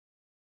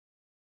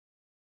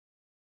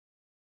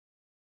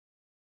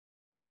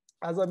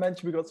As I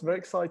mentioned, we've got some very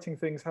exciting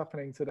things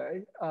happening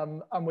today,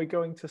 and we're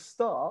going to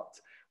start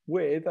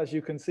with, as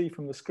you can see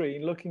from the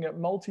screen, looking at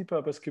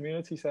multi-purpose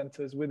community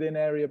centres within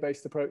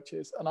area-based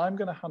approaches. And I'm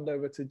going to hand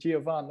over to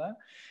Giovanna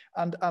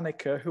and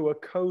Annika, who are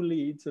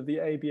co-leads of the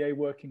ABA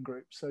working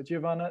group. So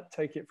Giovanna,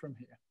 take it from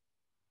here.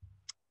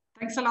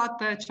 Thanks a lot,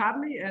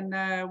 Charlie, and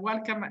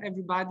welcome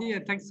everybody.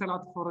 And thanks a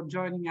lot for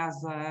joining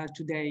us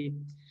today.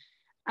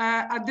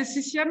 At the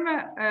CCM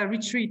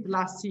retreat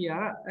last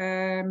year,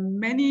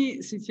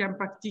 many CCM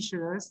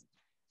practitioners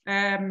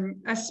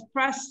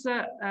expressed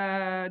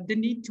the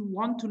need to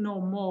want to know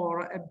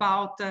more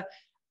about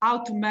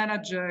how to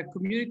manage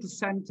community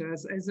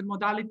centers as a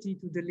modality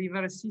to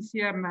deliver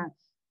CCM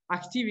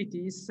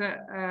activities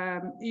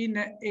in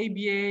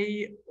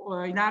ABA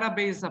or in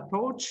area-based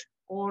approach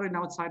or in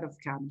outside of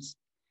camps.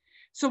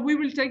 So we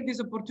will take this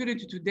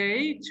opportunity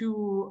today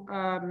to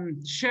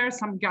share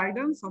some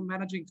guidance on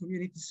managing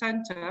community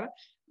center,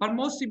 but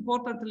most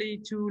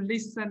importantly, to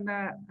listen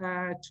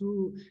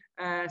to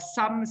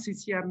some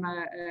CCM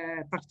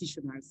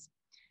practitioners.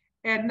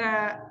 And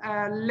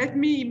let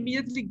me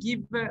immediately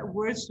give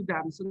words to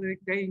them so that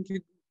they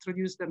can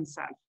introduce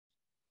themselves.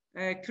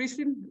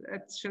 Kristin,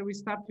 shall we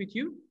start with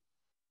you?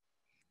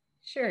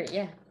 Sure,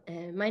 yeah.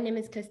 My name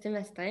is Kristin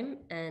Westheim,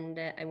 and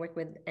I work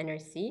with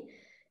NRC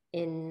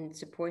in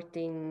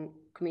supporting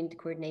community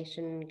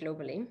coordination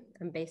globally.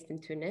 I'm based in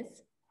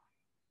Tunis.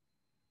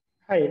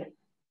 Hi,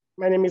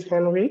 my name is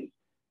Henry.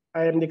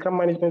 I am the camp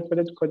management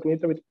project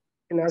coordinator with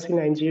NRC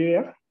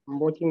Nigeria. I'm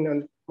working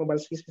on mobile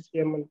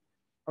CCCM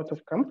out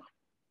of camp.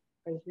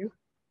 Thank you.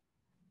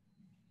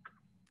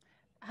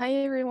 Hi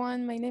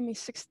everyone, my name is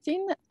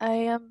 16. I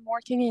am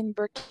working in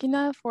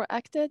Burkina for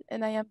ACTED,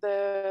 and I am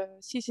the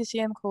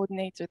CCCM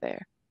coordinator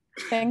there.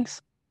 Thanks.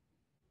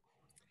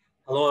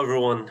 Hello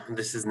everyone,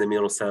 this is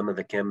Namir Osama,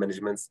 the camp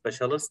management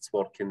specialist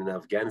working in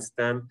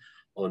Afghanistan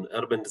on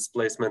urban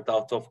displacement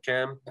out of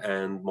camp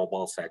and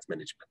mobile site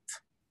management.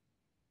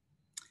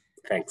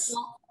 Thanks.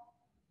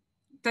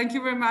 Thank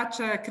you very much,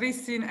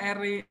 Kristin,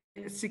 Henry,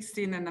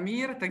 16 and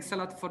Namir. Thanks a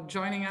lot for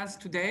joining us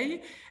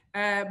today.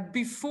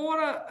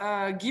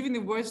 Before giving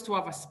the words to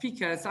our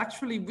speakers,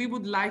 actually, we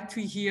would like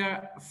to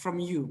hear from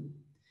you.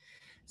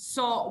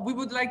 So we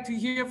would like to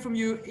hear from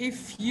you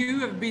if you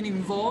have been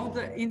involved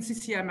in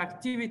CCM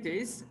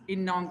activities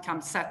in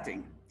non-camp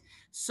setting.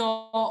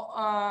 So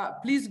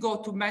please go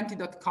to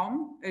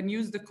menti.com and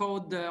use the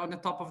code on the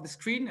top of the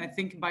screen. I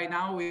think by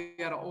now we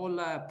are all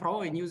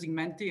pro in using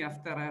Menti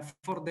after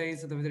 4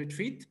 days of the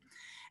retreat.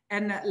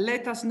 And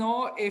let us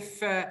know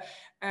if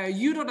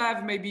you don't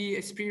have maybe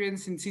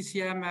experience in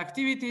CCM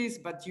activities,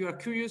 but you are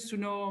curious to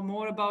know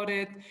more about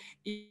it.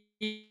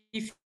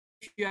 If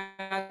you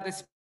have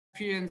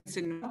experience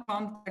in one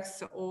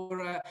context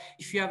or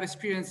if you have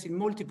experience in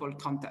multiple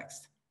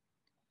contexts.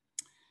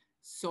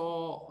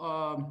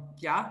 So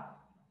yeah.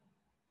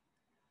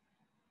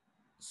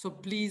 So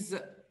please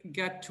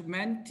get to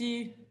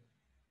Menti,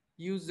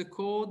 use the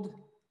code.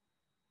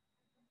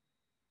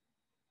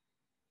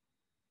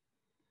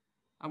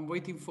 I'm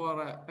waiting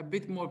for a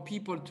bit more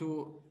people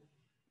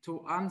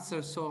to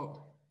answer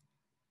so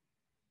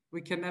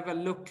we can have a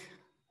look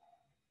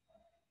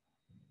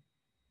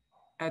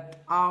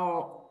at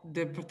how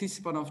the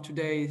participants of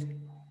today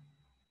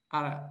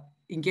are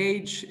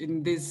engaged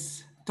in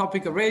this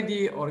topic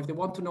already, or if they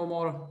want to know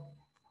more.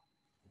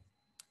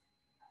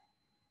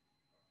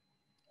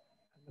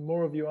 The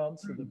more of you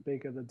answer, the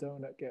bigger the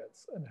donut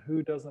gets. And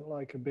who doesn't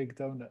like a big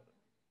donut?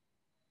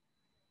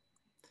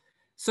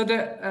 So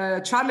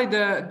Charlie,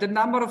 the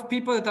number of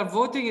people that are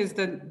voting is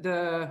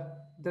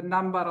the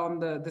number on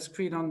the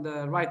screen on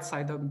the right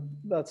side.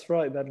 That's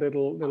right, that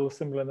little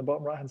symbol in the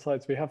bottom right hand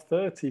side. So we have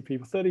 30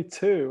 people,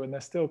 32, and they're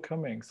still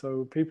coming.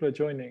 So people are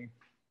joining.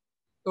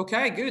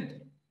 Okay,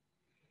 good.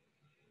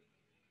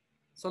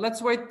 So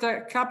let's wait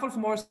a couple of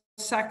more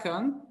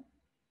seconds.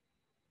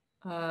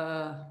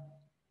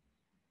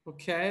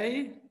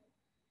 Okay.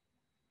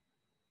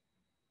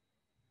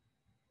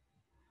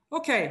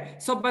 Okay,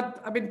 so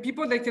but I mean,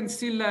 people, they can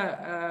still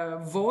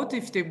vote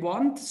if they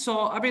want.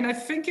 So I mean, I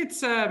think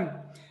it's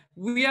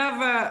we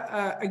have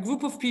a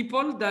group of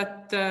people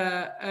that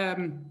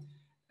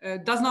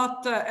does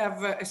not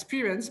have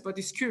experience but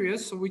is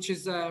curious, which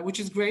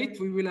is great.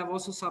 We will have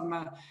also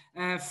some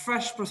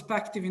fresh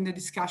perspective in the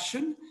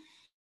discussion.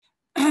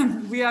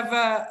 We have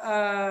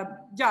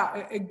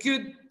a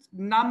good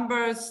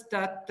numbers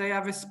that they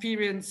have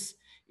experience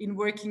in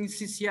working in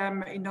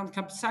CCM in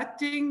non-camp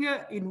setting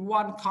in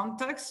one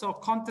context, so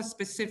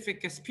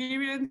context-specific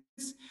experience,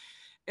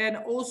 and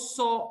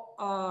also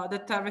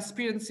that have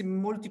experience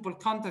in multiple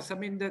contexts. I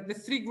mean, the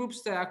three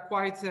groups, they are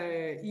quite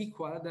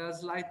equal. There are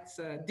slight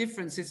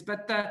differences,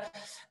 but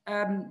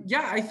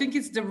yeah, I think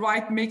it's the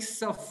right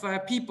mix of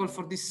people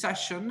for this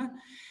session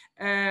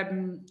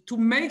to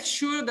make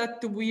sure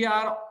that we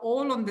are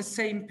all on the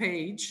same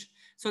page,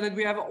 so that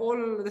we have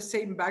all the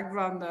same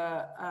background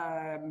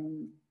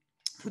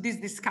to this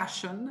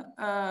discussion,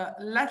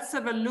 let's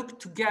have a look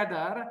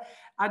together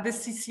at the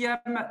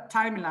CCM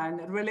timeline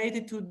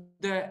related to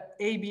the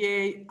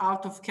ABA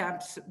out of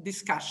camps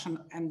discussion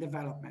and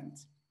development.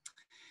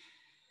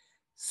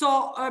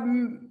 So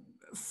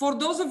for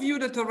those of you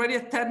that already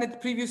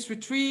attended previous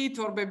retreat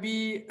or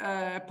maybe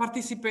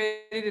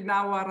participated in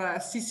our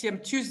CCM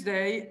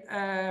Tuesday,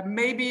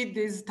 maybe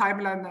this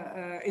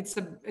timeline,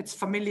 it's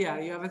familiar.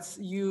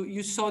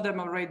 You saw them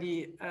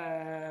already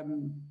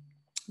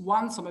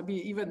once or maybe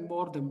even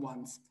more than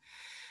once.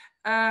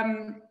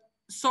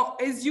 So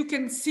as you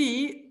can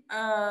see,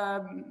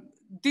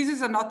 this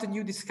is not a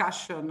new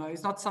discussion.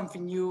 It's not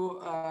something new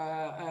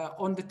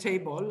on the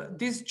table.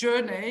 This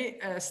journey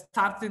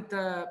started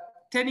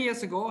 10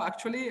 years ago,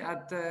 actually,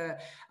 at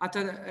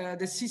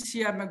the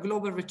CCM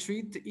Global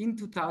Retreat in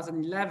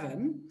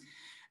 2011,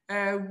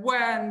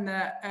 when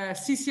a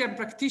CCM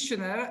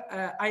practitioner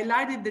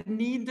highlighted the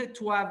need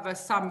to have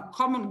some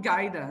common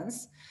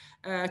guidance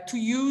to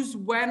use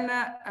when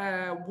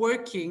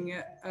working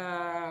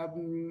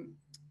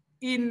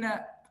in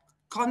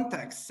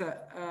contexts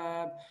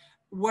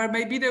where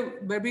maybe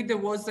there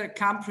was a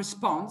camp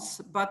response,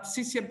 but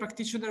CCM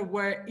practitioners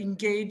were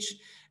engaged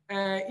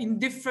in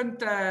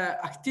different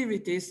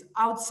activities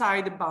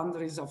outside the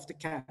boundaries of the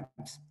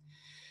camps.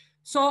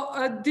 So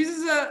this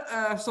is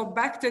so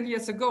back 10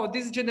 years ago,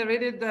 this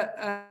generated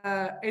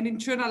an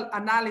internal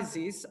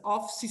analysis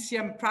of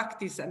CCM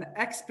practice and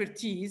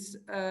expertise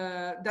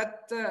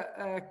that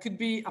could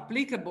be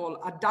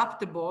applicable,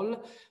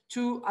 adaptable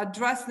to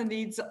address the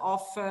needs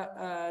of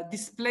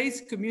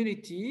displaced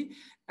community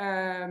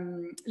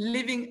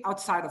living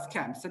outside of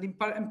camps, and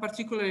in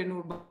particular in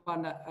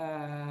urban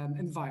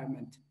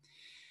environment.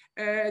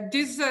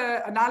 This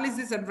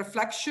analysis and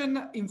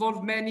reflection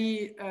involved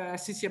many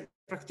CCM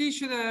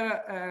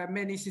practitioner,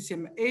 many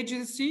CCM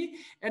agency,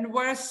 and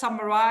were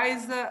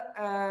summarized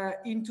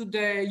into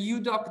the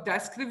UDOC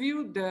desk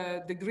review,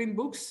 the green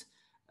books.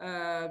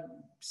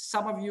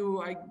 Some of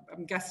you,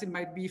 I'm guessing,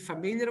 might be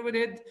familiar with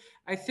it.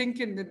 I think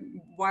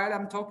while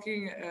I'm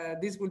talking,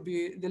 this will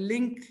be the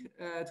link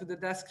to the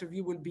desk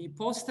review will be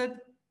posted.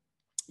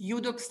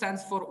 UDOC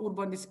stands for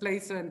Urban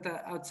Displacement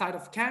Outside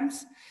of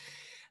Camps.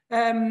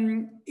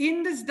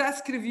 In this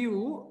desk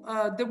review,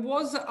 there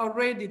was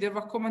already the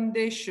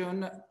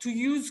recommendation to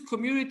use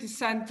community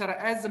center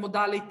as a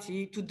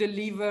modality to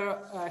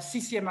deliver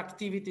CCM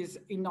activities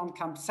in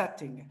non-camp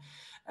setting.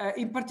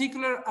 In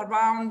particular,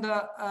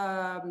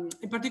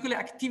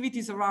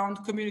 activities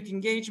around community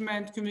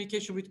engagement,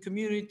 communication with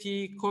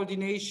community,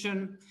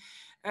 coordination.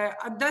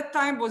 At that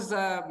time was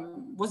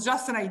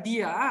just an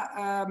idea.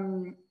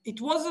 It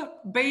was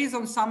based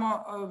on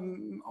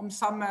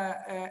some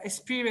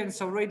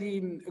experience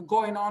already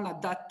going on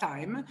at that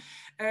time,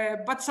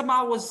 but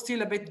somehow was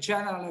still a bit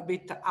general, a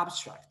bit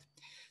abstract.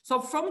 So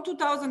from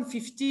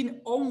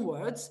 2015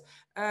 onwards,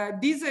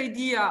 this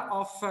idea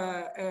of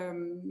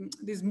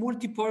this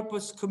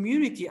multi-purpose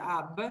community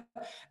hub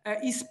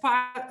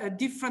inspired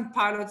different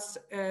pilots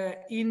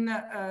in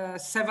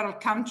several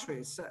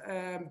countries,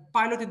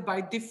 piloted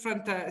by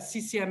different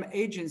CCM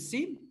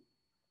agency,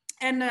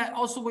 and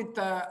also with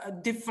a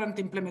different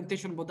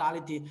implementation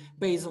modality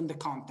based on the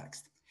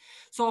context.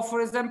 So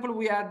for example,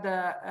 we had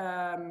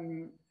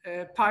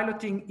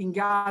piloting in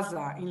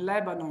Gaza, in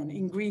Lebanon,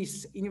 in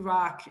Greece, in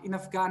Iraq, in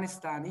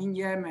Afghanistan, in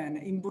Yemen,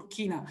 in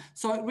Burkina.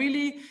 So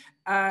really,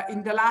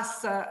 in the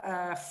last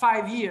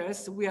 5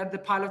 years, we had the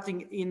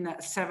piloting in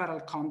several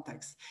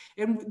contexts.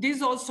 And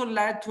this also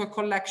led to a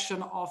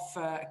collection of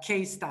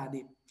case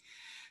study.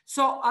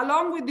 So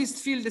along with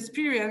this field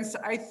experience,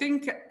 I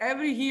think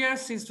every year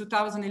since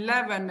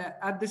 2011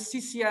 at the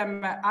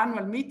CCM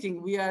annual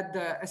meeting, we had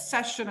a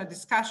session, a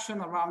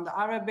discussion around the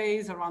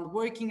RBAs, around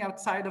working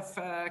outside of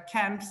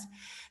camps.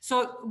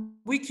 So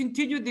we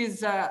continue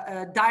this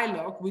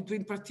dialogue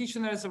between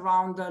practitioners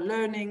around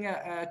learning,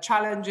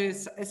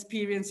 challenges,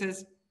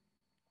 experiences.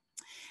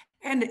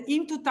 And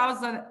in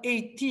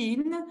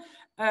 2018,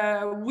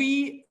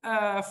 we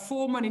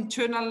form an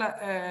internal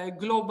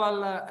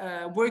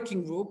global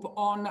working group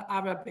on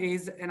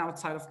RBAs and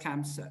outside of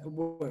camps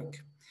work.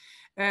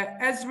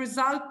 As a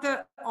result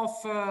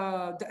of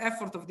the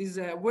effort of this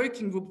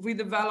working group, we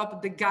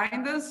developed the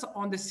guidance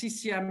on the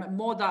CCM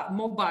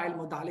mobile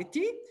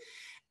modality.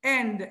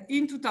 And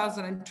in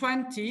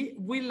 2020,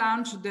 we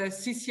launched the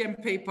CCM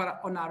paper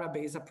on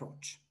RBAs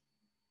approach.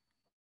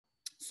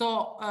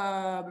 So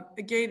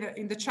again,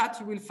 in the chat,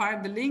 you will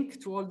find the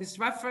link to all this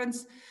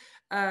reference.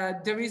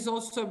 There is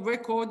also a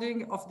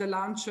recording of the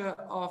launch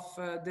of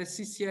the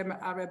CCM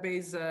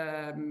RBAs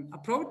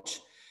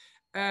approach.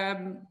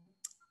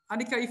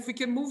 Annika, if we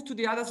can move to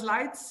the other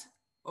slides.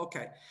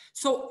 Okay,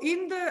 so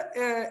in the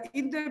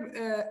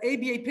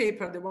ABA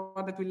paper, the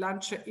one that we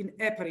launched in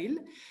April,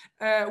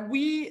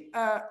 we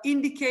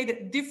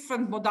indicated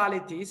different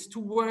modalities to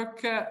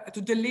work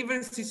to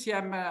deliver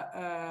CCM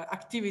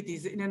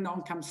activities in a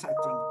non-camp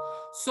setting.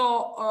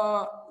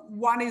 So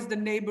one is the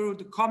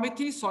neighborhood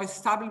committee, so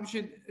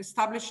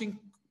establishing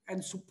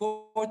and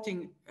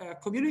supporting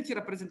community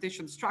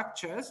representation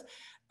structures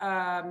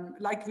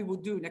like we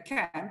would do in a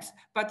camp,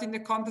 but in a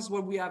context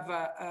where we have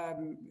a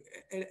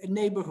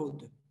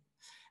neighborhood.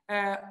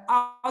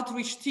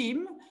 Outreach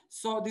team,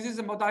 so this is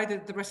a modality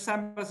that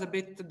resembles a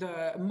bit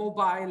the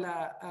mobile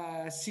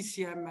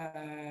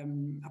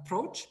CCM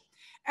approach.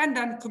 And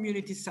then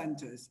community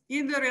centers.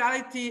 In the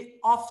reality,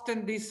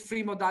 often these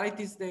three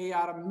modalities, they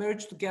are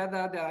merged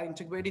together, they are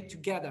integrated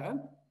together.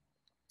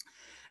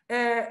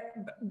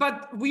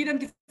 But we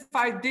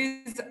identify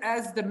this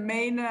as the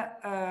main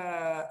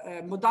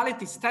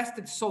modalities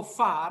tested so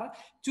far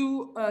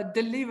to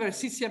deliver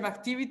CCM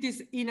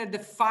activities in a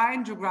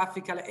defined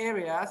geographical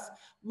areas,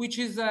 which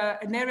is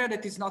an area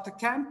that is not a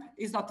camp,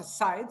 is not a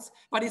site,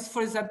 but is,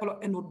 for example,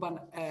 an urban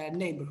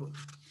neighborhood.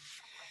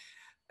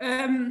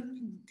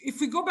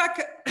 If we go back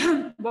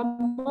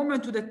one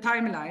moment to the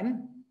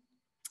timeline,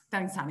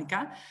 thanks,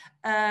 Annika.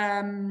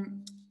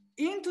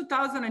 In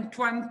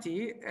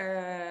 2020,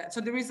 so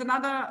there is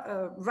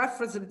another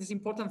reference that is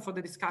important for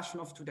the discussion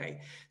of today.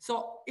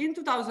 So in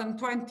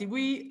 2020,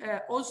 we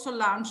also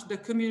launched the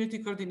Community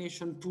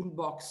Coordination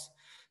Toolbox.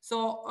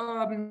 So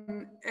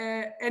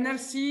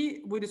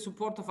NRC, with the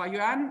support of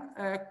IUN,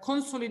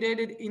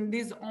 consolidated in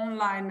this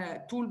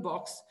online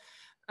toolbox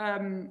a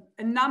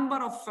number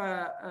of,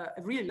 a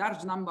really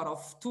large number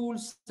of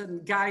tools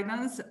and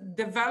guidance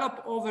developed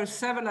over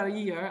several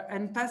years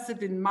and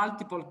tested in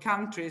multiple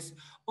countries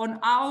on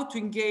how to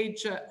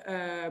engage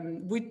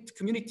with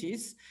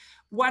communities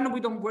when we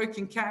don't work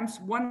in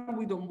camps, when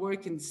we don't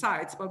work in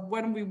sites, but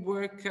when we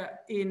work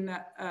in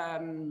a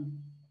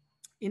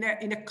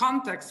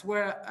context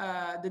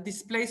where the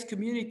displaced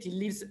community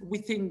lives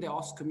within the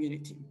host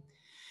community.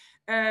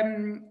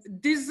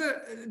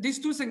 These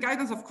tools and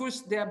guidance, of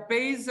course, they are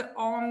based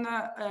on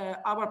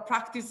our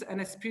practice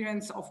and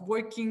experience of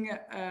working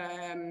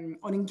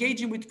on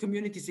engaging with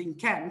communities in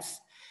camps,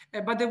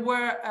 but they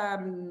were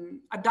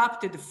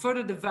adapted,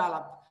 further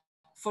developed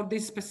for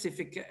this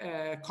specific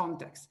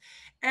context.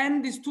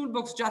 And this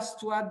toolbox, just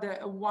to add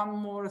one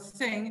more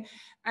thing,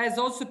 has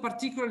also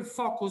particular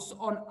focus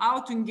on how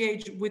to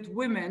engage with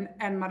women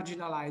and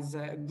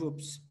marginalized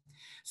groups.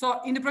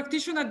 So in the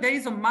practitioner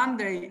days on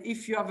Monday,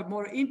 if you have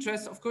more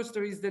interest, of course,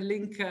 there is the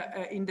link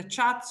in the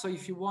chat. So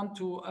if you want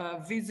to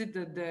visit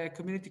the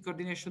Community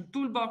Coordination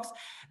Toolbox,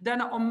 then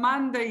on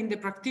Monday in the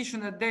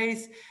practitioner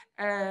days,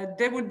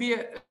 there will be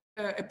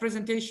a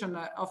presentation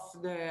of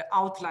the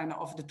outline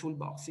of the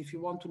toolbox, if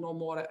you want to know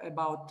more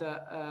about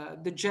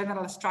the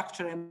general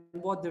structure and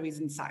what there is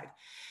inside.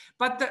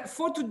 But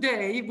for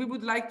today, we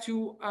would like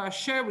to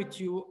share with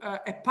you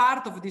a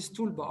part of this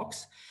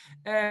toolbox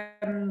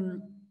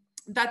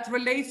that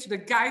relates to the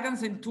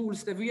guidance and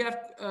tools that we have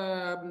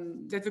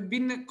that have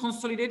been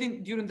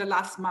consolidating during the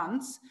last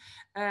months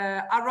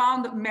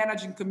around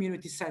managing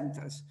community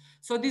centers.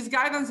 So these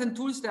guidance and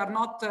tools, they are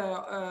not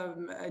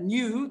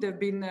new. They've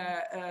been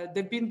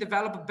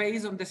developed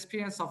based on the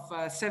experience of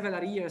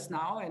several years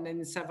now and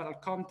in several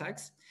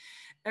contexts.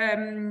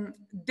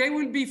 They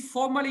will be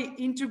formally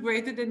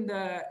integrated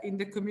in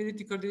the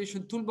Community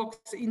Coordination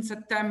Toolbox in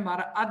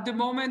September. At the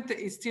moment,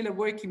 it's still a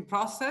work in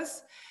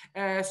process.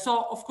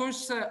 So, of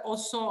course,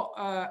 also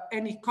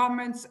any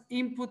comments,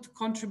 input,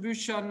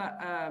 contribution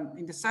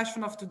in the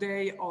session of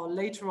today or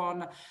later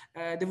on,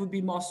 they would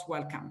be most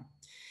welcome.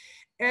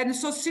 And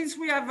so since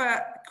we have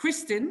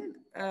Kristin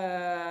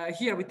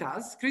here with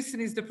us,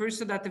 Kristin is the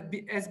person that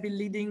has been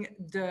leading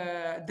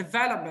the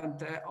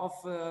development of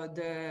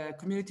the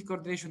Community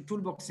Coordination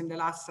Toolbox in the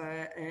last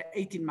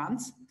 18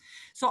 months.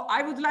 So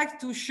I would like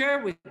to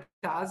share with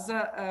us,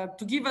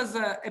 to give us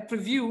a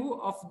preview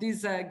of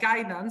this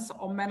guidance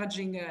on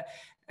managing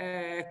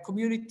a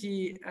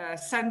community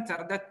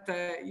center that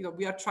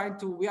we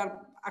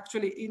are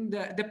actually in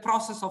the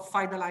process of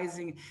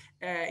finalizing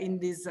in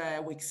these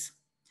weeks.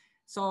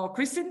 So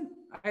Kristin,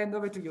 I hand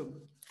over to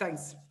you.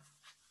 Thanks.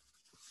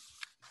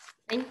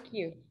 Thank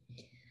you.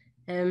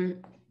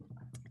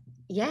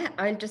 Yeah,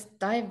 I'll just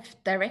dive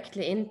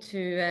directly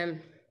into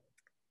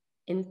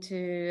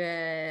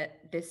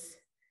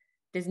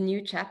this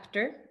new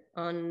chapter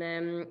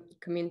on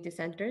community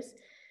centers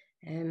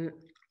and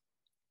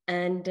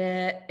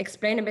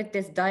explain a bit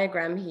this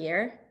diagram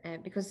here,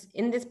 because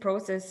in this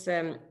process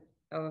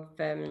of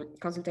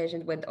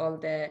consultation with all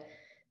the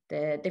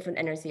different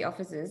NRC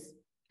offices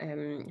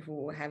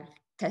who have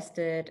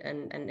tested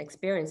and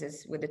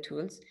experiences with the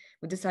tools,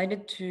 we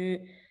decided to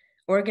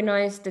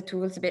organize the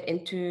tools a bit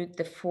into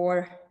the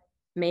 4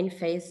 main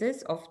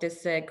phases of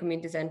this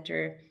community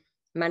center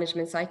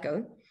management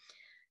cycle.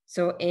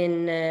 So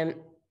in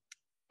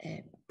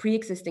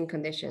pre-existing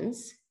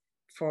conditions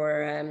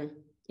for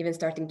even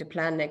starting to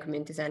plan a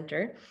community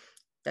center,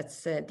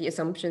 that's the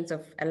assumptions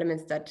of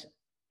elements that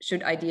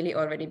should ideally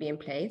already be in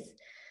place.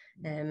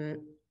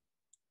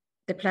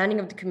 The planning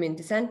of the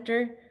community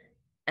center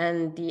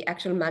and the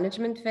actual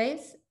management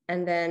phase,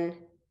 and then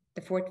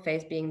the 4th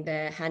phase being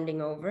the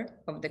handing over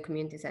of the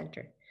community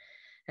center.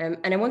 And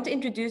I want to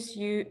introduce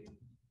you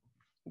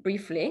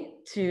briefly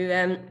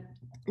to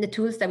the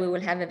tools that we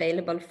will have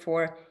available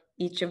for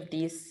each of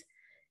these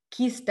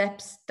key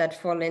steps that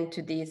fall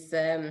into these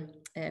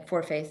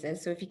 4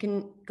 phases. So if you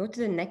can go to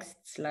the next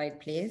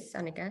slide, please,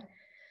 Annika.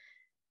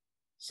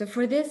 So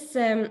for this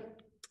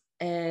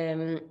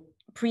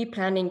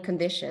pre-planning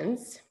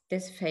conditions,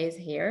 this phase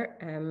here,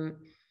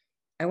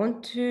 I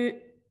want to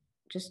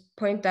just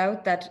point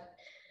out that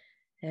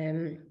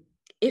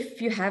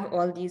if you have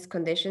all these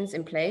conditions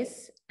in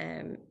place,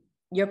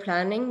 your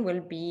planning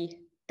will be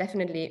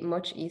definitely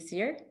much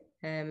easier.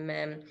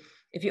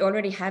 If you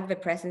already have a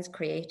presence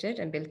created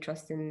and build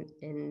trust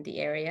in the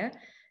area,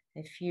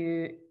 if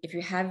you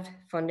have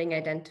funding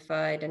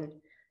identified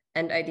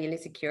and ideally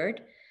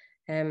secured,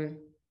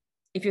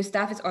 if your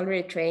staff is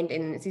already trained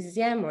in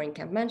CCCM or in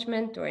camp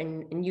management or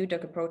in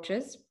UDOC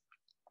approaches,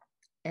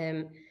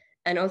 and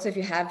also if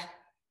you have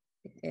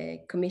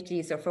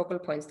committees or focal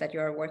points that you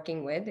are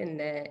working with in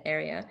the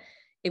area,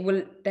 it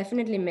will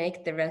definitely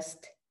make the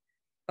rest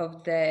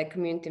of the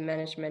community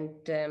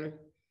management, the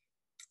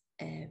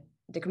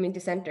community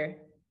center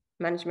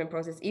management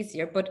process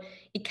easier, but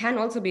it can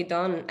also be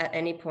done at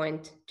any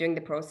point during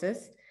the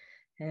process.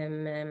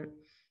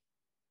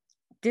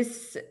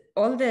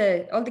 All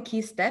the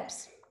key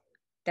steps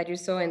that you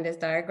saw in this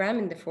diagram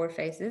in the 4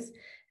 phases,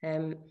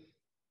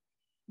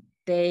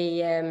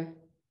 they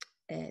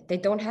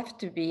don't have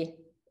to be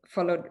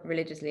followed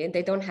religiously.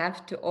 They don't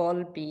have to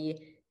all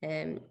be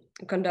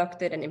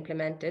conducted and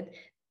implemented.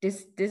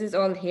 This is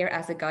all here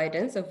as a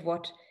guidance of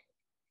what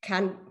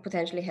can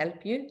potentially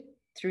help you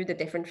through the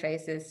different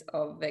phases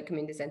of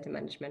community center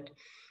management.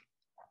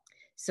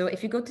 So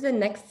if you go to the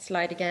next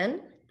slide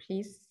again,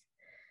 please.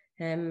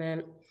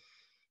 In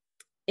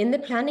the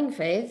planning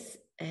phase,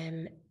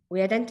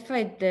 we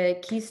identified the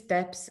key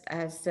steps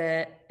as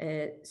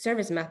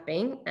service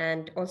mapping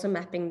and also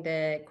mapping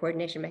the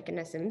coordination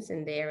mechanisms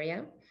in the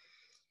area,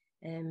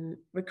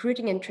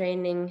 recruiting and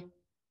training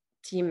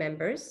team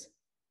members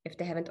if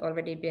they haven't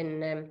already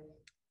been,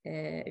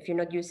 if you're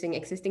not using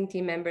existing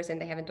team members and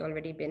they haven't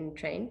already been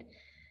trained,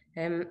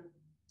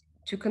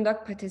 to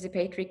conduct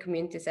participatory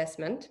community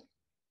assessment.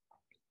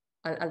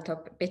 I'll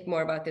talk a bit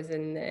more about this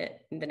in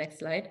the next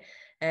slide.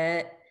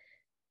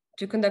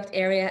 To conduct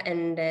area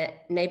and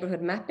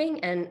neighborhood mapping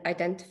and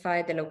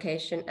identify the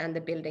location and the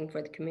building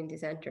for the community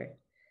center.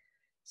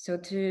 So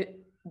to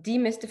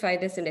demystify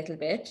this a little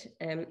bit,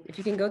 if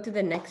you can go to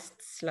the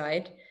next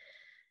slide,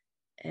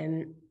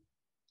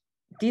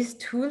 these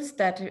tools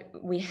that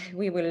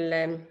we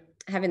will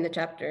have in the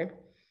chapter,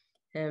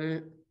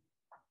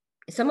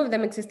 some of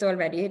them exist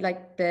already,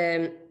 like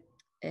the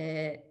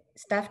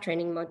staff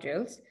training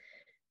modules.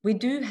 We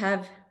do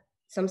have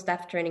some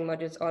staff training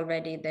modules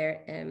already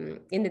there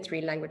in the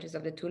 3 languages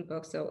of the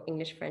toolbox, so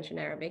English, French, and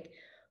Arabic,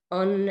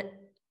 on,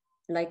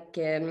 like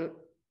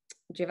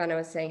Giovanna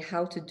was saying,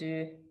 how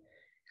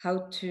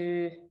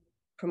to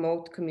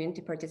promote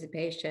community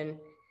participation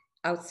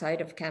outside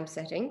of camp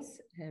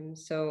settings.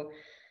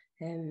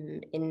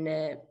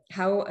 In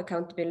how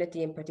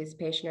accountability and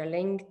participation are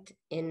linked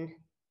in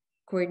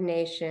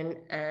coordination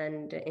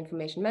and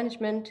information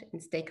management, in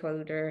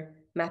stakeholder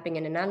mapping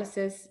and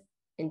analysis,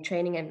 in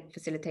training and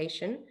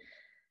facilitation,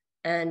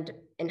 and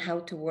in how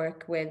to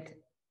work with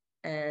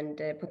and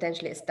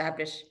potentially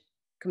establish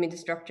community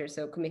structures,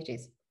 so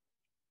committees.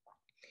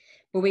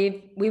 But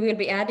we will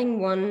be adding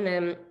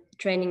one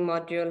training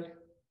module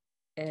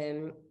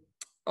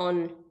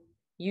on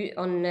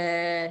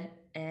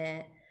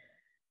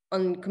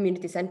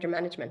community center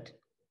management.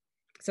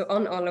 So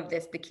on all of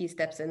this, the key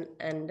steps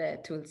and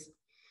tools.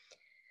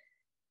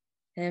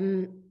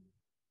 The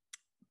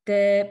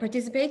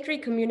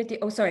participatory community,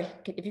 oh, sorry,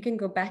 if you can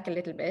go back a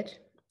little bit.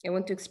 I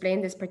want to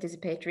explain this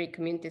participatory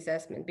community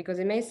assessment because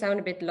it may sound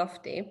a bit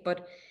lofty,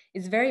 but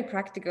it's very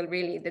practical,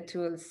 really, the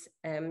tools.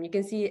 You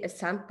can see a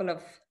sample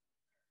of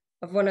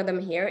one of them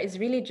here. It's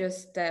really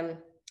just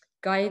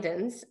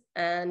guidance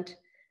and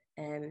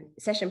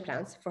session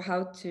plans for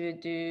how to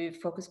do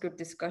focus group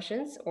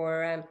discussions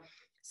or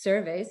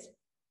surveys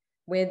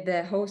with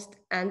the host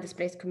and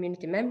displaced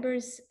community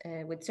members,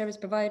 with service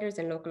providers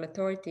and local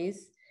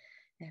authorities,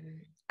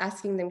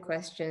 asking them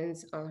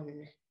questions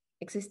on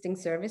existing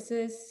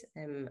services,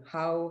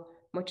 how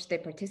much they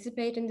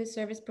participate in the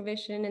service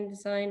provision and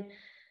design,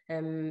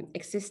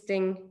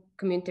 existing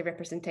community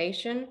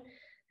representation,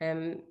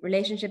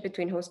 relationship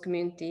between host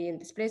community and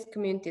displaced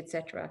community,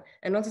 etc.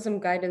 And also some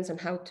guidance on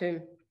how to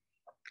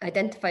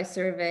identify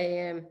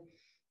survey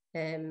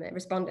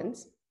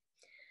respondents,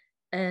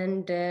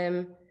 and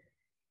then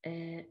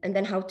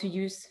how to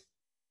use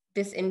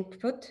this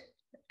input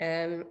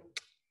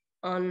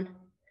on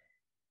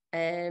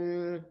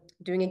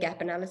doing a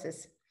gap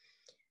analysis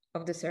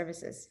of the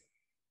services.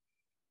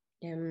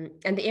 And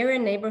the area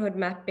and neighborhood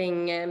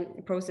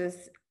mapping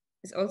process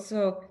is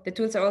also, the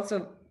tools are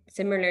also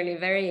similarly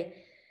very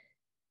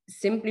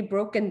simply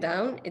broken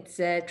down. It's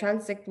a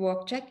transect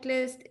walk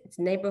checklist, it's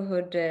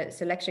neighborhood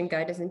selection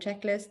guidance and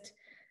checklist.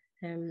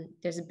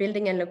 There's a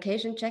building and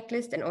location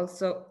checklist and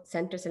also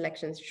center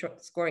selection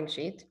scoring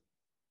sheet.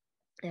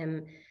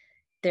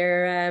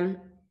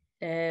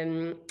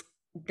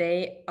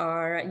 They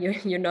are,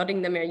 you're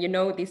nodding them here, you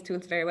know these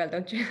tools very well,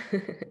 don't you?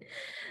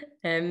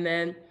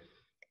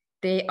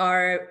 They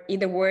are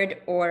either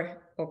Word or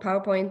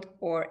PowerPoint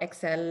or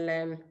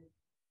Excel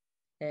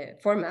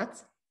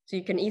formats, so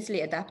you can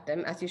easily adapt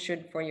them as you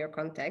should for your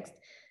context.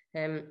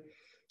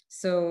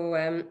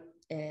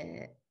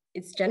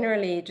 It's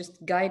generally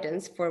just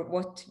guidance for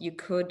what you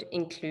could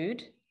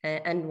include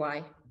and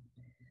why.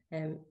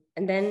 And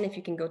then if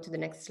you can go to the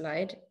next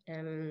slide,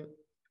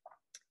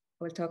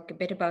 we'll talk a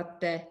bit about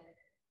the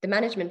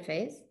management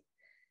phase.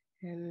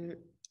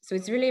 So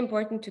it's really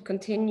important to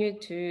continue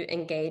to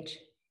engage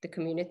the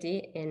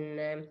community in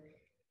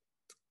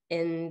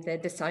the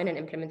design and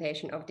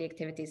implementation of the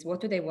activities. What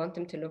do they want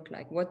them to look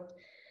like?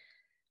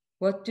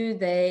 What do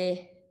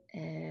they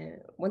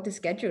want the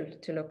schedule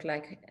to look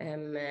like?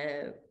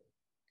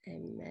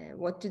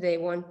 What do they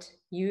want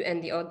you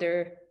and the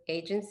other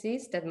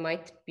agencies that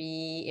might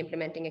be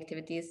implementing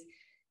activities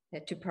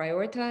to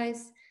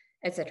prioritize,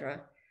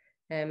 etc.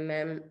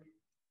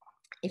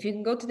 If you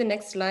can go to the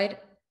next slide,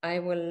 I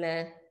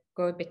will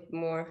go a bit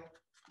more.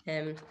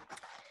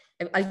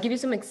 I'll give you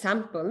some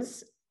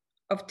examples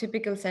of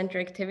typical center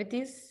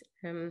activities.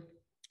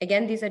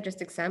 Again, these are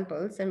just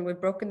examples, and we've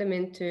broken them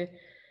into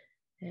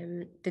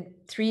the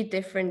 3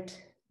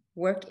 different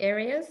work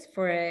areas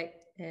for a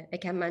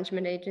camp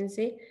management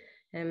agency.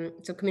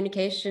 So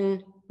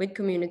communication with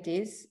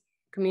communities,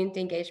 community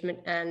engagement,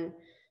 and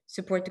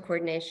support the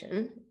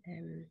coordination.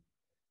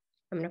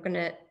 I'm not going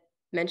to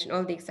mention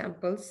all the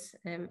examples,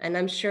 and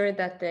I'm sure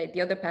that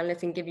the other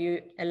panelists can give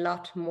you a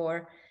lot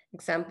more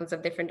examples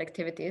of different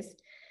activities.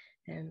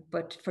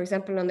 But for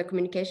example, on the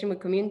communication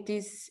with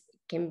communities,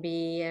 can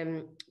be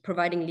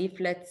providing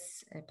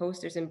leaflets,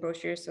 posters, and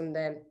brochures on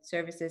the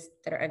services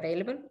that are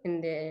available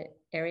in the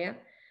area.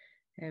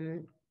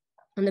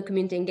 On the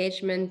community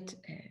engagement,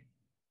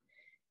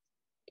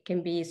 it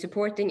can be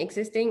supporting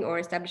existing or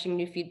establishing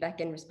new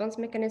feedback and response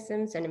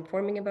mechanisms and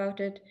informing about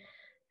it.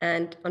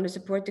 And on the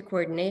support to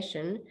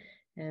coordination,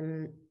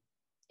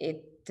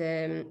 it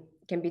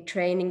can be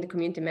training the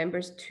community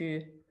members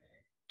to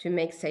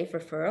make safe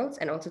referrals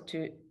and also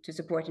to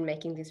support in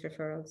making these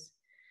referrals.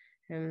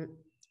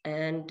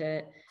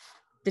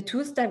 The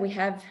tools that we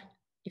have,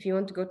 if you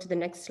want to go to the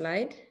next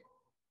slide,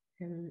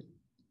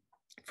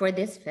 for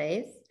this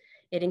phase,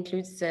 it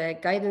includes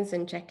guidance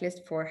and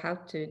checklist for how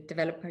to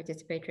develop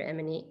participatory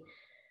M&E,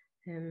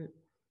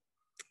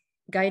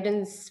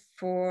 guidance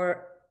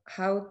for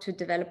how to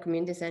develop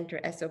community center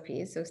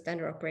SOPs, so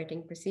standard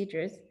operating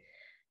procedures,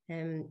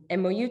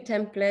 MOU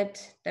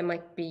template that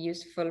might be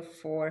useful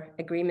for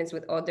agreements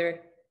with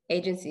other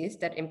agencies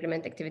that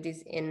implement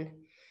activities in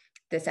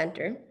the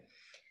center.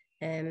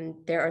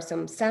 There are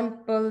some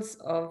samples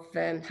of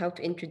how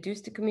to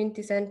introduce the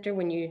community center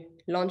when you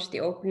launch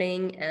the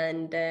opening,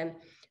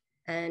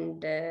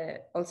 and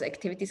also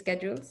activity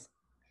schedules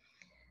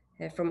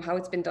from how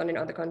it's been done in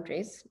other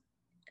countries.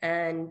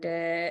 And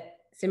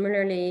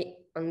similarly,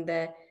 on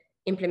the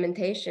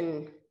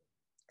implementation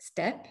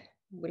step,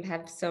 we'll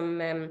have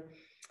some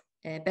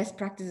best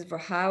practices for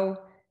how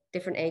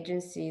different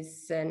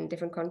agencies and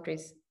different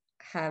countries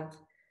have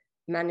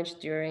managed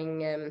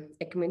during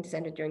a community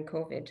center during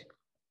COVID,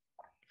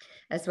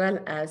 as well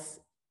as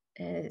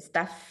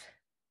staff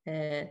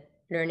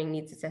learning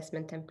needs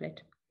assessment template.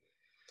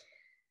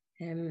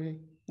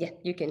 Yeah,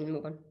 you can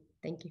move on.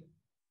 Thank you.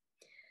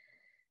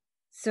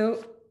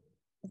 So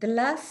the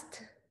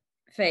last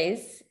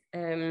phase,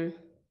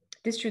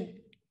 this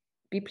should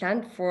be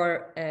planned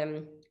for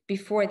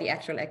before the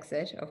actual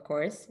exit, of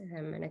course.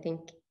 And I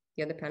think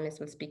the other panelists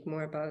will speak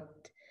more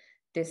about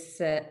this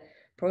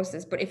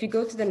process. But if you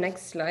go to the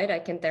next slide, I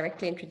can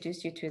directly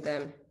introduce you to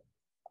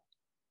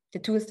the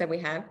tools that we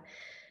have.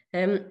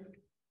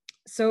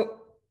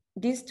 So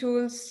these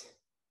tools,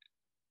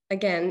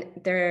 again,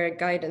 they're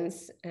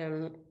guidance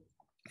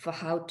for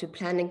how to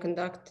plan and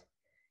conduct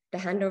the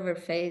handover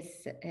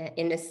phase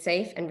in a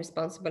safe and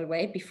responsible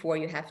way before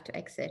you have to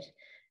exit.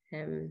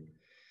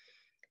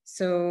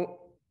 So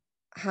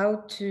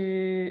how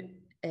to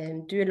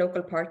do a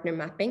local partner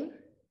mapping.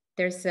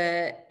 There's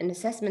an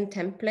assessment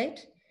template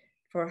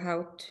for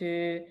how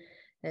to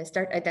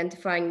start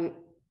identifying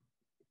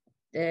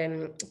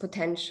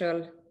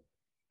potential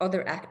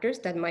other actors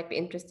that might be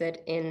interested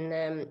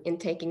in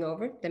taking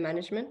over the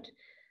management.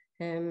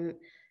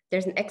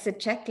 There's an exit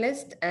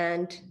checklist,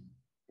 and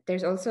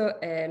there's also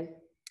a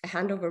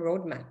handover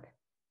roadmap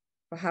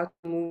for how to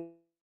move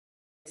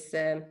this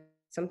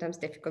sometimes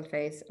difficult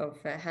phase of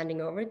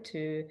handing over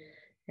to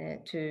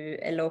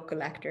a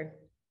local actor.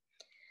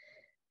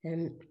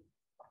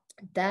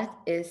 That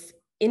is,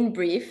 in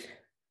brief,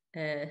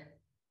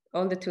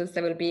 all the tools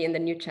that will be in the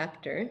new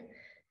chapter.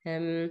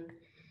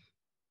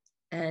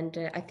 And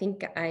I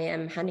think I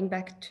am handing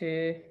back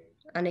to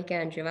Annika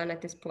and Giovanna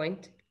at this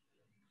point.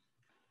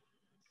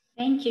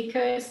 Thank you,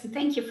 Kirsten.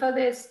 Thank you for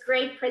this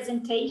great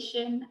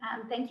presentation,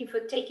 and thank you for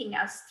taking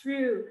us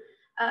through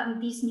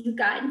these new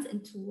guidance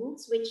and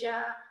tools, which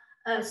are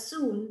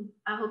soon,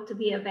 I hope, to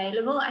be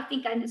available. I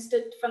think I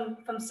understood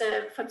from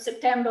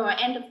September or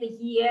end of the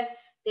year,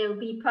 they will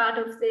be part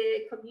of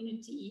the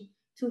community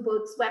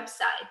Toolbox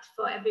website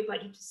for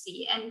everybody to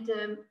see. And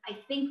I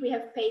think we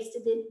have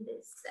pasted in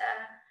this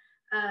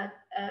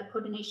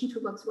Coordination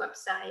Toolbox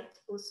website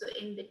also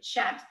in the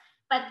chat.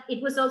 But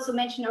it was also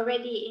mentioned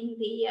already in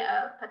the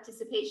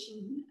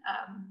participation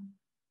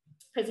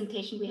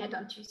presentation we had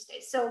on Tuesday.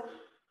 So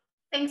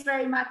thanks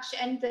very much.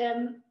 And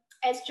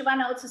as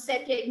Giovanna also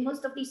said,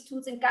 most of these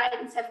tools and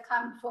guidance have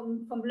come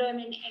from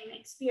learning and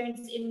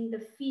experience in the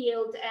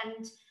field.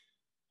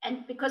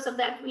 And because of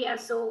that, we are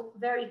so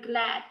very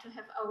glad to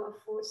have our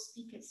 4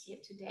 speakers here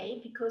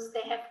today, because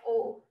they have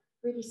all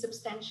really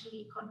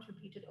substantially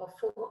contributed, or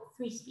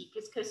 3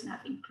 speakers, Kirsten,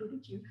 I've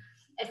included you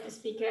as the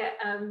speaker,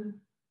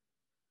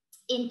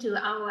 into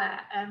our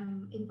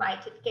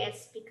invited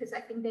guests, because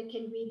I think they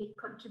can really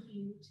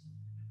contribute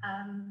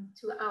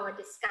to our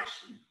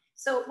discussion.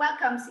 So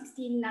welcome,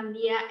 16,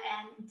 Namia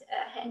and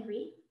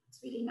Henry. It's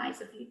really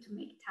nice of you to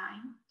make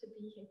time to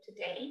be here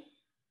today.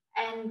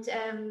 And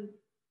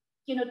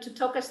you know, to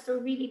talk us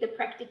through really the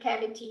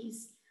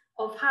practicalities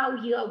of how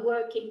you are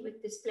working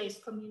with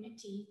displaced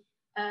community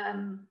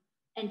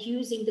and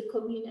using the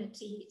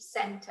community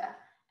center.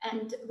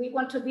 And we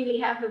want to really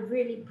have a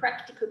really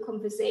practical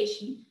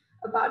conversation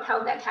about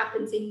how that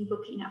happens in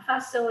Burkina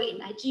Faso, in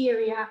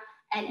Nigeria,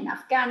 and in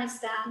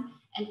Afghanistan.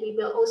 And we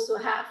will also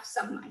have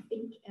some, I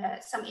think,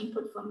 some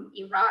input from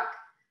Iraq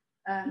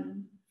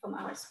from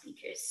our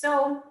speakers.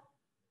 So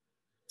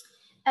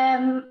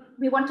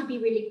we want to be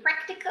really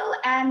practical,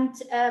 and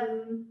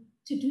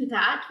to do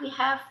that, we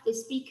have the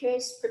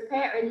speakers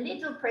prepare a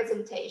little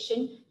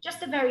presentation,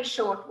 just a very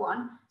short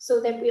one, so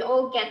that we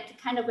all get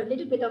kind of a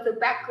little bit of a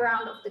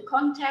background of the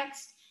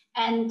context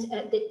and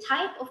the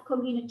type of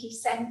community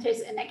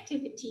centers and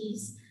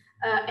activities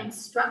and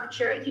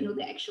structure, you know,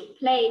 the actual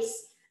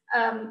place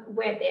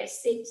where they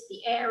sit,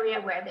 the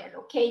area where they're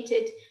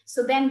located.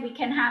 So then we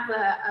can have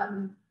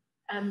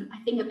I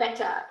think, a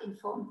better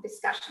informed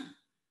discussion.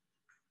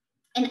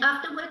 And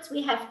afterwards,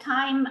 we have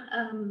time,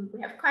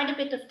 we have quite a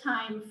bit of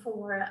time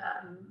for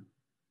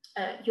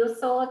your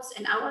thoughts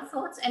and our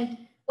thoughts. And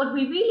what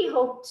we really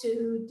hope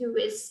to do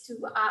is to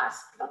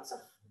ask lots of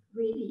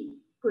really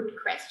good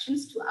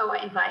questions to our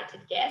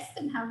invited guests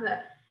and have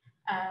a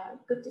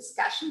good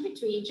discussion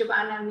between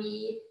Giovanna,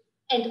 me,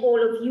 and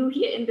all of you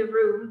here in the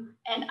room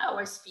and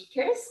our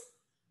speakers.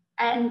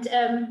 And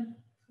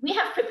we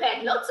have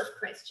prepared lots of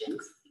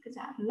questions because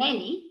I have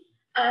many.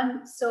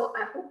 So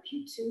I hope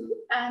you too,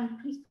 and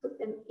please put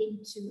them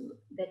into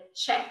the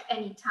chat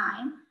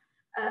anytime.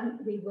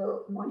 We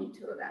will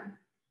monitor them.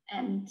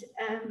 And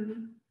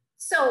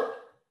so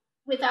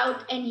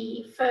without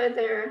any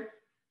further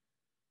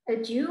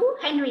ado,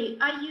 Henry,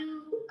 are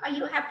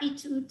you happy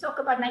to talk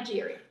about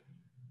Nigeria?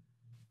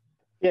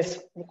 Yes,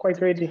 I'm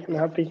quite ready. I'm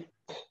happy.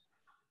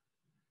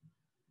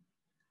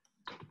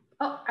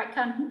 Oh, I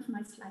can't move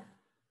my slide.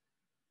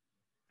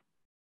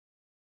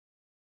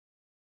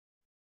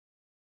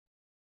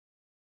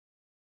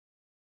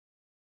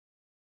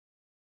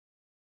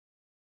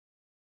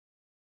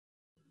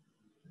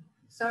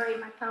 Sorry,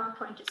 my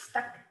PowerPoint is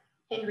stuck.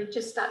 Henry,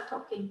 just start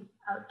talking.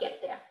 I'll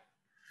get there.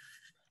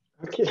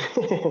 Okay.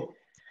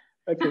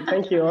 Okay,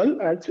 thank you all.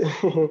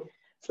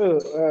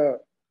 So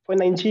for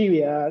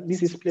Nigeria, this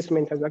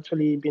displacement has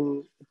actually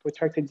been a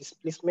protracted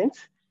displacement.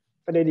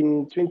 Started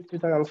in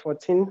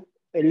 2014,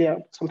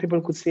 earlier, some people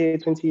could say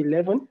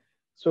 2011.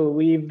 So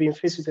we've been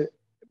faced with a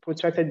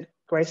protracted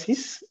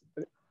crisis,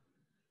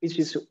 which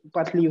is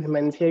partly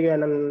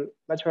humanitarian and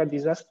natural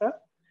disaster.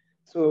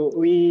 So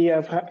we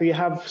have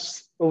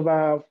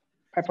over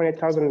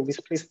 500,000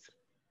 displaced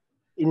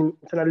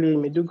internally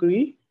in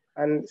Maiduguri,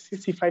 and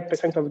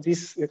 65% of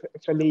this is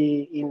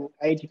actually in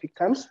IDP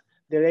camps.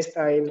 The rest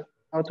are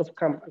out of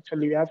camp.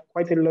 Actually, we have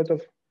quite a lot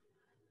of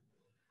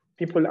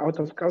people out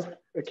of camp.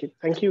 Okay,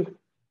 thank you.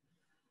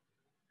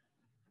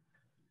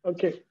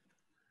 Okay.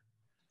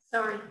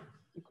 Sorry.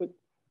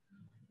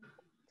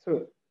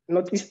 So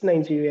Northeast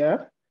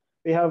Nigeria,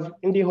 we have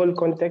in the whole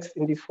context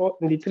in the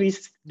 3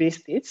 base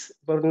states,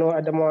 Borno,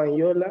 Adamawa,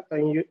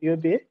 and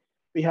Yobe,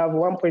 we have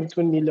 1.2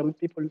 million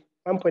people,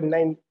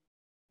 1.9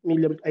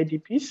 million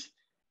IDPs.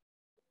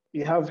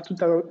 We have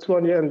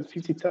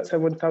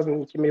 257,000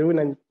 in Cameroon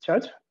and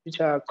Chad, which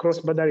are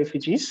cross-border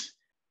refugees.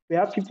 We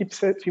have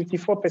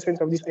 54%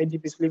 of these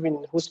IDPs living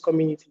in host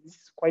communities. This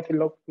is quite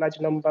a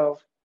large number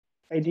of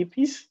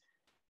IDPs,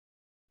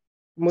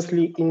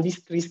 mostly in these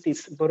 3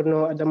 states,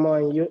 Borno,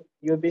 Adamawa, and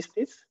Yobe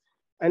states.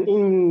 And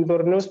in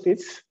Borno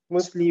states,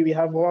 mostly we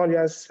have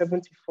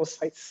 174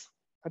 sites.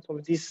 Out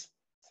of these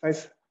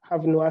sites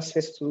have no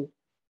access to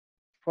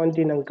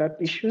funding and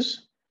gap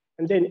issues.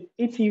 And then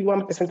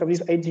 81% of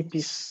these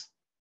IDPs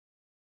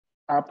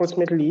are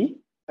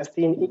approximately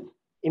staying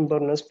in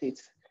Borno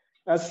State.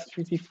 That's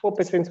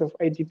 54% of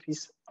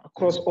IDPs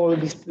across all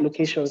these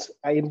locations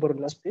are in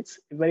Borno State,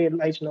 a very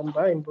large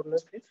number in Borno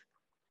State.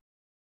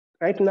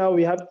 Right now,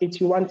 we have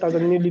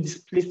 81,000 newly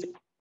displaced.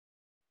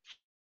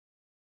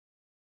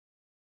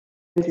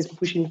 Is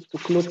pushing to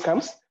close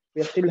camps.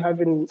 We are still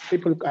having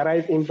people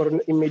arrive in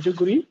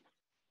Maiduguri.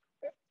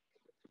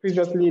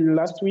 Previously,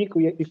 last week,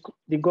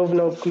 the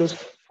governor closed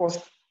 4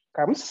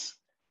 camps,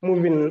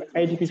 moving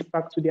IDPs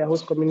back to their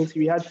host community.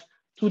 We had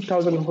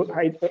 2,000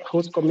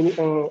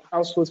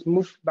 households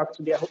moved back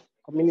to their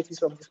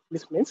communities of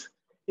displacement.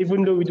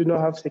 Even though we do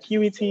not have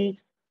security,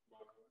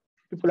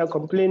 people are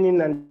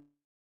complaining and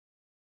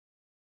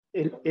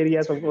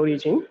areas of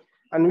origin.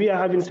 And we are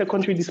having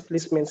secondary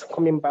displacements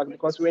coming back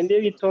because when they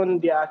return,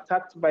 they are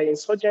attacked by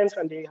insurgents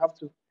and they have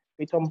to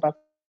return back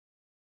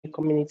to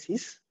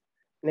communities.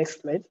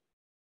 Next slide.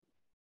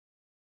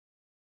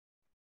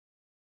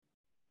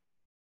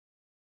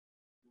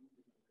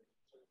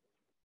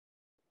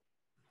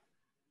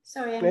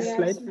 Sorry, Andrea,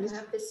 I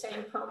have the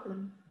same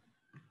problem.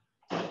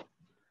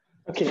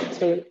 Okay,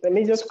 so let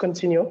me just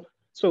continue.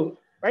 So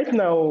right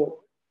now,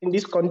 in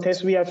this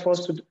context, we are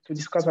forced to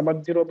discuss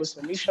about durable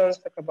solutions,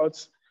 talk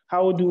about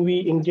how do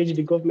we engage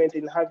the government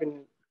in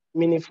having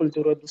meaningful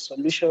durable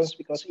solutions,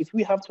 because if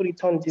we have to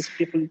return these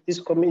people, these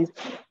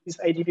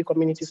IDP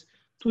communities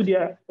to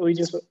their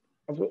origins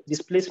of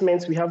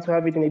displacement, we have to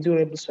have it in a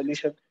durable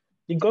solution.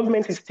 The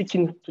government is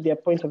sticking to their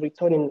point of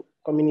returning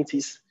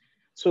communities.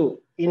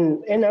 So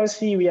in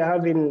NRC, we are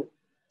having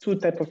two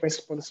types of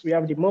response. We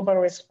have the mobile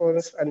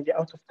response and the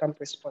out-of-camp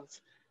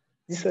response.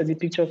 This is the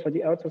picture for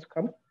the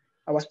out-of-camp.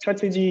 Our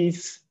strategy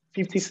is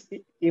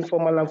 50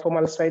 informal and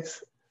formal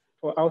sites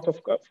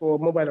for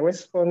mobile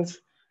response,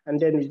 and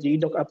then with the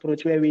UDOC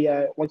approach, where we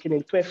are working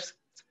in 12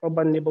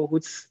 urban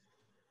neighborhoods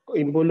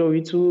in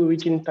Bolowitu,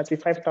 reaching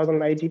 35,000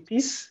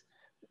 IDPs.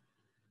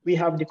 We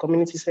have the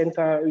community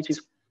center, which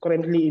is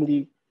currently in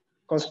the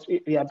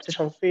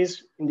rehabilitation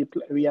phase.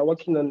 We are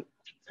working on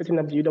setting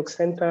up the UDOC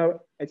center.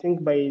 I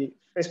think by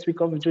first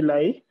week of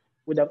July, we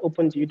would have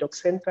opened the UDOC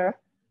center.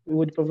 We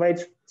would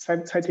provide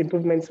site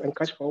improvements and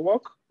cash for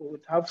work. We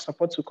would have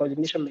support to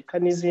coordination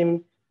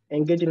mechanism,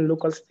 engaging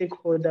local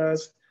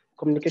stakeholders,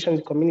 communication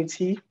with the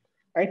community.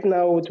 Right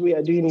now, what we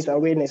are doing is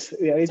awareness.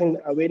 We are raising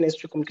awareness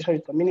through communication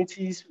with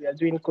communities. We are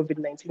doing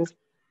COVID-19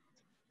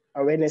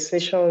 awareness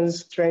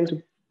sessions, trying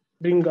to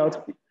bring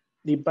out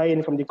the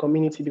buy-in from the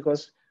community,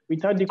 because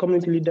without the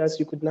community leaders,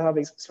 you could not have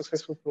a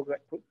successful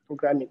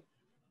programming.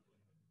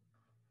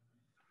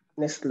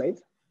 Next slide.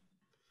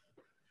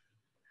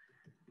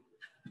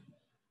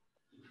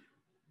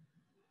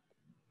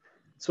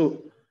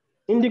 So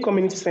in the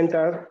community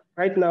center,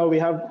 right now we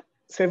have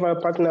several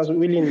partners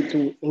willing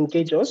to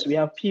engage us. We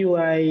have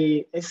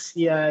PUI,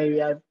 SCI, we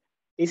have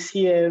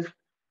ACF,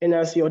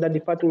 NRC, other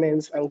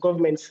departments and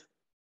government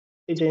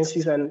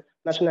agencies and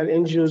national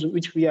NGOs,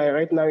 which we are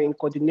right now in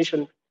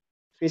coordination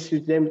phase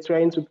with them,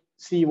 trying to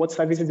see what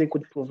services they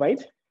could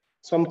provide.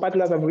 Some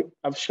partners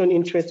have shown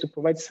interest to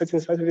provide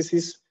certain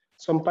services.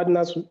 Some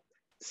partners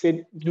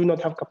said do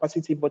not have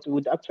capacity, but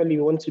would actually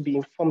want to be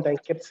informed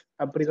and kept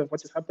abreast of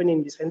what is happening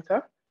in the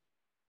center.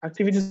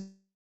 Activities,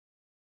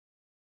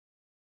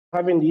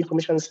 having the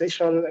information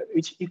session,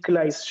 which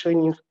ICLA is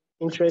showing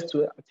interest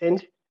to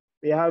attend.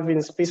 We are having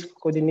space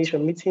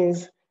coordination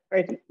meetings,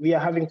 right? We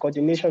are having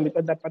coordination with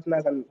other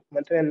partners and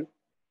humanitarian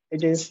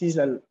agencies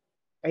and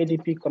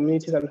IDP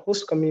communities and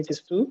host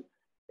communities too.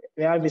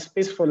 We have a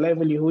space for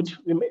livelihood,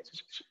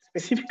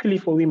 specifically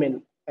for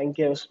women and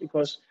girls,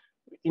 because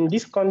in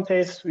this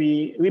context,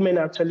 women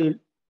are actually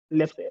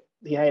left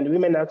behind.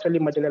 Women are actually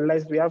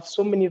marginalized. We have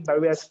so many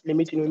barriers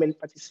limiting women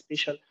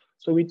participation.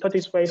 So we thought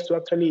it's wise to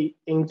actually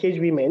engage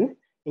women,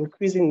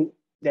 increasing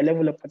their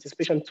level of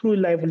participation through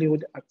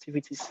livelihood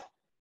activities.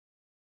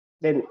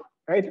 Then,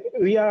 right,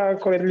 we are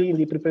currently in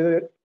the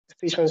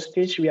preparation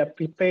stage. We are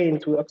preparing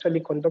to actually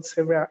conduct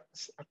several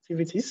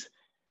activities.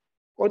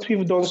 What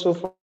we've done so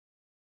far,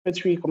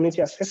 3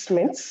 community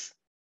assessments.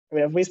 We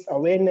have raised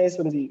awareness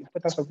on the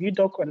importance of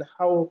UDOC and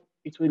how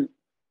it will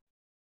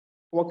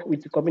work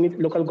with the community,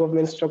 local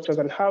government structures,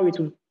 and how it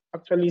will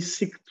actually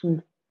seek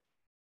to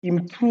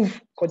improve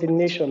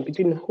coordination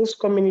between host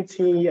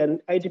community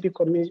and IDP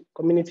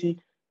community,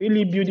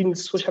 really building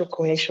social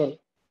cohesion.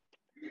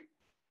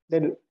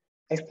 Then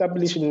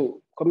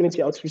establishing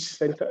community outreach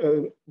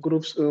center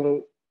groups,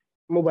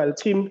 mobile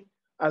team.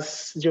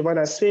 As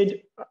Giovanna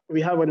said,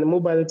 we have a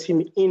mobile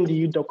team in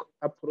the UDOC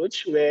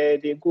approach where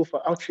they go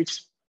for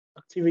outreach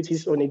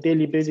activities on a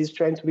daily basis,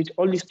 trying to reach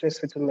all these stress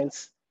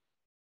settlements.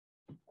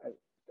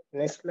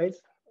 Next slide.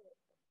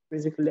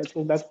 Basically, I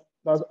think that's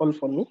all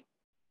for me.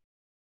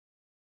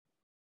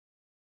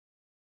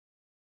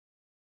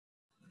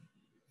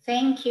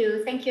 Thank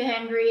you,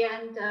 Henry,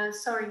 and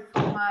sorry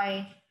for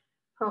my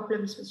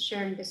problems with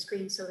sharing the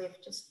screen. So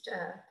we've just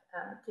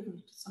given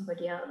it to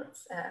somebody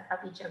else.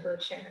 Abija will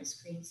share her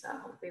screen, so I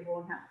hope we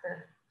won't have the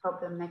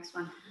problem next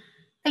one.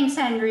 Thanks,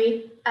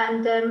 Henry.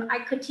 And I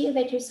could hear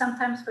that you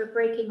sometimes were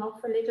breaking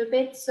off a little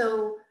bit.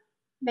 So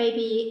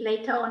maybe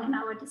later on in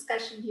our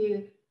discussion,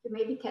 you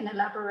maybe can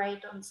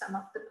elaborate on some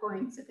of the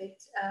points a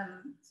bit,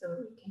 so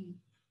we can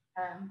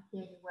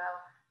hear you well.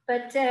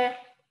 But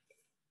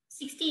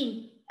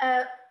 16,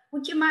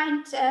 would you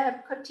mind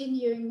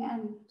continuing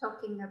and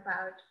talking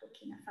about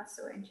Burkina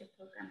Faso and your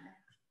program there?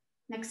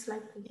 Next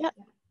slide, please. Yeah.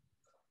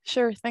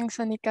 Sure, thanks,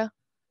 Anika.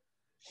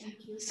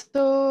 Thank you.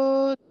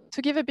 So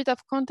to give a bit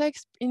of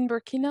context, in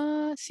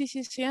Burkina,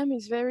 CCCM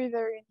is very,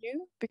 very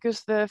new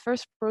because the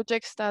first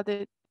project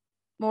started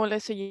more or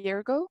less a year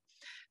ago.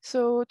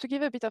 So to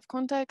give a bit of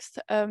context,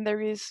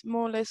 there is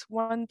more or less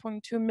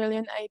 1.2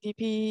 million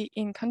IDP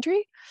in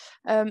country.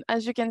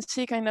 As you can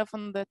see kind of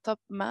on the top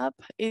map,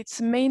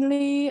 it's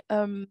mainly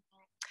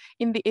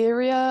in the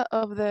area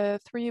of the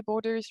three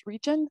borders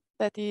region,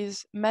 that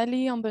is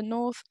Mali on the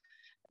north,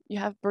 you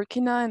have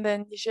Burkina, and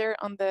then Niger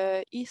on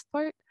the east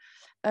part.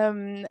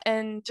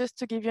 And just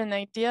to give you an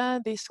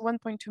idea, this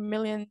 1.2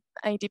 million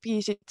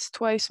IDPs, it's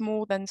twice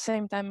more than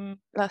same time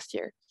last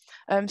year.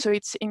 So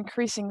it's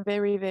increasing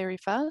very, very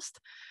fast.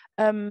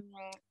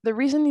 The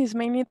reason is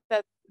mainly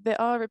that there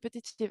are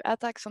repetitive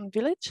attacks on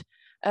village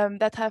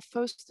that have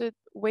fostered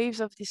waves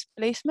of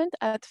displacement.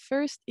 At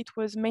first, it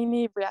was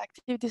mainly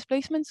reactive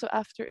displacement, so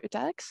after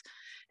attacks.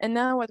 And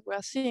now what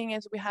we're seeing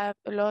is we have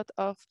a lot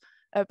of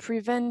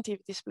preventive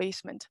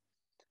displacement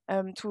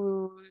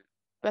to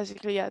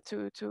basically,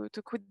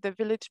 to quit the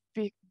village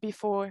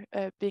before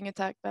being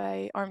attacked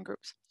by armed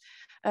groups.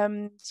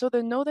 So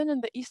the northern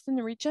and the eastern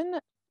region,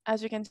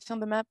 as you can see on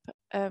the map,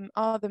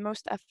 are the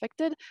most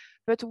affected,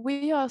 but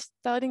we are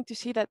starting to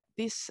see that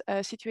this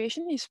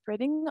situation is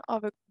spreading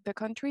over the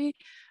country,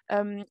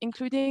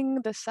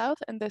 including the south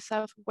and the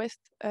southwest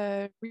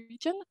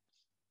region.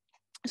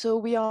 So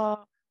we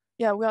are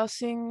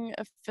seeing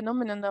a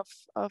phenomenon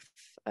of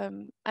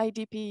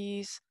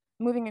IDPs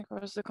moving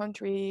across the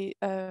country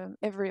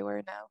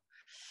everywhere now.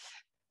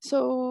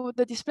 So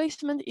the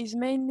displacement is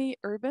mainly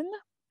urban.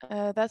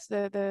 That's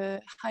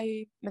the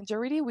high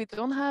majority. We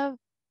don't have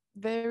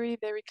very,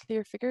 very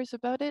clear figures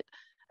about it,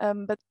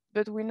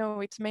 but we know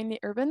it's mainly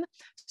urban.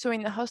 So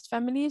in the host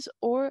families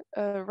or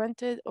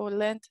rented or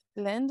lent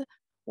land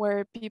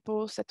where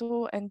people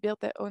settle and build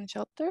their own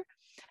shelter.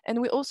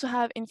 And we also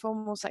have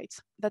informal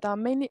sites that are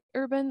mainly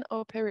urban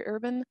or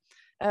peri-urban.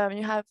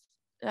 You have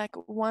like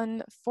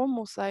one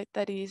formal site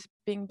that is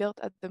being built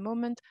at the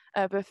moment,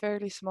 but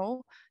fairly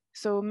small.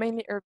 So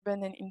mainly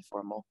urban and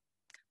informal.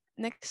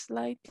 Next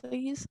slide,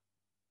 please.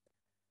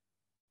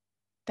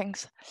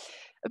 Thanks.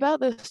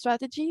 About the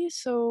strategy,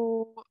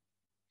 so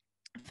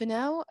for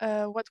now,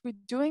 what we're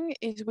doing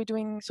is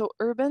so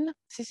urban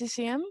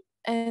CCCM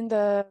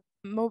and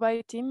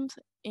mobile teams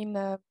in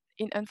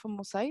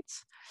informal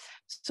sites.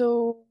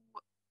 So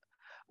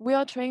we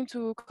are trying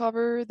to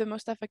cover the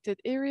most affected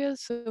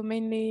areas, so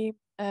mainly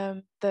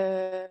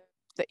the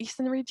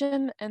eastern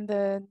region and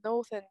the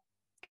north and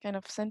kind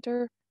of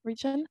center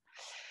region.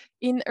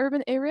 In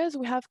urban areas,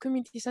 we have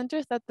community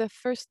centers. That the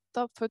first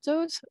top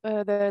photos,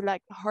 the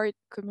like heart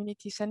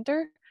community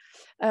center.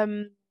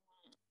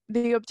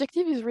 The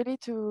objective is really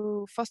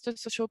to foster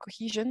social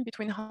cohesion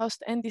between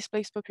host and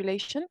displaced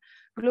population.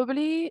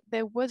 Globally,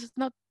 there was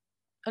not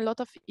a lot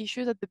of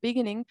issues at the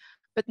beginning,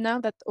 but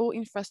now that all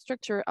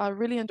infrastructure are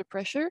really under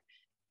pressure,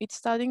 it's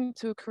starting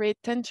to create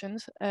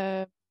tensions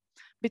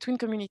between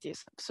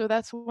communities. So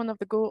that's one of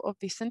the goals of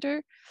this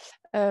center,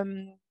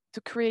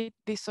 to create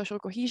this social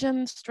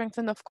cohesion,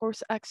 strengthen, of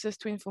course, access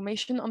to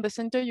information. On the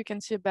center, you can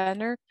see a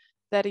banner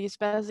that is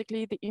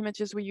basically the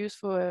images we use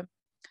for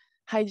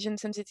hygiene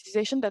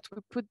sensitization that we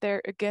put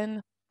there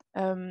again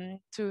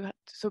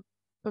so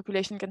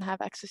population can have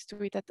access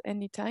to it at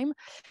any time.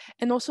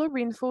 And also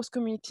reinforce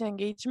community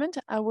engagement.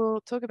 I will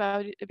talk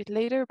about it a bit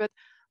later, but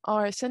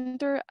our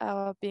center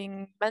are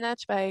being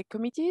managed by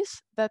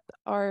committees that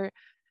are,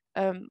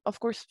 of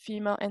course,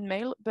 female and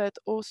male, but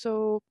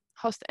also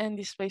host and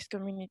displaced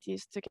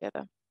communities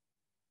together.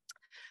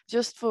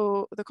 Just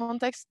for the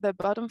context, the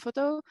bottom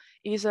photo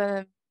is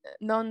a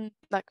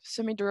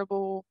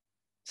semi-durable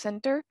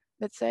center,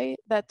 let's say,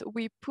 that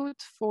we put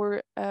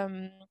for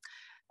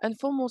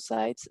informal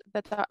sites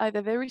that are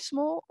either very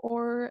small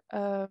or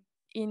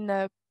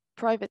in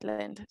private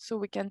land, so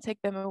we can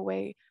take them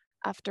away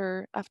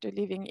after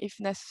leaving if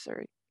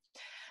necessary.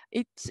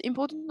 It's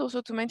important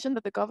also to mention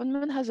that the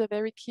government has a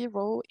very key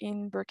role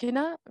in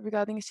Burkina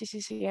regarding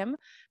CCCM,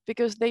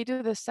 because they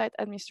do the site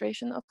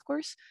administration, of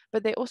course,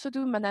 but they also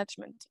do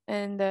management,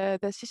 and the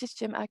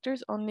CCCM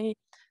actors only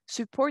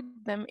support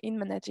them in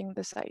managing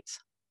the sites.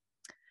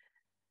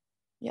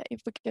 Yeah,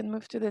 if we can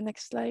move to the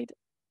next slide.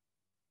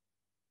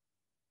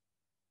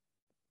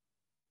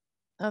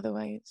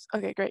 Otherwise,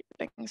 okay, great,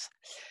 thanks.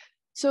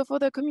 So for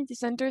the community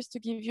centers, to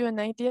give you an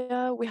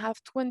idea, we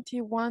have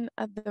 21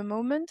 at the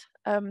moment.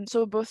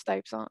 So both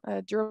types,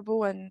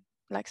 durable and,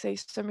 like, say,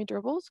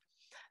 semi-durables.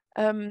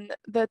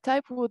 The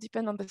type will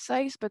depend on the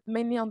size, but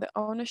mainly on the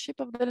ownership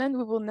of the land.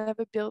 We will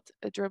never build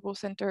a durable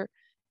center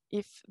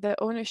if the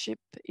ownership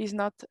is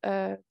not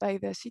by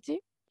the city.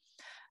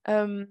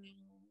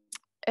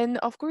 And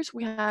of course,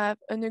 we have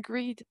an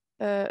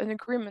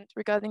agreement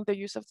regarding the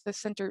use of the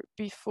center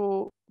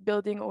before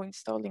building or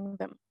installing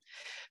them.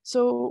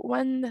 So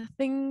one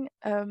thing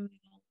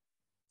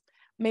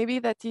maybe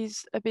that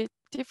is a bit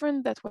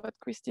different than what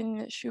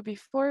Christine showed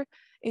before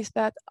is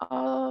that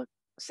our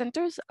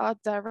centers are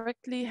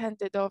directly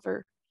handed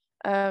over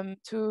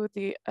to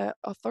the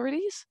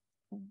authorities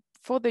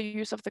for the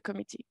use of the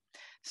committee.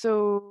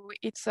 So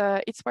it's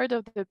part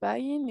of the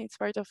buy-in, it's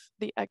part of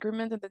the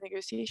agreement and the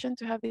negotiation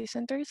to have these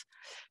centers.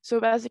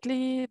 So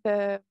basically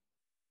the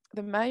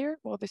mayor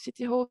or the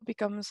city hall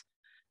becomes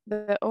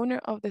the owner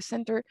of the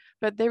center,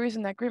 but there is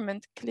an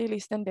agreement clearly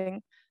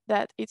standing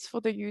that it's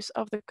for the use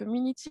of the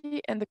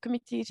community, and the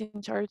committee is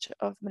in charge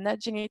of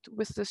managing it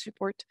with the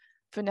support,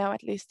 for now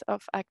at least,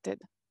 of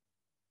Acted.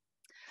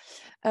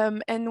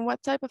 And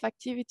what type of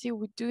activity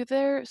we do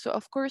there? So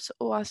of course,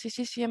 our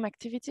CCCM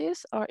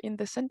activities are in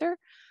the center,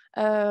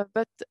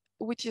 but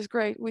which is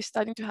great. We're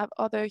starting to have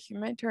other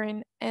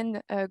humanitarian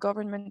and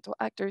governmental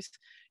actors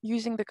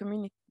using the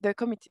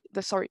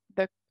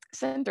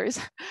centers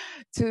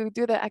to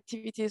do their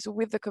activities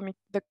with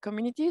the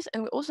communities.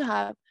 And we also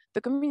have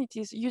the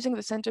communities using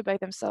the center by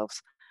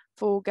themselves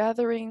for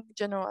gathering,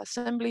 general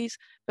assemblies,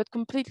 but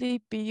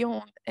completely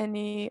beyond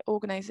any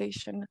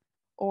organization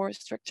or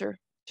structure.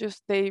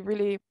 Just they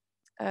really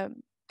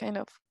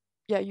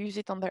use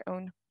it on their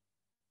own.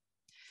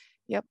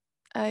 Yep,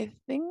 I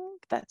think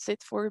that's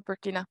it for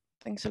Burkina.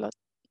 Thanks a lot.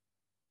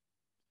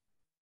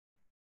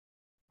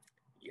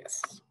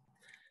 Yes.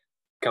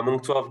 Coming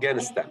to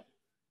Afghanistan.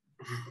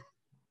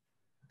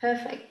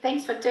 Perfect.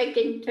 Thanks for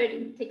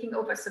taking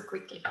over so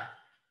quickly.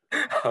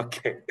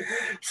 Okay.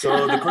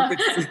 So the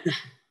context.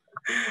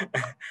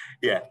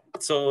 Yeah.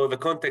 So the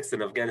context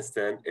in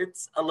Afghanistan,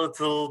 it's a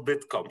little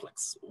bit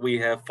complex. We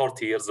have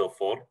 40 years of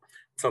war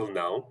till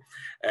now,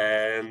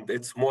 and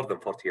it's more than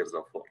 40 years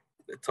of war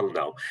till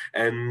now.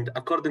 And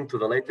according to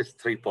the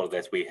latest report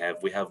that we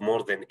have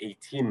more than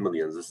 18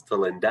 million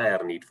still in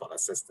dire need for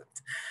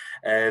assistance.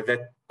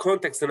 The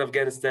context in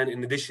Afghanistan,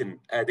 in addition,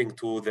 adding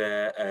to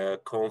the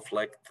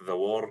conflict, the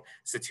war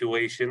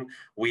situation,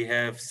 we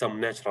have some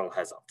natural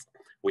hazards.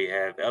 We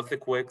have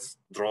earthquakes,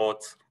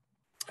 droughts,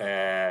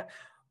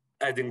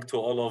 adding to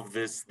all of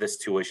this, the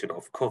situation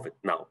of COVID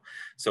now.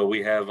 So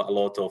we have a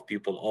lot of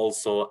people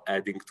also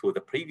adding to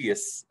the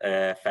previous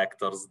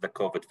factors, the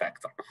COVID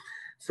factor.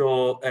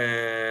 So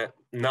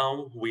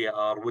now we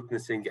are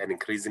witnessing an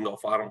increasing of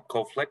armed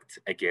conflict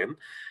again.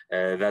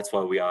 That's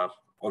why we are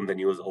on the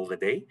news all the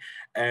day.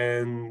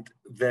 And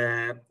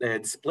the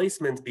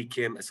displacement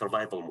became a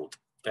survival mode.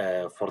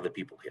 For the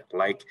people here,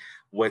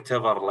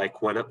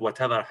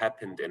 whatever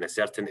happened in a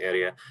certain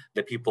area,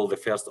 the people, the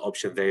first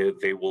option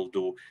they will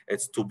do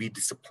is to be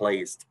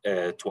displaced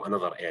to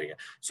another area.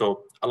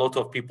 So a lot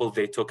of people,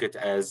 they took it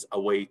as a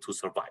way to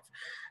survive.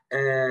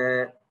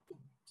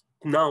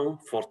 Now,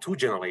 for 2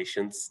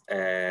 generations,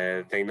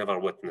 they never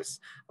witnessed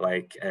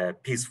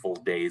peaceful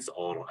days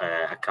or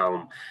a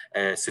calm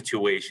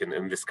situation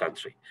in this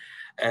country.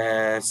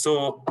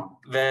 So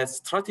the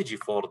strategy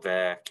for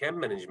the camp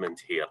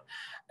management here,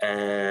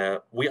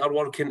 we are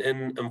working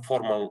in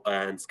informal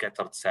and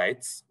scattered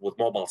sites with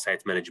mobile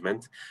site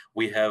management.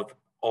 We have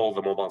all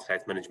the mobile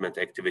site management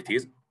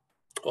activities.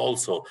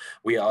 Also,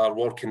 we are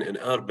working in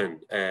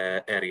urban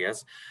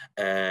areas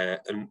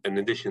in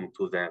addition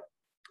to the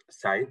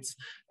sites,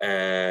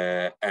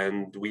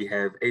 and we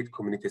have 8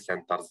 community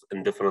centers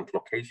in different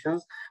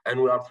locations,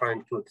 and we are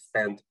trying to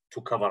expand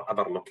to cover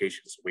other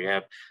locations. We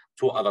have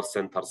 2 other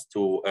centers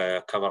to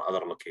cover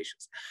other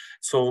locations.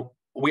 So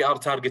we are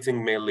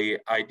targeting mainly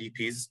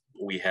IDPs.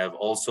 We have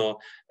also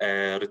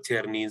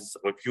returnees,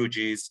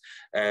 refugees.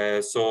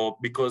 So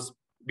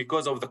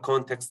because of the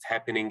context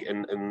happening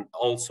in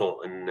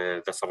also in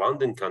the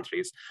surrounding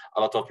countries,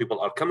 a lot of people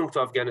are coming to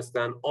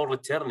Afghanistan or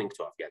returning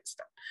to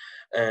Afghanistan.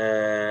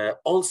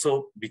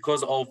 Also,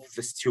 because of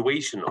the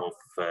situation of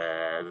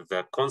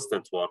the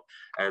constant war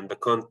and the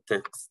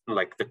context,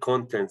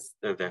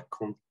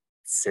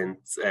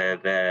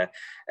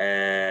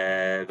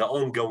 the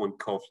ongoing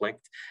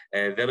conflict,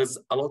 there is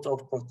a lot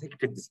of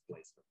protected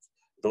displacements.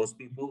 Those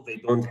people, they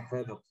don't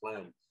have a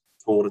plan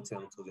to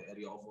return to the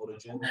area of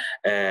origin.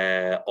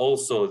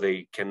 Also,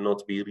 they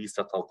cannot be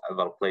resettled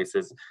other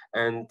places,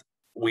 and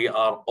we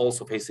are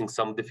also facing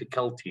some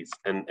difficulties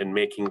in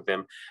making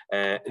them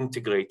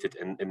integrated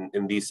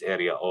in this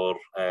area or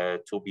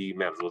to be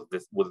merged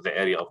with the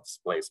area of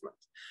displacement.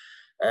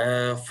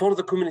 For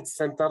the community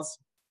centers,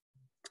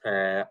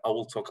 I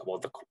will talk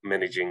about the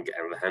managing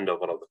and the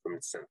handover of the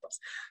community centers.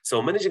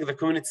 So managing the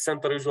community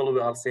center, usually we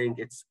are saying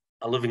it's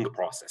a living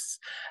process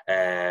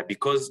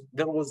because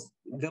there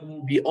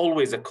will be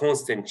always a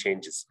constant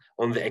changes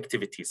on the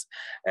activities.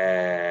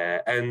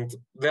 And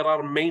there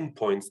are main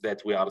points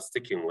that we are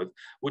sticking with,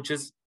 which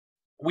is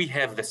we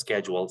have the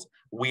schedules,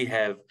 we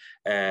have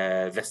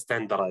the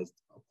standardized,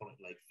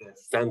 the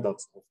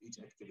standards of each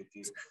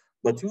activities,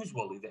 but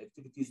usually the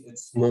activities,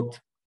 it's not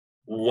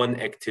one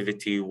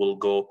activity will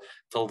go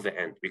till the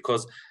end,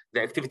 because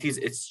the activities,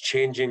 it's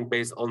changing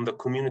based on the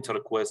community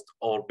request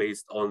or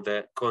based on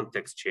the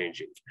context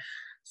changing.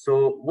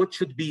 So what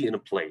should be in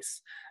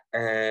place?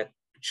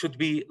 Should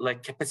be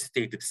like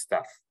capacitated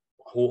staff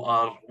who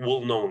are well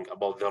known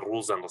about their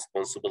roles and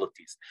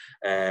responsibilities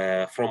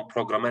from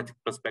programmatic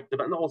perspective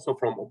and also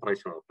from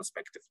operational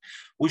perspective.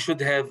 We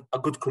should have a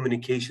good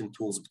communication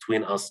tools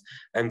between us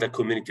and the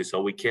community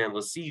so we can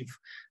receive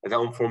the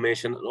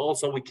information and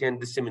also we can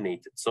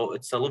disseminate it. So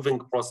it's a living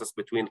process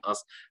between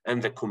us and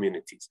the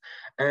communities.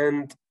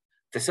 And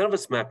the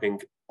service mapping,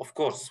 of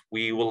course,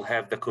 we will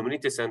have the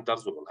community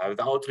centers, we will have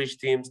the outreach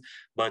teams,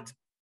 but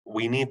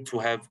we need to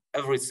have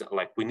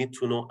we need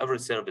to know every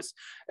service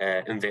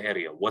in the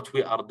area, what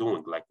we are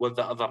doing, like what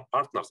the other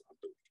partners are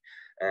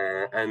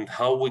doing, and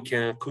how we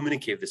can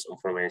communicate this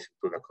information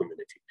to the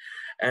community.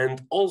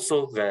 And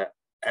also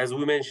as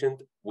we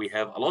mentioned, we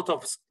have a lot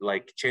of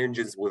like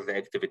changes with the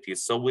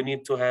activities. So we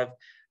need to have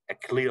a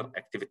clear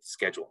activity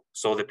schedule.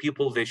 So the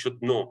people, they should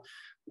know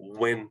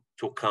when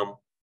to come,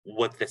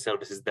 what the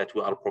services that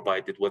we are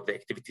provided, what the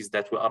activities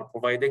that we are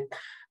providing.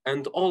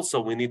 And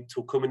also we need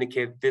to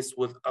communicate this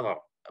with other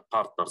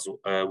partners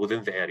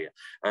within the area.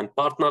 And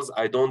partners,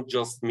 I don't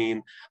just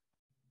mean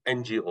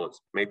NGOs,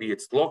 maybe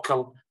it's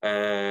local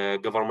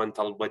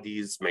governmental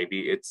bodies,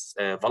 maybe it's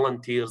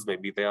volunteers,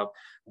 maybe they are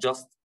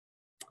just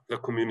the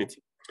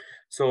community.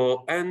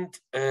 So, and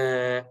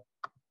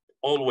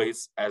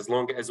always, as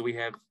long as we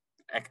have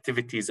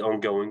activities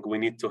ongoing, we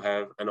need to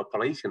have an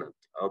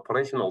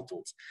operational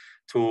tools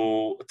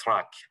to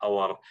track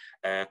our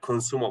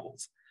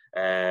consumables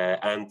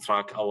and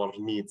track our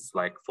needs,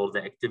 like for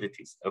the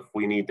activities. If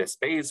we need a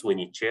space, we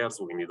need chairs,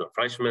 we need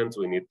refreshments,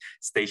 we need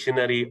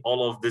stationery,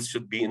 all of this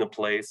should be in a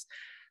place.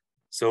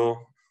 So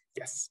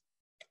yes,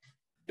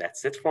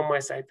 that's it from my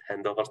side.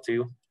 Hand over to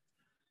you.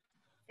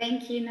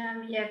 Thank you,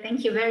 Namia.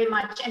 Thank you very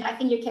much. And I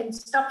think you can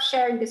stop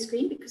sharing the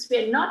screen because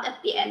we're not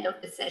at the end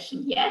of the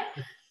session yet.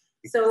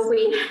 So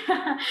we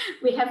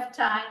have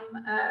time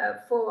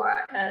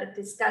for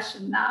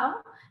discussion now.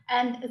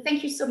 And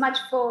thank you so much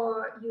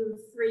for you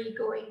three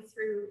going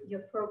through your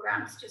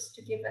programs, just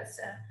to give us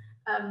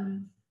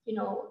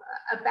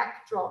a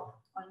backdrop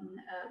on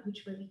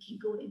which way we can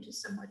go into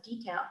some more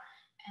detail.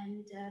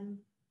 And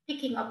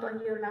picking up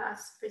on your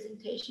last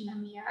presentation,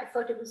 Namia, I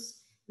thought it was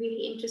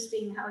really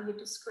interesting how you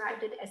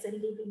described it as a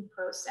living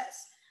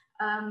process.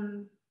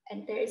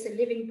 And there is a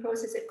living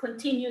process, a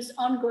continuous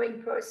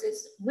ongoing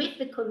process with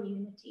the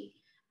community.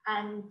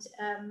 And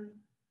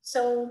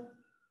so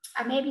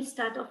I maybe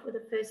start off with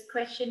the first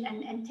question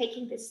and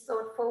taking this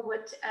thought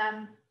forward.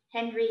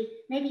 Henry,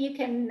 maybe you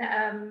can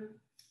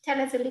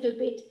tell us a little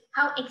bit,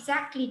 how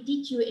exactly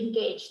did you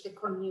engage the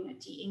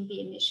community in the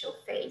initial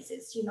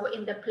phases,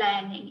 in the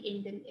planning,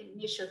 in the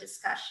initial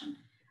discussion?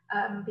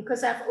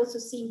 Because I've also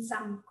seen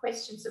some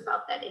questions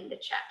about that in the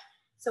chat.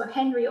 So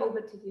Henry,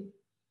 over to you.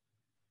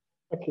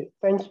 Okay,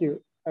 thank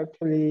you.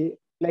 Actually,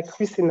 like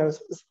Christina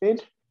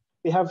said,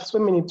 we have so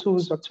many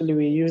tools actually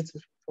we use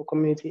for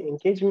community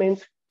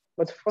engagement.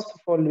 But first of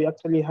all, we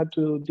actually had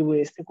to do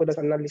a stakeholders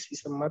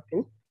analysis and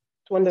mapping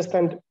to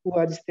understand who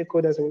are the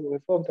stakeholders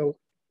involved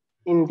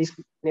in this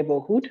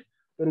neighborhood,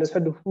 to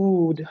understand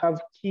who would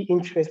have key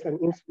interest and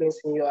influence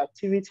in your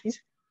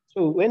activities.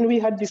 So when we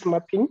had this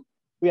mapping,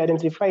 we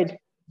identified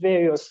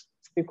various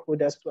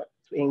stakeholders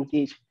to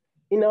engage.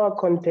 In our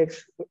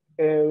context,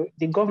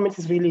 the government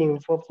is really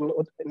involved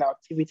in our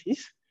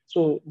activities.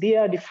 So they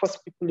are the first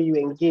people you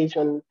engage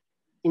on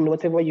in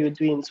whatever you're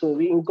doing. So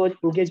we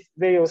engage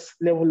various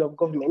levels of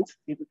government,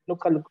 the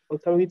local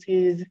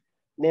authorities,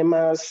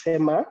 NEMA,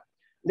 SEMA.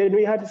 Then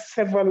we had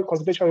several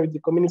consultations with the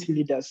community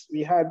leaders.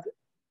 We had,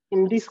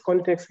 in this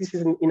context, this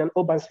is in an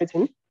urban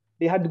setting,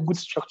 they had good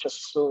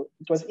structures. So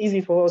it was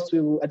easy for us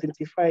to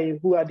identify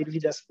who the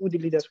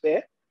leaders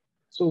were.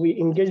 So we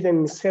engaged them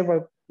in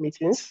several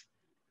meetings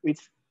with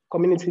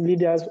community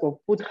leaders of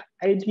both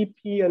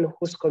IDP and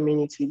host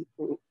community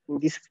in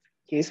this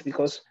case,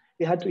 because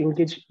we had to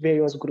engage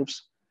various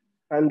groups.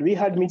 And we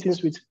had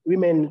meetings with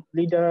women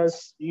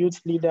leaders, youth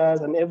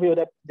leaders, and every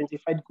other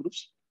identified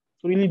groups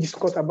to really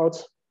discuss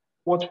about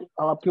what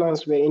our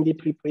plans were in the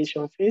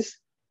preparation phase.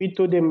 We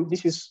told them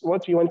this is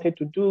what we wanted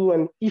to do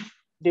and if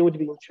they would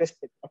be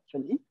interested,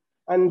 actually.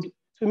 And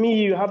to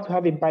me, you have to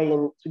have a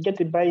buy-in. To get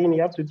a buy-in,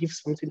 you have to give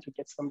something to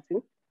get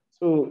something.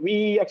 So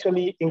we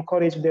actually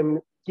encourage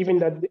them, given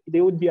that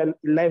there would be a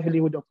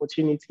livelihood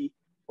opportunity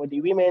for the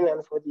women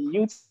and for the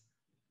youth.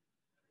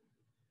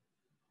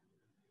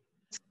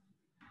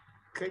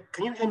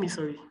 Can you hear me?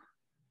 Sorry.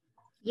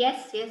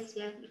 Yes, you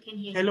can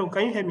hear. Hello,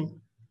 can you hear me?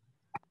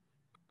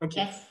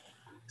 Okay. Yes.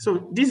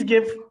 So this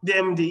gave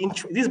them the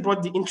interest. This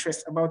brought the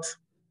interest about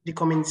the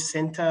community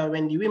center.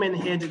 When the women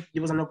heard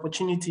there was an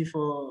opportunity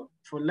for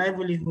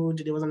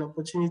livelihood, there was an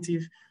opportunity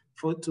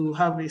to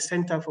have a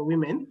center for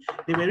women,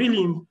 they were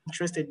really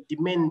interested. The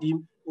men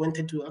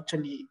wanted to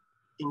actually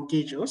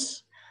engage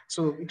us.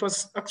 So it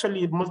was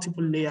actually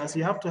multiple layers.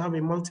 You have to have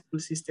a multiple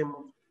system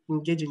of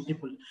engaging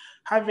people.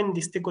 Having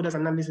the stakeholders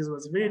analysis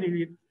was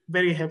very,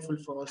 very helpful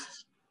for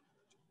us.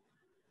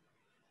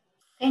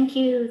 Thank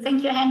you,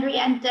 Henry.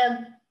 And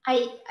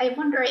I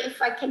wonder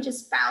if I can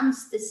just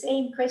bounce the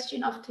same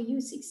question off to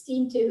you,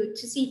 16, to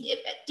see,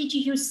 did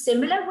you use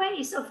similar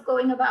ways of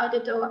going about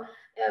it, or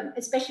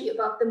especially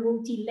about the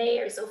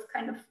multi-layers of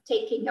kind of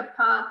taking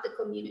apart the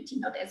community,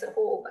 not as a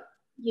whole, but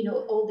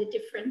all the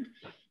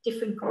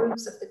different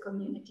groups of the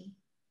community?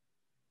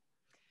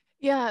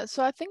 Yeah,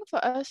 so I think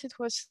for us it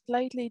was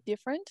slightly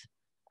different,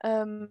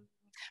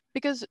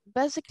 because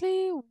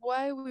basically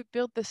why we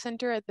built the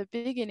center at the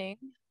beginning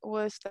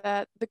was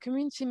that the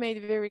community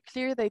made very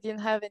clear they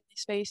didn't have any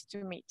space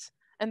to meet,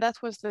 and that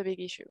was the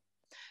big issue.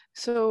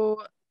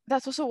 So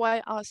that's also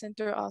why our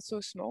centers are so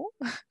small.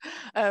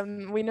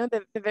 We know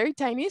that they're very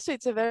tiny, so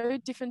it's a very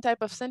different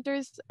type of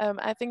centers.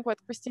 I think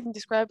what Christine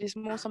described is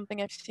more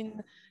something I've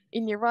seen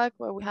in Iraq,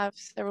 where we have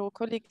several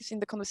colleagues in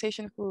the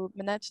conversation who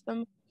manage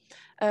them.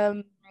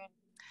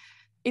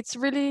 It's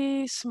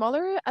really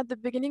smaller. At the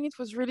beginning, it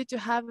was really to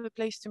have a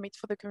place to meet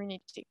for the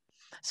community.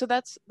 So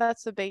that's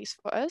the base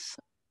for us.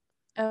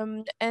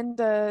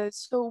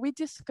 So we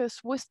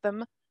discuss with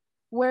them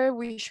where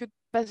we should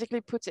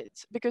basically put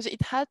it, because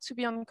it had to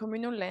be on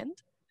communal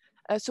land.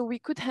 So we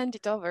could hand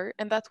it over,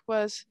 and that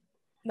was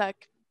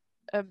like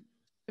a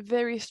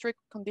very strict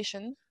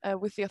condition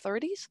with the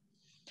authorities.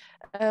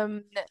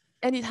 And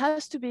it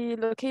has to be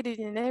located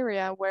in an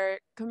area where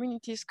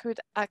communities could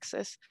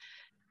access.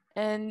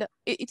 And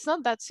it's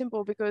not that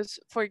simple because,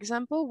 for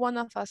example, one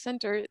of our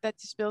centers that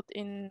is built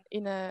in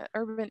an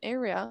urban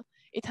area,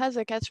 it has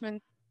a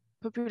catchment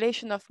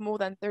population of more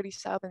than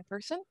 30,000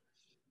 persons.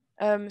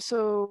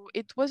 So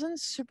it wasn't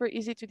super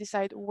easy to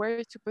decide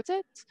where to put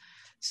it.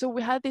 So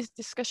we had this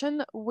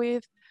discussion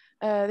with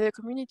the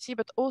community,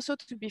 but also,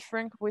 to be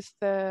frank, with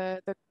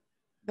the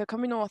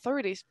communal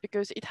authorities,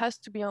 because it has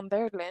to be on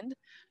their land.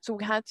 So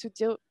we had to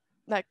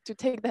to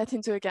take that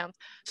into account.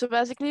 So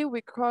basically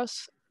we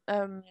cross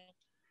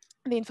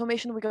the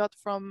information we got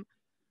from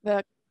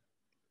the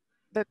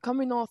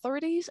communal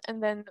authorities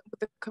and then with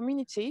the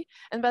community.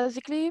 And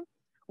basically,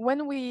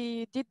 when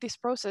we did this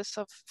process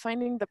of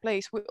finding the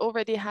place, we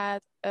already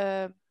had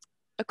a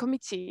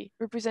committee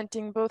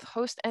representing both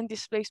host and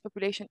displaced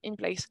population in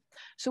place.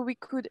 So we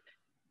could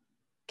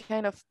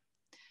kind of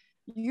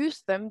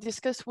use them,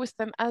 discuss with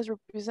them as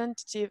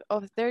representative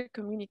of their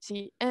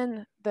community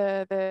and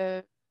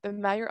the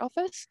mayor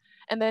office,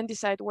 and then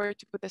decide where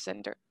to put the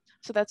center.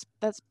 So that's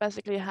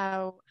basically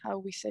how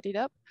we set it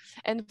up.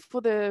 And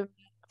for the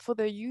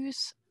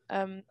use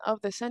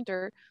of the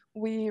center,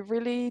 we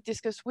really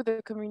discussed with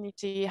the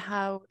community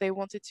how they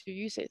wanted to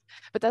use it.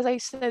 But as I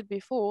said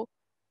before,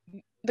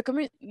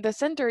 the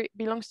center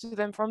belongs to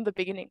them from the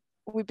beginning.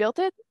 We built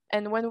it,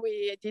 and when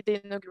we did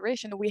the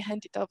inauguration, we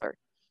handed it over.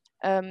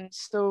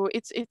 So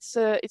it's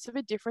a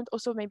bit different,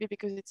 also maybe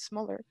because it's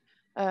smaller.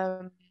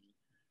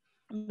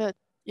 But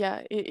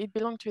yeah, it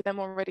belonged to them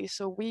already.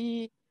 So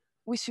we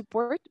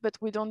support, but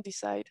we don't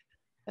decide,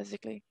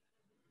 basically.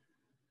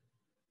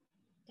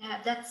 Yeah,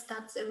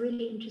 that's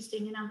really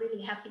interesting, and I'm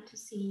really happy to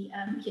see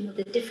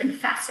the different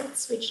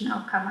facets which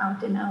now come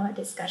out in our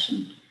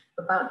discussion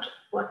about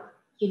what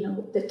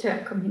the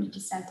term community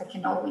center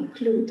can all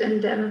include.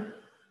 And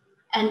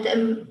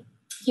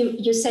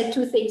you said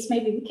two things.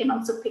 Maybe we can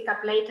also pick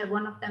up later.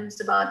 One of them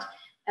is about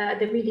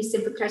the really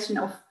simple question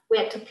of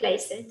where to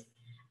place it.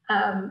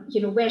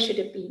 Where should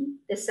it be,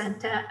 the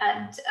center?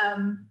 And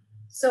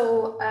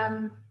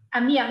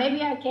Amir,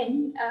 maybe I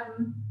can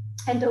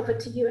hand over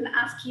to you and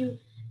ask you,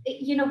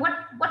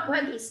 what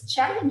were these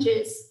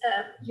challenges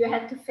you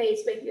had to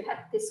face when you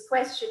had this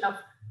question of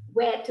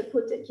where to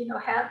put it,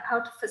 how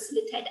to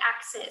facilitate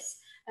access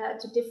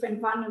to different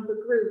vulnerable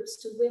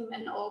groups, to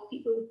women or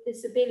people with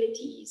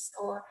disabilities,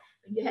 or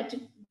when you had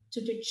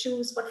to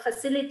choose what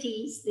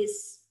facilities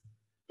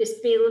this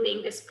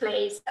building, this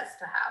place has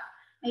to have.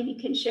 Maybe you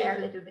can share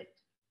a little bit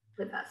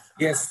with us.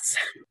 Yes,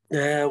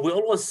 we're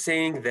always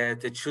saying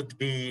that it should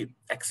be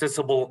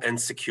accessible and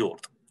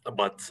secured.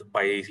 But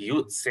by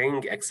you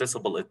saying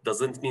accessible, it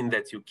doesn't mean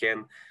that you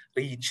can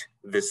reach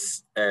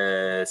this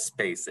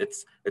space.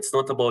 It's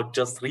not about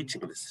just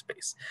reaching this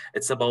space.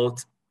 It's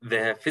about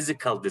the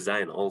physical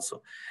design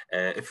also.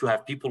 If you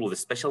have people with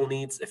special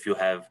needs, if you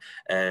have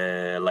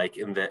like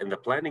in the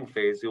planning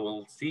phase, you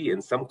will see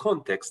in some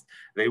context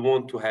they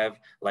want to have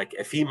like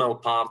a female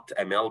part,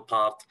 a male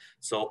part.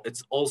 So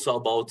it's also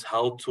about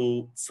how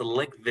to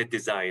select the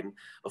design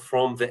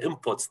from the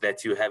inputs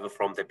that you have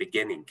from the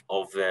beginning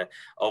of the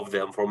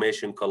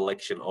information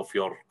collection of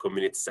your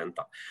community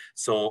center.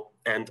 So,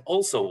 and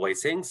also by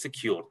saying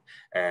secure,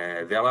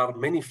 there are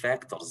many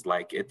factors.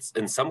 Like it's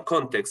in some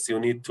contexts you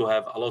need to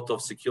have a lot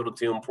of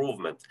security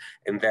improvement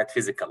in that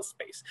physical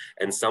space.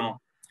 In some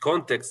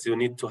context, you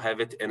need to have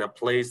it in a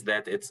place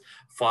that it's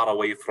far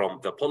away from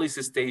the police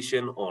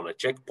station, on a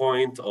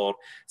checkpoint, or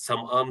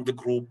some armed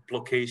group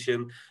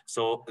location.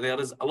 So there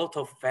is a lot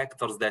of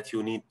factors that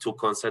you need to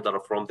consider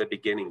from the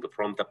beginning,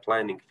 from the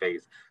planning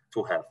phase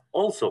to have.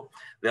 Also,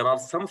 there are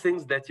some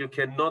things that you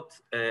cannot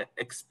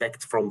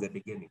expect from the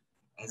beginning.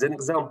 As an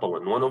example,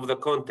 in one of the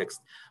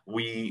contexts,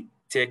 we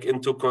take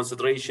into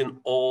consideration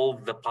all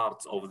the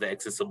parts of the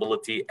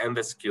accessibility and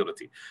the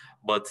security.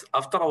 But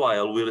after a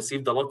while, we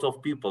received a lot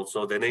of people.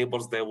 So the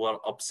neighbors, they were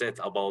upset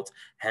about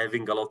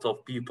having a lot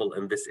of people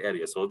in this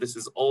area. So this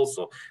is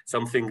also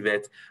something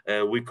that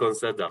we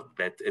consider,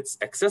 that it's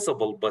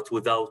accessible, but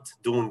without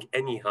doing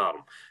any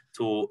harm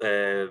to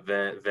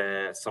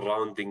the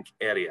surrounding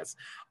areas.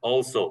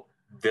 Also,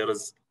 there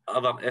is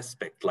other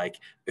aspect, like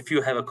if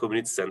you have a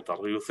community center,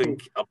 you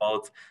think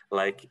about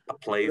like a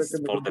place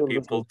for the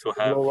people to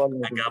have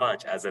a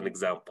garage as an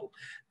example,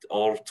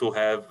 or to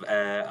have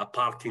a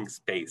parking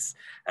space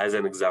as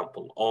an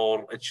example,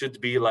 or it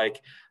should be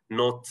like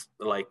not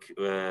like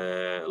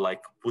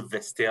with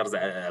the stairs.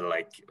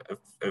 Like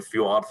if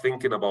you are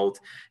thinking about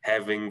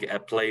having a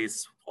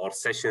place or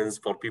sessions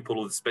for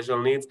people with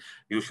special needs,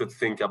 you should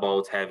think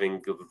about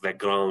having the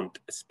ground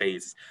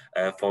space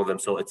for them,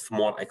 so it's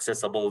more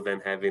accessible than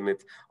having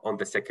it on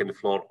the second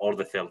floor or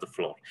the third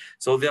floor.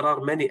 So there are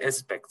many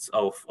aspects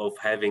of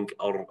having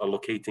or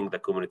locating the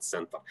community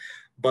center.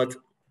 But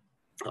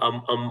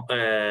I'm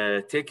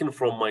taking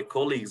from my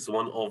colleagues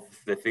one of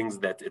the things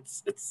that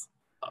it's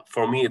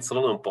for me it's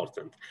really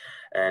important.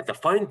 The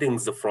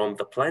findings from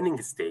the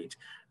planning stage,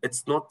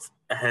 it's not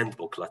a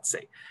handbook, let's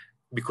say,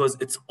 because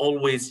it's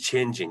always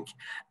changing.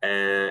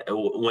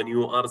 When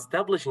you are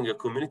establishing a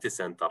community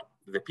center,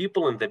 the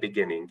people in the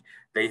beginning,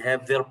 they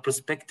have their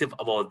perspective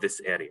about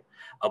this area,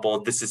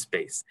 about this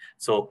space.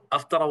 So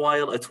after a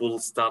while, it will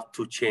start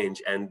to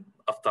change. And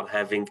after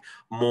having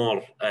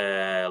more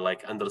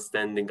like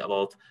understanding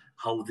about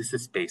how this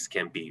space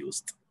can be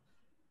used.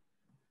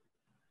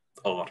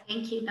 Over.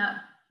 Thank you,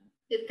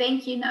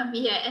 thank you,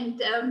 Namia.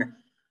 And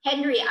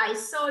Henry, I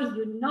saw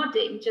you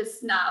nodding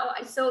just now.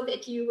 I saw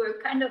that you were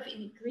kind of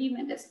in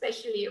agreement,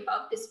 especially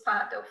about this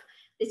part of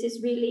this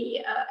is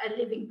really a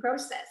living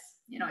process.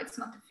 You know, it's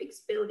not a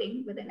fixed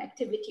building with an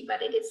activity,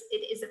 but it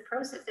is a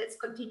process that's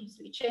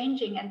continuously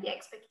changing, and the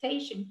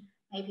expectation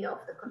maybe of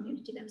the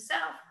community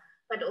themselves,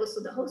 but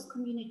also the host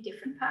community,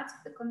 different parts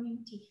of the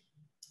community.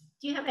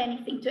 Do you have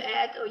anything to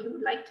add, or you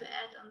would like to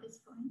add on this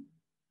point?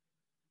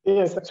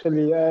 Yes,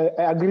 actually,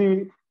 I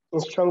agree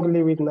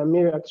strongly with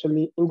Namir.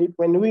 Actually,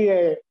 when we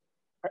were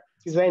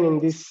designing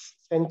this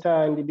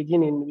center in the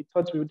beginning, we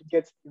thought we would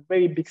get a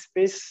very big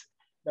space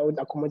that would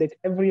accommodate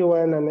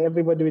everyone and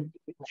everybody would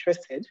be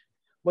interested.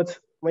 But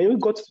when we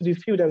got to the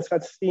field and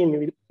started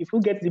seeing, if we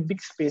get the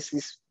big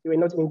spaces, they were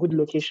not in good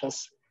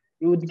locations.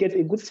 You would get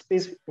a good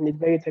space in a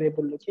very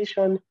terrible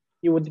location.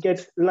 You would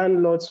get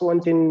landlords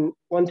wanting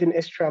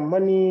extra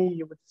money.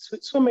 You would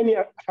so many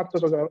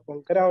factors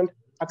on ground.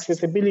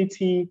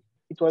 Accessibility.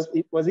 It was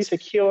it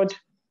secured.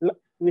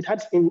 We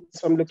had in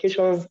some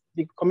locations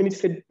the community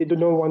said they do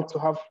not want to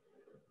have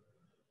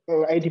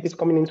IDPs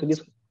coming into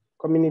this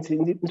community,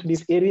 into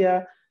this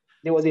area.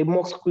 There was a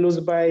mosque close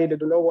by. They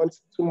do not want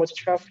too much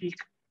traffic.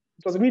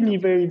 It was really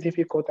very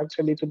difficult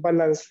actually to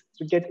balance,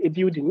 to get a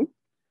building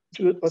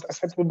which was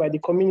acceptable by the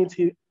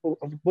community of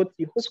both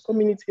the host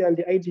community and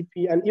the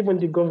IDP and even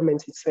the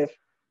government itself.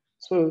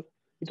 So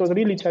it was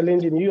really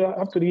challenging. You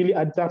have to really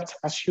adapt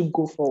as you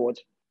go forward.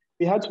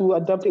 We had to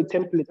adapt a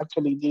template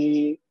actually,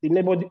 the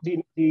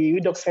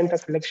Redox Center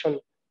selection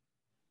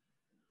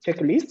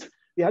checklist.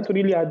 We had to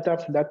really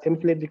adapt that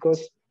template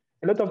because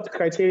a lot of the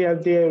criteria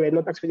there were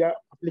not actually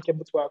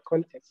applicable to our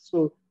context.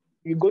 So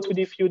you go to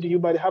the field, you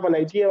might have an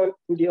idea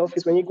in the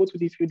office. When you go to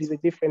the field, it's a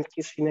different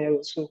case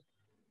scenario. So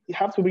you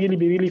have to really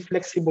be really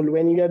flexible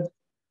when you're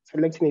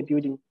selecting a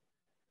building.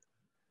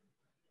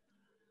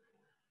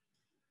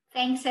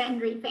 Thanks,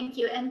 Henry. Thank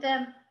you. And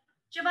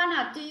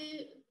Giovanna, do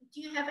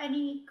you have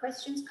any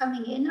questions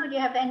coming in, or do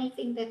you have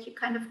anything that you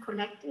kind of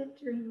collected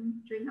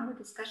during our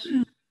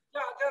discussion?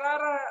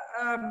 Yeah,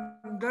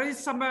 there is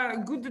some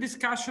good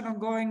discussion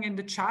ongoing in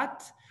the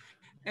chat.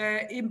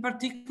 In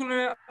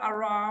particular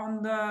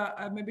around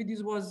maybe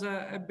this was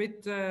a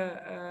bit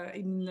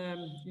in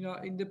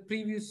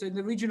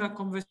the regional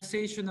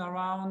conversation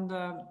around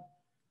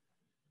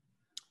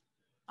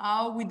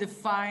how we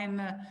define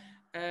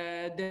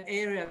the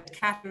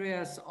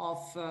areas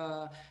of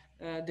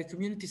the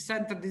community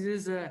center. This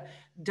is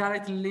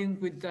directly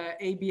linked with the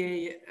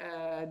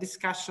ABA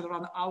discussion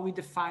around how we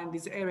define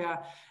this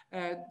area.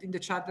 In the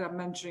chat I'm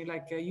mentioning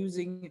like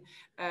using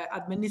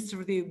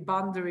administrative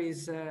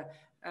boundaries,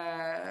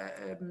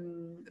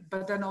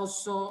 but then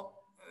also,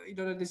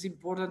 it is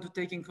important to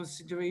take in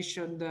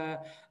consideration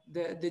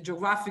the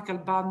geographical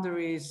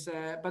boundaries,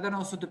 but then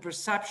also the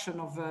perception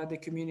of the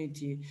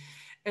community.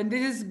 And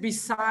this is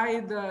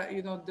beside,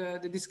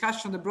 the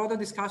discussion, the broader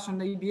discussion on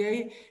the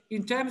ABA.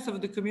 In terms of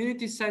the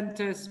community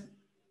centers,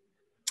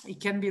 it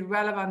can be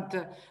relevant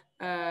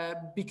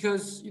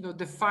because,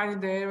 defining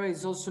the area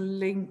is also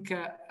linked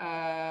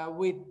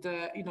with,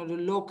 the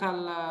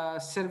local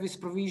service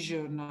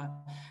provision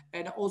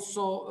and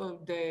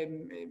also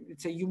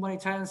it's a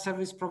humanitarian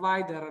service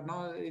provider.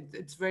 No?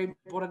 It's very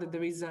important that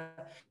there is a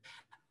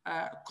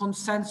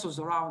consensus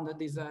around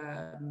this,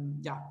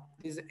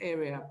 this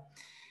area.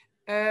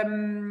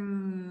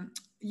 And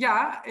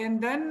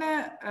then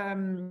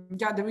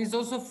there is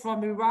also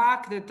from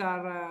Iraq that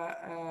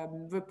are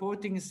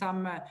reporting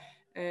some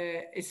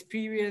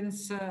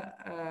experience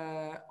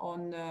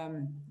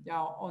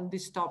on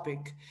this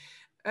topic.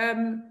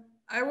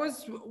 I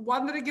was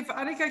wondering if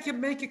Annika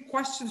can make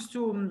questions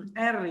to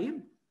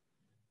Henry.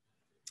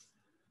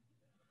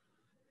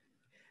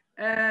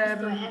 Go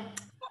ahead.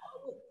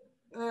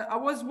 I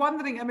was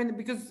wondering,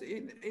 because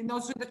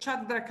also in the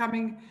chat there are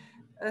coming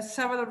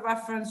several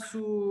references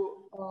to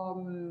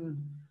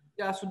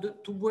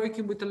to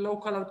working with the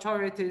local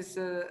authorities.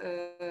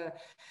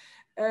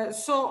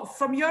 So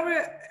from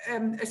your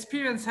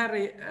experience,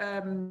 Harry,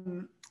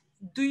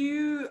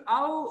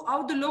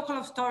 how the local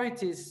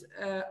authorities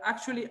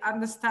actually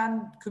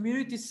understand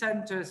community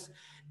centers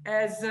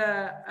as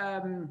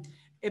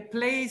a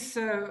place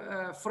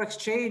for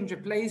exchange, a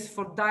place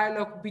for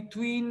dialogue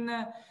between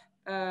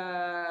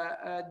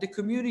the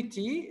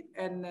community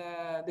and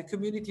the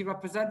community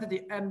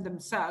representative and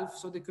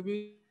themselves, so the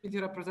community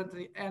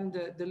representative and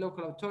the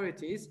local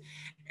authorities,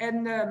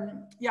 and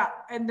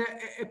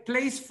a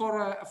place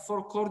for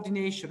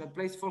coordination, a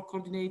place for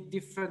coordinate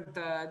different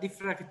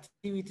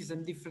activities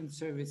and different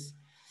service.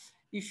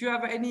 If you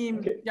have any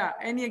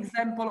any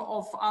example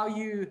of how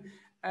you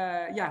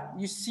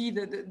you see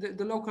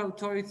the local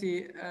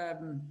authority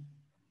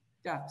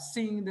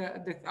seeing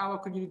our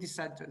community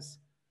centers.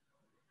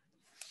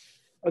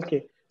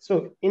 Okay,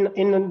 so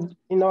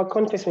in our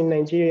context in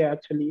Nigeria,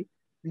 actually,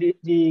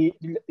 the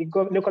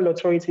local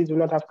authorities do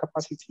not have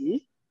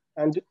capacity,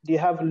 and they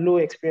have low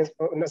experience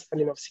or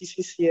understanding of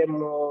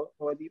CCCM or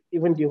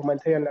even the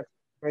humanitarian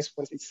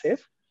response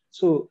itself.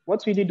 So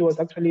what we did was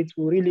actually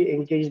to really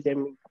engage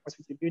them in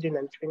capacity building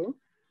and training.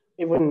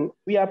 Even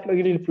we are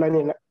really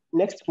planning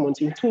next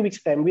month, in 2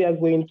 weeks' time, we are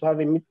going to have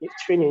a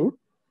training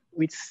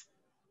with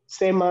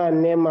SEMA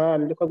and NEMA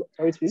and local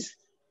authorities,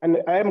 and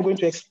I am going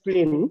to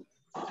explain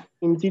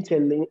in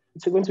detail.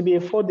 It's going to be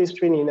a 4 days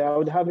training. I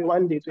would have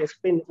 1 day to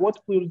explain what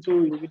we'll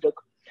do in UDOC.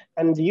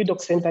 And the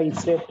UDOC Center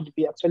itself would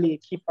be actually a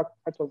key part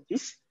of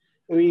this.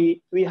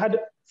 We had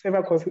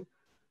several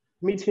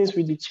meetings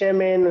with the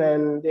chairman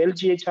and the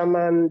LGA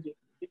chairman,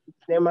 the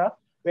NEMA,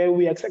 where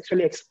we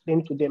actually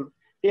explained to them.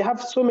 They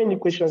have so many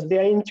questions. They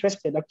are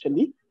interested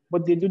actually,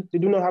 but they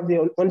do not have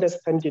the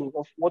understanding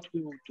of what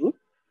we will do.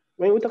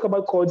 When we talk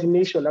about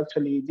coordination,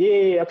 actually,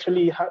 they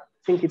actually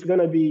think it's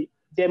going to be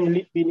them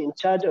being in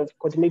charge of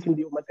coordinating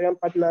the humanitarian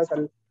partners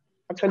and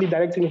actually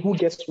directing who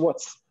gets what.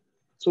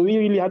 So we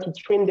really had to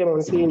train them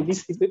on saying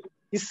this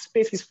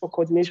space is for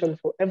coordination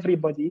for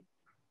everybody,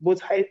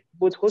 both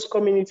host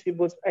community,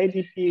 both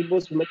IDP,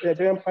 both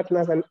humanitarian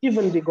partners, and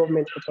even the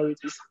government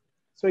authorities.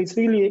 So it's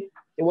really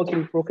a work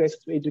in progress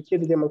to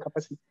educate them and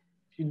capacity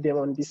them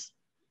on this.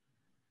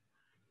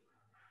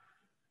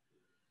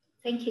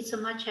 Thank you so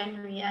much,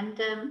 Henry. And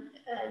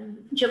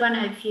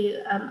Giovanna, if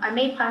you, I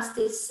may pass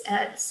this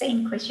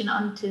same question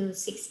on to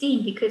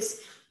 16,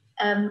 because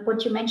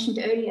what you mentioned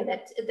earlier,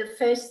 that the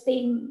first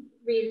thing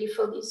really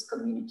for these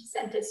community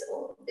centers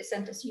or the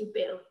centers you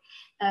built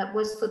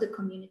was for the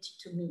community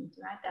to meet,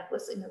 right? That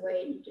was in a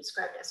way you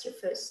described as your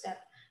first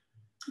step.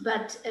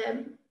 But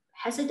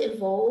has it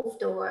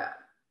evolved, or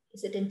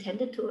is it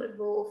intended to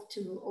evolve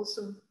to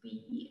also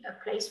be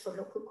a place for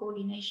local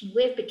coordination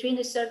between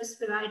the service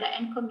provider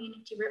and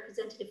community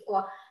representative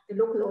or the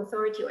local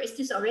authority, or is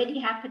this already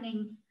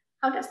happening?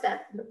 How does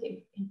that look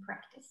in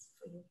practice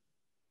for you?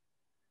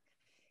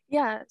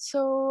 Yeah,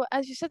 so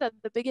as you said at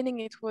the beginning,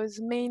 it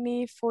was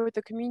mainly for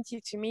the community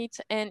to meet,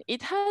 and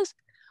it has,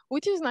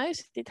 which is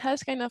nice, it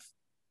has kind of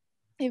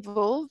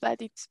evolved by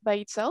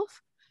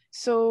itself.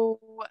 So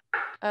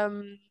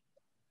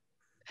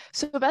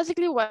so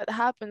basically what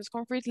happens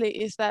concretely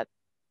is that,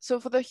 so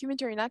for the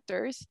humanitarian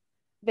actors,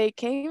 they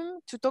came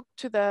to talk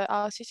to the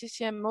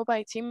CCCM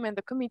mobile team and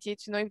the committee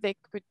to know if they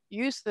could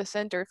use the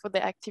center for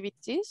their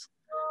activities.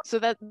 So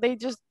that they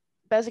just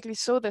basically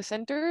saw the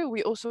center.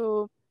 We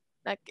also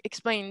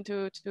explained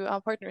to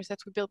our partners that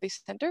we built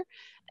this center,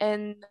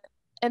 and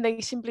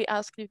they simply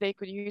asked if they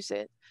could use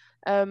it.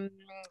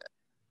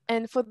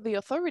 And for the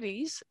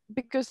authorities,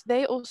 because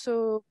they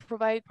also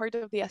provide part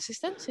of the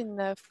assistance in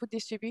food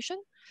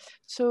distribution.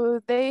 So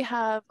they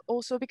have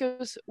also,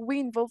 because we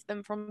involved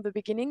them from the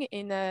beginning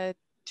in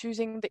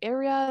choosing the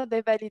area, they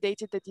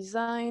validated the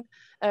design,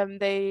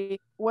 they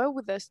were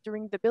with us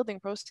during the building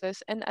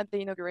process and at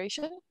the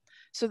inauguration.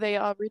 So they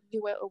are really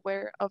well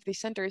aware of the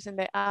centers, and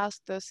they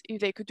asked us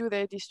if they could do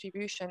their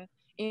distribution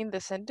in the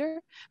center,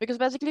 because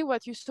basically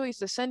what you saw is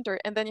the center,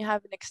 and then you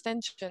have an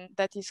extension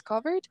that is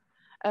covered.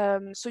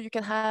 So you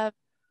can have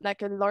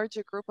like a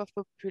larger group of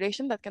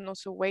population that can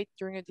also wait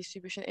during a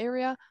distribution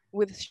area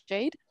with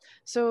shade.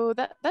 So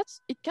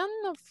that's it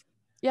kind of,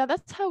 yeah,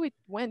 that's how it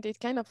went. It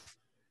kind of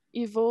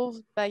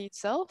evolved by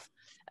itself.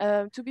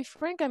 To be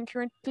frank, I'm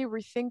currently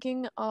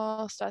rethinking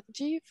our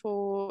strategy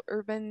for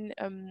urban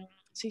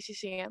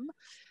CCCM,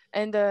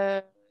 and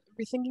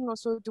rethinking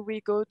also, do we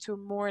go to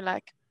more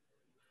like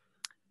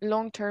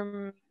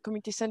long-term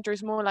community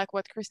centers, more like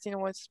what Christina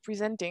was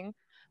presenting,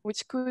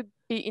 which could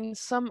be in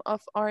some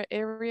of our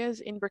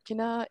areas in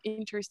Burkina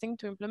interesting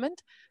to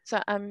implement.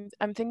 So I'm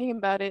thinking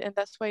about it, and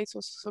that's why it's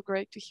also so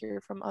great to hear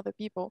from other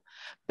people.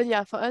 But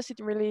yeah, for us, it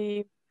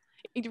really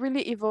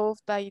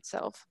evolved by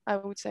itself, I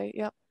would say.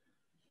 Yeah.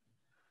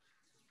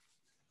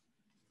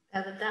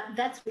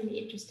 That's really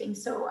interesting.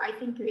 So I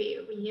think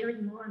we're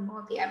hearing more and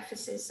more the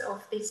emphasis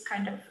of this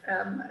kind of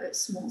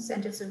small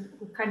centers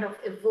who kind of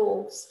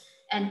evolves,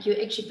 and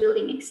you're actually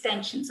building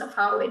extensions of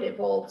how it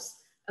evolves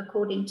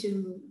according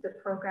to the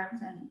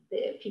programs and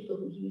the people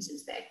who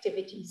uses the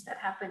activities that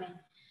are happening.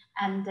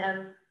 And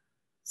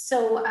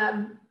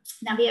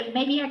now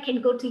maybe I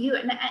can go to you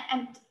and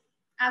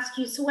ask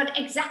you, so what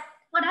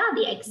are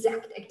the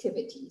exact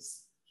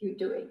activities you're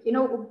doing? You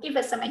know, give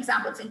us some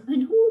examples, and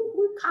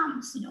who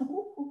comes, you know,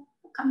 who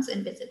comes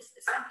and visits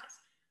the centers?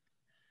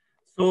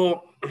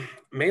 So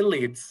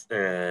mainly it's,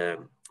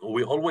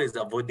 we always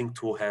avoiding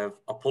to have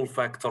a pull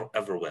factor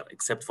everywhere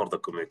except for the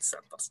community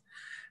centers.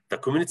 The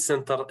community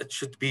center, it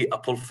should be a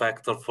pull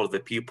factor for the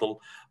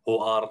people who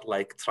are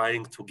like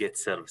trying to get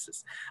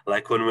services.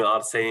 Like when we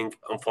are saying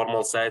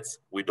informal sites,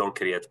 we don't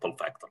create pull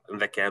factor. In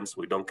the camps,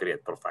 we don't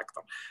create pull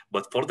factor.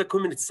 But for the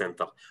community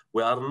center,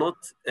 we are not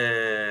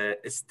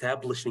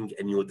establishing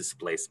a new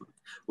displacement.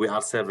 We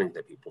are serving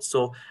the people.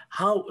 So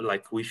how,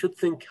 like we should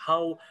think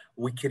how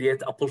we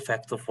create a pull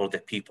factor for the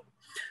people.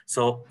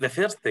 So the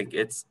first thing,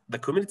 it's the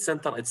community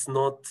center, it's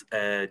not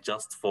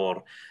just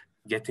for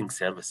getting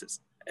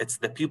services. It's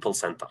the people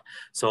center.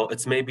 So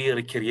it's maybe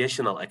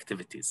recreational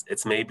activities.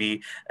 It's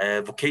maybe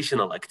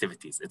vocational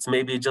activities. It's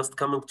maybe just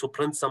coming to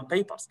print some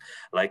papers.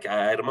 Like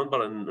I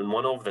remember in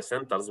one of the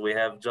centers, we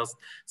have just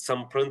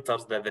some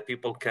printers that the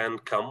people can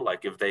come,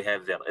 like if they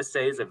have their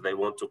essays, if they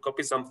want to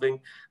copy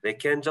something, they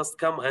can just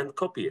come and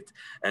copy it.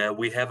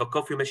 We have a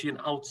coffee machine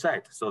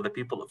outside. So the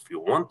people, if you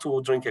want to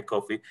drink a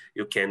coffee,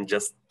 you can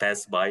just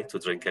pass by to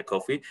drink a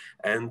coffee.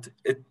 And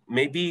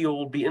maybe you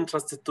will be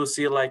interested to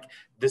see like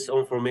this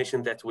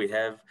information that we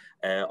have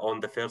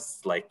on the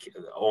first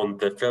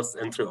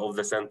entry of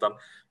the center.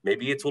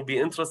 Maybe it will be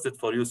interested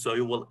for you, so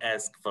you will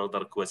ask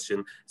further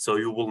question, so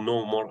you will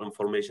know more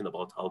information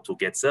about how to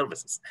get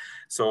services.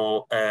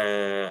 So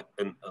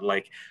and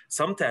like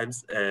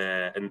sometimes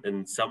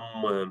in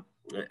some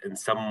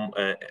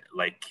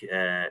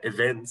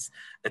events,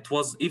 it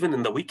was even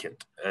in the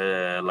weekend.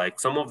 Like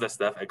some of the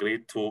staff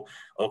agreed to,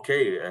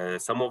 okay,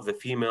 some of the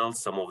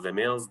females, some of the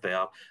males, they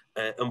are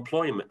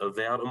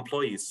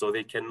employees, so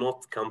they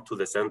cannot come to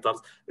the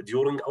centers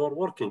during our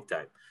working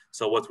time.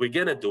 So what we're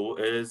gonna do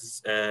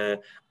is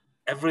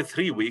every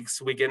 3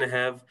 weeks, we're gonna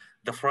have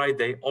the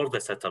Friday or the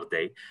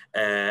Saturday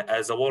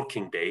as a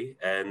working day,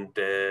 and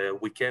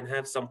we can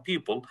have some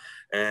people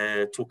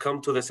to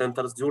come to the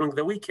centers during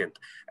the weekend.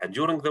 And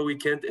during the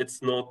weekend,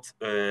 it's not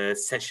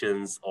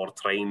sessions or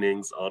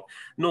trainings, or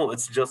no,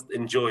 it's just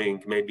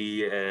enjoying,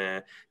 maybe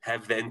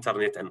have the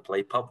internet and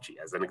play PUBG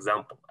as an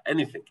example,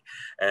 anything.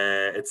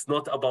 It's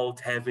not about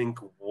having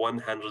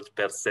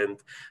 100%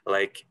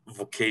 like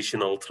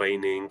vocational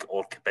training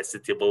or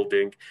capacity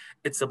building.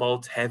 It's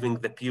about having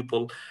the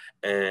people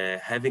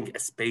having a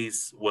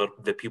space where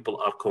the people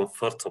are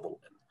comfortable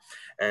in.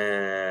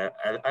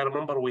 I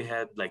remember we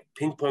had like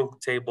ping pong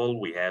table,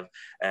 we have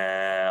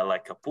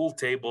like a pool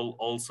table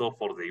also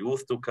for the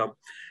youth to come.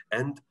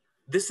 And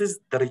this is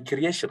the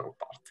recreational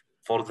part.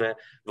 For the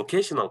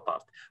vocational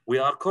part, we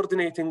are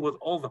coordinating with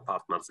all the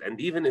partners and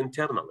even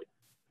internally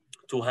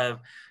to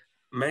have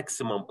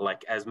maximum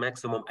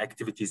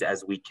activities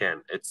as we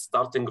can. It's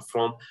starting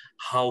from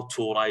how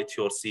to write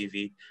your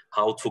CV,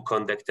 how to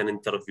conduct an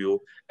interview,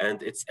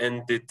 and it's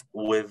ended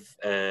with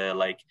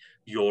like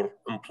your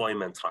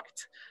employment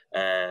right,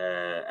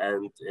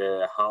 and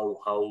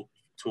how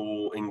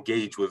to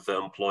engage with the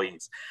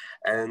employees.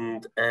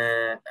 And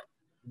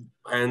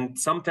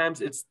sometimes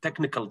it's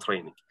technical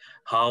training,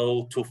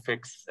 how to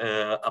fix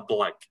a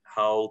plug,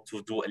 how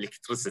to do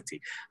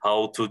electricity,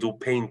 how to do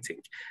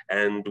painting.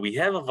 And we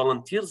have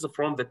volunteers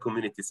from the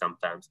community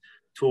sometimes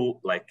to,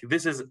 like,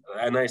 this is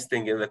a nice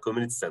thing in the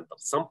community center.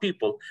 Some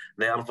people,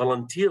 they are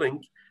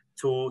volunteering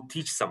to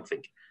teach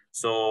something.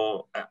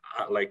 So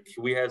like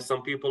we have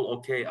some people,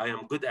 okay, I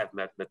am good at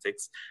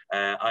mathematics.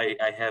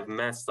 I have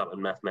master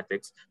in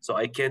mathematics, so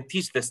I can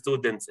teach the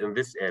students in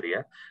this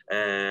area,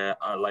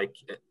 like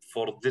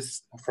for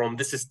this, from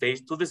this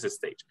stage to this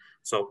stage.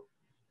 So,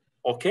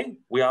 okay,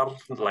 we are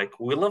like,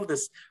 we love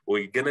this.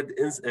 We're gonna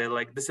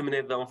like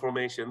disseminate the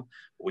information.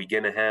 We're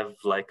gonna have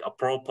like a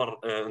proper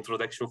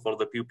introduction for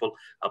the people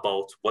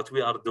about what we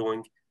are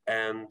doing.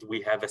 And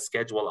we have a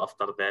schedule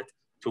after that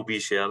to be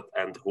shared,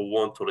 and who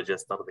want to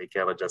register, they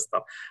can register,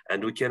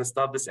 and we can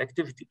start this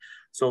activity.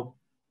 So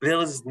there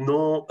is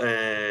no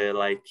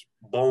like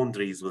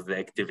boundaries with the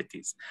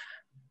activities.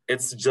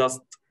 It's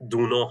just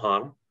do no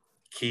harm,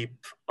 keep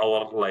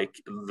our like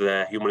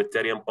the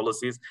humanitarian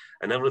policies,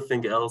 and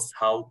everything else,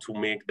 how to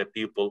make the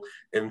people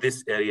in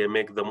this area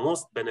make the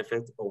most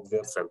benefit of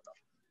their center.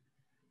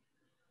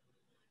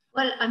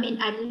 Well, I mean,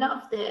 I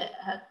love the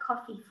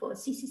coffee for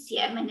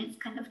CCCM, and it's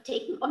kind of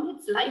taking on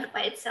its life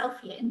by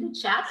itself here in the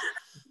chat,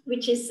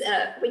 which is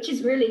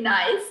really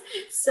nice.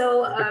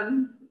 So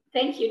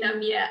thank you,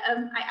 Namir.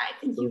 I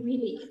think you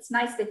really, it's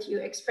nice that you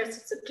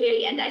expressed it so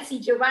clearly. And I see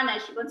Giovanna,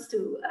 she wants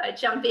to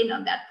jump in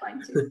on that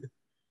point too.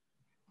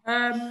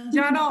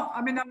 Yeah, no,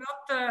 I mean, I'm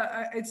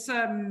not, it's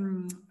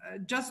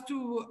just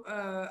to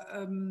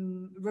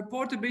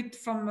report a bit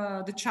from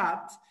the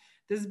chat.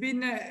 There's been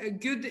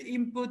good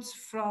inputs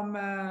from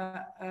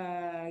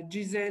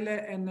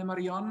Gisele and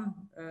Marion.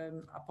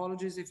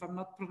 Apologies if I'm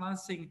not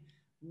pronouncing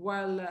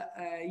well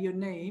your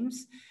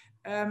names.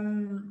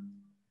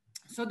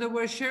 So they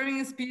were sharing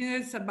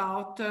experience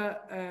about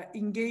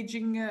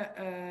engaging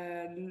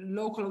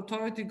local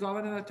authority,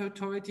 government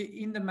authority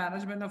in the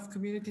management of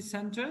community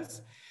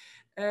centers.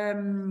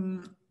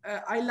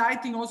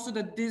 highlighting also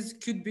that this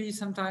could be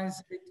sometimes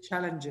a bit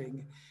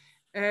challenging.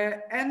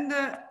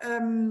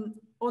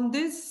 On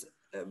this,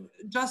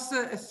 just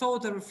a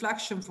thought, a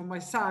reflection from my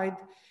side,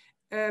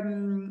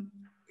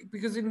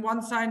 because in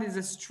one side it's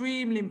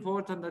extremely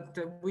important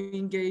that we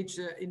engage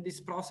in this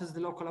process,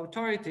 the local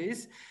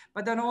authorities,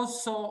 but then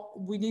also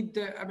we need,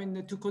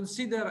 to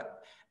consider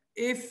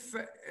if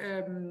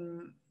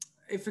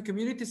a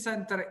community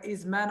center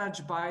is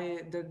managed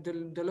by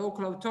the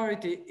local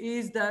authority,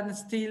 is then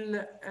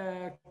still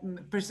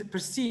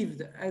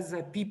perceived as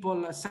a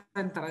people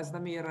center, as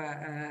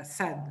Namir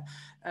said,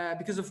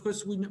 because of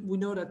course we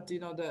know that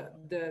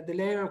the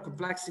layer of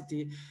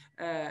complexity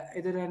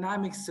and the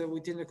dynamics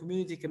within the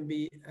community can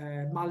be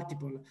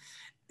multiple.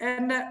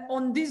 And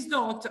on this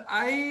note,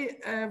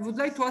 I would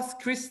like to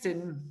ask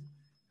Kristin.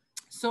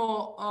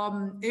 So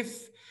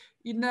if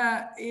in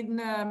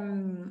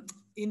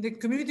the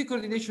community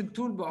coordination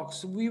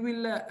toolbox, we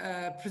will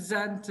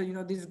present,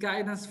 this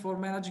guidance for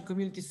managing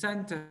community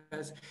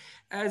centers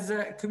as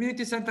a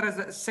community center as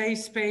a safe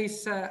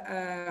space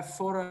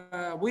for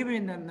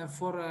women and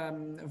for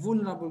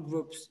vulnerable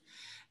groups.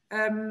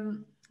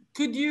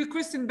 Could you,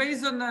 Kristin,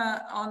 based on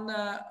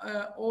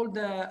all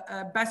the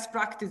best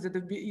practice that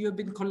you have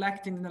been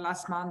collecting in the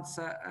last months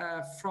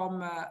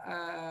from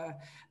our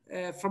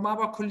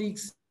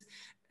colleagues,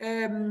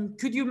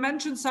 could you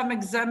mention some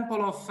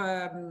example of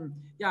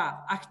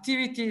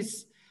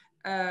activities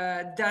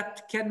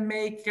that can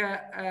make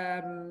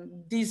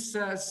these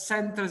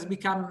centers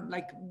become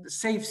like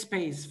safe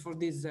space for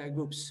these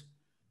groups?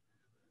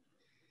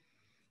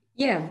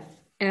 Yeah,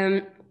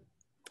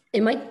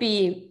 it might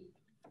be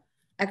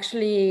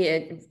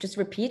actually just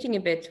repeating a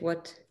bit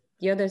what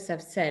the others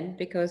have said,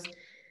 because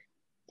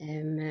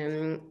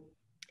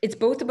it's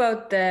both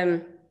about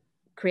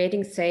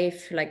creating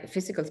safe, like,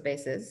 physical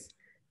spaces.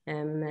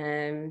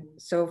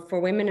 So for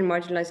women in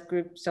marginalized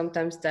groups,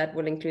 sometimes that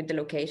will include the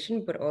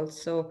location, but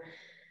also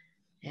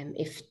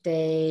if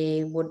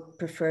they would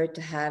prefer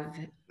to have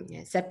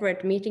a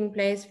separate meeting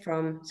place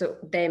from, so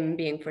them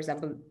being, for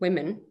example,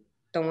 women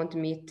don't want to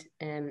meet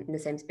in the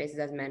same spaces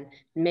as men,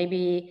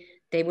 maybe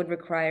they would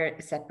require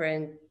a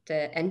separate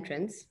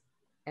entrance,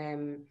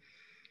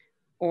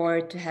 or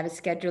to have a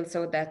schedule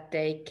so that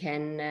they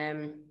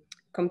can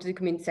come to the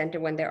community center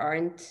when there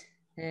aren't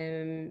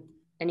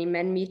any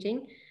men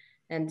meeting,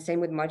 and the same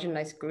with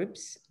marginalized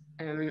groups.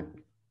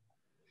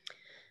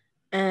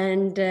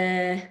 And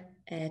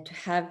to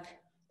have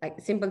like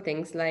simple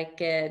things like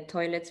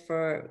toilets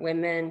for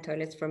women,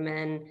 toilets for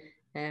men,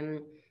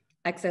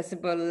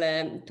 accessible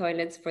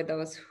toilets for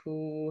those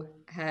who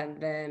have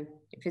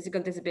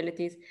physical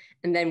disabilities,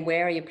 and then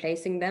where are you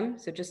placing them?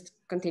 So just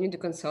continue to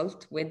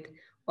consult with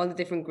all the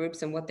different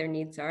groups and what their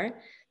needs are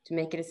to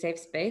make it a safe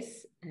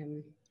space.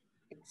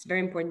 It's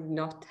very important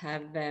not to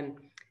have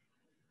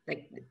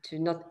to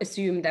not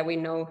assume that we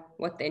know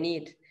what they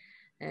need,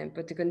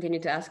 but to continue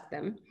to ask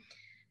them.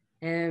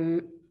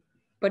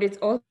 But it's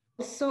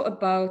also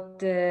about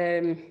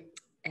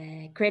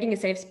creating a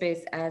safe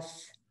space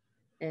as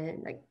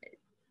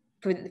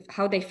for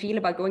how they feel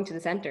about going to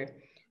the center.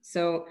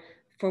 So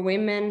for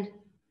women,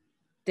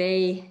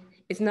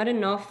 it's not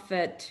enough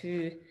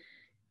to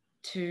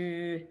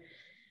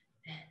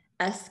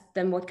ask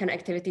them what kind of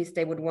activities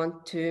they would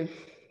want to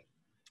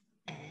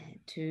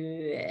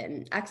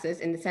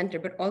access in the center,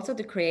 but also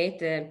to create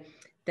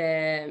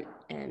the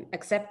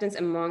acceptance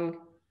among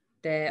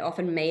the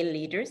often male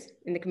leaders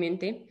in the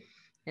community,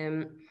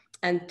 and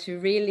to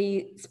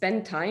really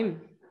spend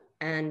time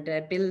and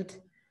build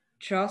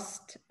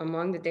trust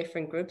among the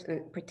different groups,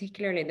 and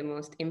particularly the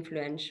most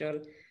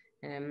influential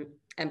and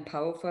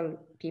powerful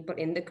people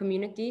in the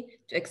community,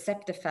 to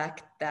accept the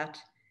fact that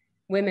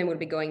women will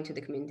be going to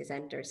the community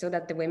center, so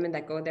that the women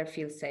that go there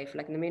feel safe.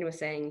 Like Namir was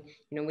saying,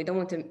 we don't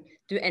want to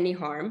do any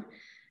harm,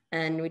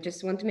 and we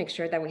just want to make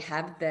sure that we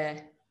have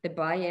the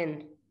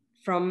buy-in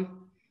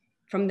from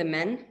the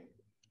men,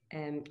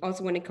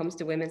 also when it comes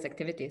to women's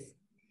activities,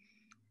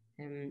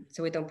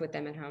 so we don't put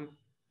them at harm.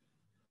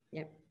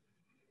 Yeah.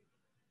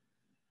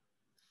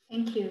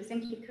 Thank you,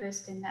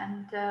 Kristin.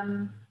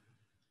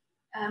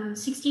 And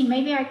 16,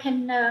 maybe I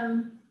can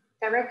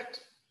direct,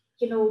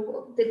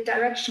 the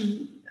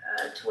direction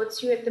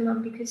towards you at the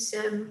moment, because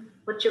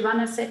what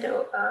Giovanna said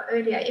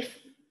earlier, if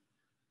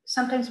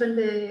sometimes when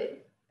the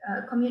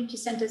community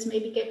centers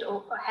maybe get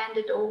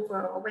handed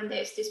over, or when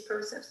there's this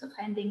process of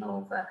handing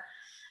over,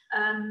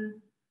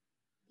 and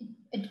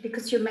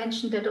because you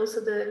mentioned that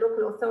also the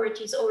local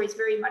authority is always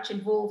very much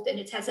involved and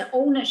it has an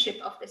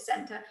ownership of the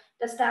center,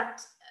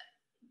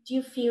 do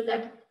you feel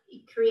that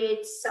it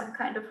creates some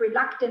kind of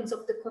reluctance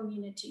of the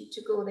community to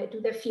go there?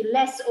 Do they feel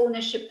less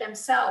ownership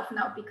themselves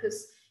now,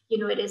 because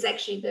it is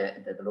actually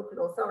the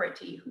local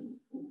authority who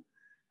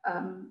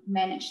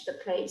manage the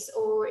place?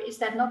 Or is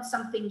that not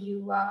something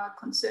you are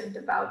concerned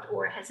about,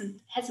 or hasn't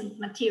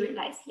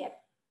materialized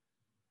yet?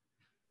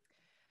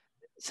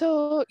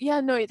 So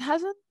yeah, no, it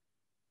hasn't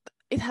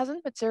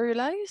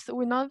materialized.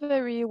 We're not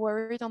very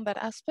worried on that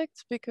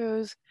aspect,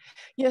 because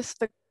yes,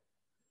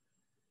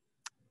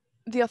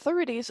 the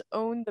authorities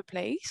own the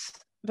place,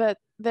 but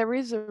there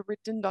is a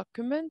written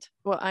document.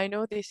 Well, I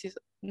know this is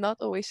not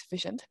always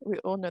sufficient. We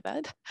all know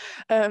that.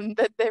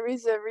 But there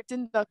is a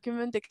written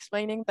document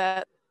explaining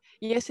that,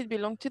 yes, it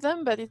belongs to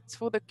them, but it's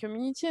for the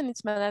community and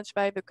it's managed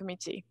by the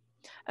committee.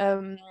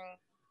 And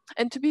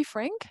to be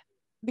frank,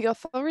 the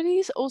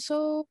authorities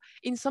also,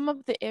 in some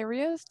of the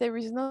areas, there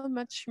is not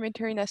much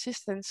humanitarian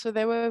assistance. So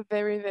they were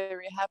very,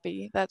 very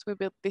happy that we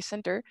built this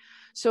center.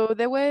 So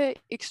they were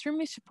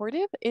extremely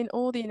supportive in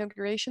all the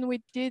inauguration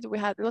we did. We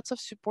had lots of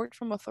support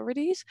from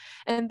authorities,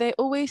 and they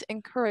always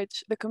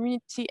encourage the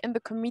community and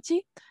the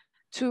committee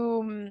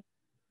to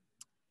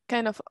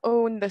kind of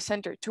own the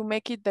center, to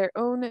make it their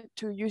own,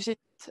 to use it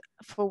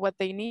for what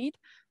they need.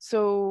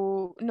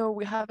 So no,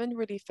 we haven't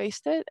really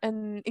faced it.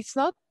 And it's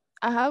not,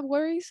 I have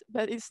worries,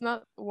 but it's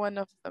not one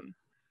of them.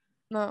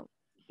 No,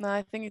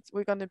 I think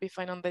we're going to be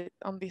fine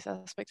on this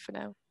aspect for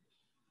now.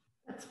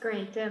 That's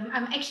great.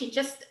 I'm actually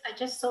I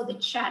just saw the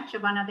chat,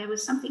 Giovanna. There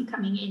was something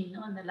coming in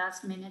on the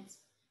last minutes.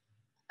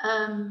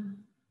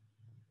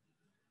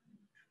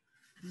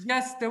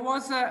 Yes, there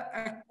was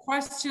a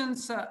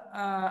questions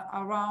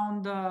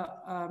around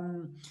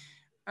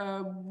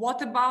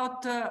what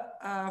about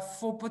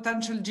for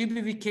potential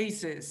GBV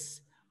cases?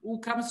 Who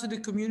comes to the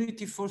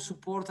community for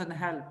support and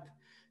help?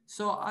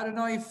 So I don't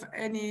know if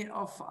any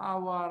of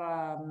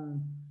our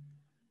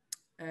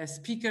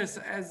speakers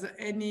has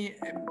any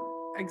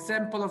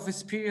example of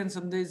experience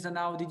on this, and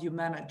how did you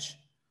manage?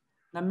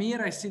 Namir,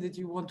 I see that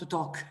you want to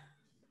talk.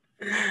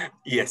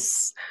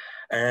 Yes.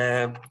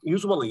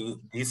 Usually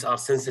these are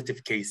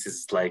sensitive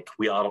cases like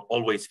we are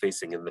always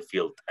facing in the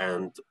field,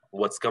 and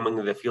what's coming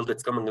in the field,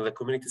 it's coming in the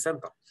community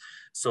center.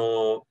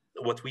 So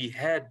what we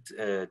had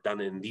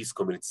done in these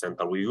community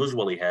center, we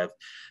usually have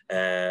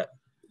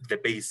the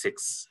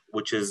basics,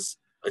 which is,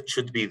 it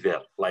should be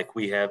there. Like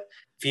we have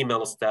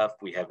female staff,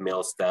 we have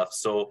male staff.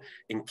 So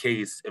in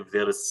case if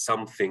there is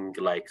something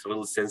like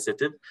really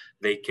sensitive,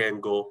 they can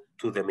go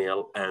to the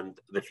male and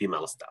the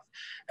female staff.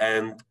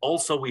 And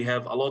also we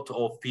have a lot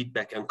of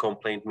feedback and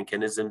complaint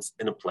mechanisms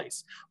in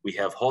place. We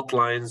have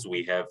hotlines,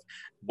 we have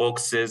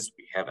boxes,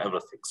 we have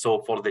everything.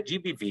 So for the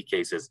GBV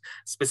cases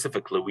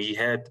specifically, we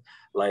had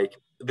like,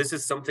 this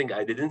is something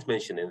I didn't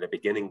mention in the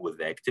beginning with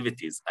the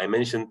activities. I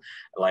mentioned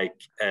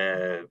like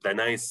the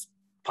nice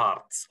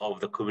parts of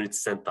the community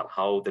center,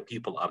 how the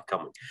people are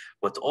coming.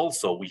 But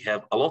also we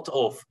have a lot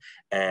of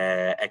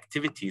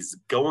activities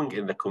going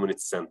in the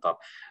community center.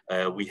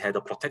 We had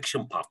a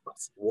protection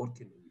partners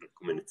working in the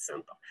community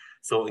center.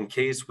 So in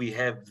case we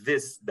have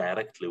this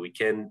directly, we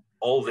can,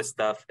 all the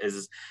staff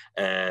is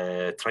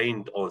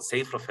trained on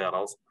safe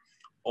referrals.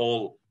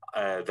 All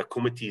the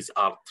committees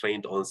are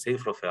trained on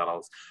safe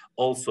referrals.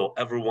 Also,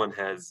 everyone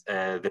has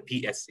the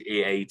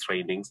PSAA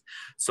trainings.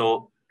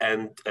 So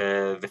and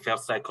the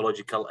first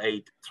psychological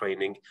aid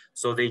training,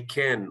 so they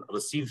can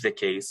receive the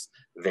case.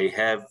 They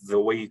have the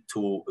way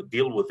to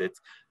deal with it.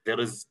 There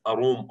is a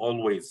room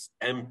always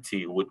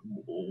empty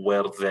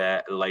where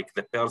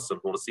the person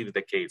who received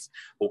the case,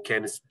 who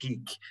can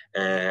speak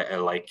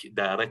like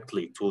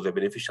directly to the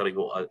beneficiary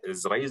who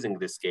is raising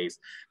this case.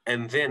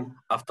 And then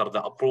after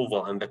the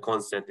approval and the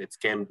consent, it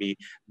can be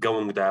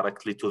going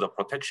directly to the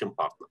protection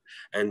partner.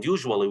 And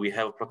usually we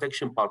have a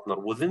protection partner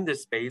within the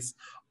space,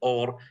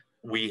 or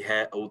we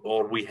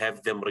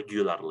have them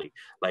regularly,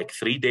 like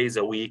 3 days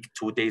a week,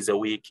 2 days a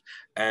week.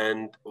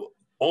 And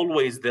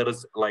always there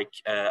is like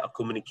a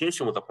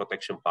communication with the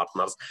protection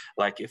partners.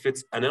 Like if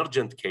it's an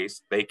urgent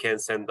case, they can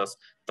send us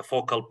the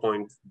focal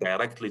point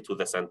directly to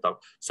the center,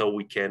 so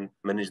we can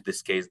manage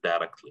this case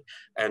directly.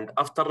 And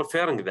after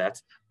referring that,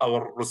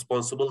 our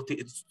responsibility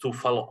is to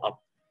follow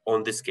up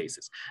on these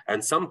cases.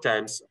 And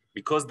sometimes,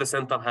 because the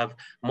center have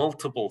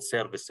multiple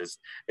services,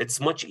 it's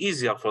much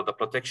easier for the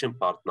protection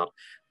partner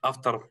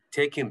after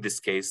taking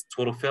this case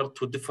to refer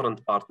to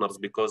different partners,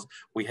 because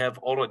we have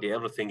already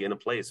everything in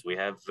place. We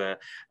have the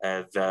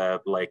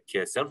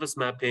service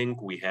mapping,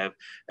 we have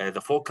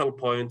the focal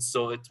points.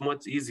 So it's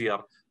much easier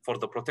for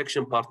the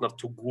protection partner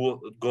to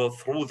go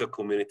through the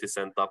community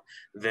center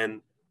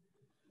than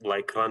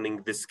like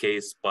running this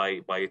case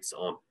by its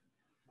own.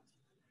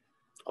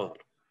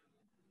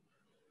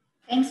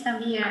 Thanks,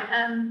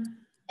 Namir.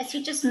 As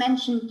you just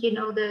mentioned,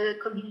 the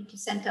community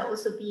center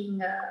also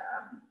being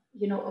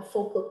a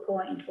focal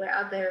point where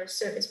other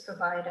service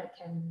provider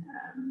can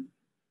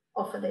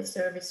offer their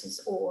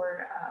services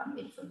or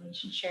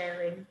information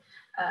sharing.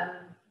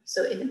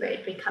 So in a way,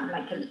 it become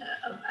like a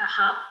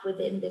hub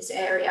within this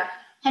area.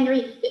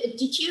 Henry,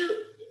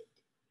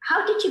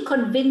 how did you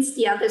convince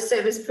the other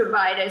service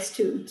providers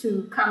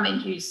to come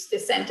and use the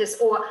centers,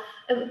 or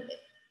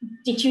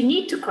did you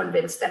need to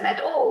convince them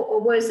at all, or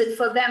was it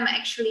for them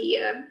actually,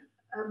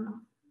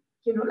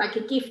 like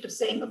a gift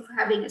of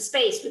having a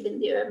space within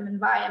the urban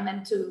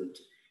environment to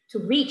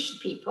reach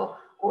people,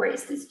 or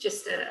is this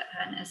just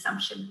an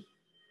assumption?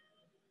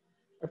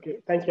 Okay,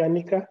 thank you,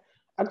 Anika.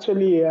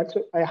 Actually,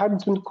 I had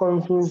to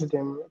convince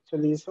them.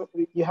 Actually, so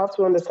you have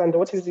to understand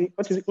what is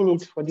in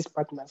it for these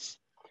partners.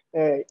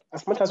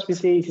 As much as we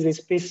say it is a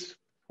space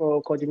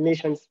for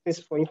coordination, space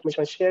for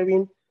information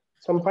sharing,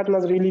 some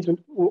partners really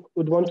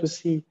would want to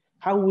see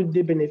how would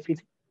they benefit?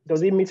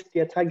 Does it meet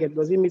their target?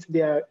 Does it meet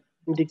their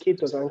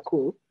indicators and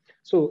co?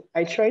 So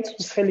I try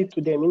to sell it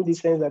to them in the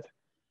sense that,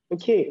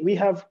 okay, we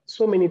have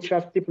so many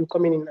traffic people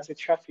coming in as a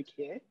traffic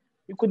here.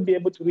 You could be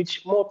able to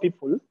reach more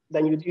people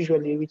than you'd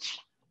usually reach.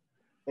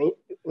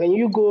 When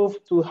you go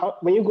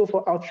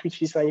for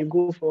outreaches and you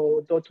go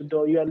for door to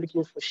door, you are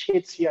looking for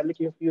shades, you are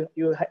looking for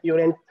you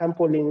rent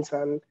trampolines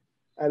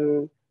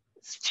and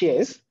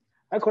chairs.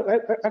 How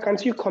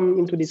can't you come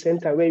into the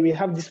center where we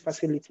have these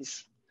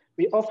facilities?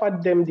 We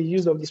offered them the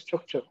use of the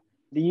structure,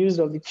 the use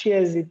of the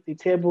chairs, the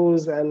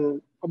tables,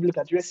 and public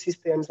address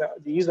systems,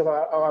 the use of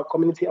our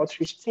community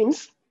outreach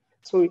teams.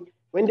 So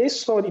when they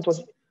saw it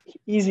was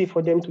easy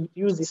for them to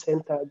use the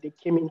center, they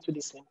came into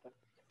the center.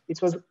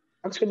 It was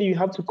actually, you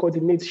have to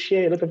coordinate,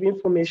 share a lot of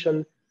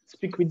information,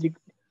 speak with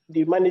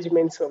the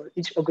management of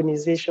each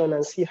organization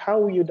and see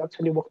how you'd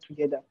actually work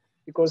together.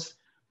 Because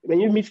when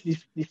you meet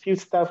the field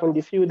staff on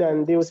the field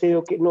and they will say,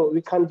 okay, no,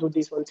 we can't do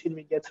this until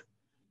we get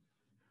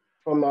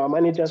from our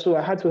manager. So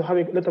I had to have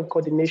a lot of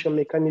coordination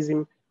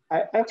mechanism.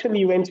 I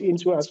actually went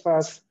into as far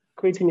as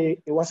creating a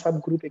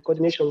WhatsApp group, a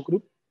coordination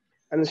group,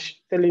 and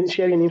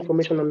sharing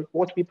information on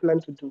what we plan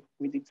to do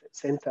with the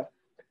center.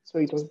 So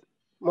it was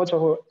much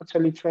of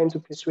actually trying to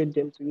persuade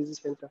them to use the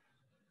center.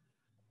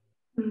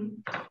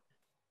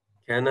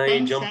 Can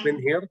I jump in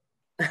here?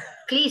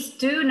 Please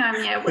do,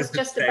 Namia. I was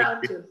just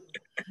about to.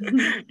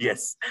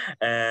 Yes.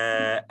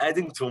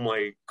 Adding to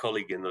my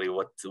colleague Henry,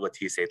 what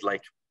he said,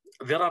 like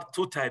there are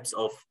two types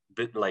of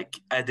like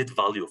added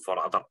value for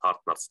other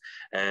partners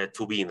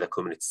to be in the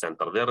community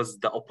center. There is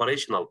the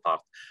operational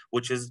part,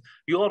 which is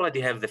you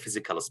already have the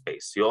physical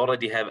space. You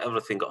already have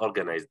everything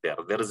organized there.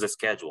 There is a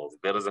schedule.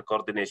 There is a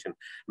coordination.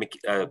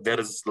 There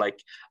is like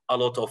a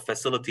lot of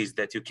facilities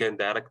that you can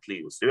directly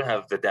use. You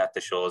have the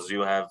data shows.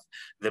 You have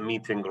the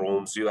meeting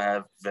rooms. You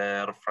have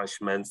the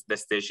refreshments, the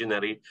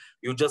stationery.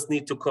 You just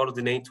need to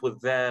coordinate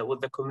with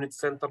the community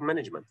center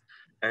management.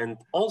 And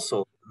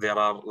also there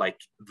are like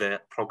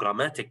the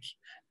programmatic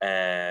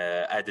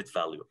added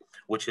value,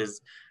 which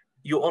is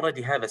you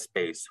already have a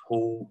space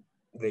who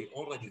they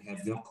already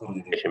have their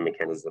coordination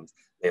mechanisms.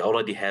 They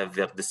already have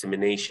their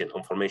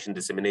information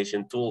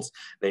dissemination tools.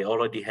 They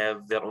already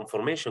have their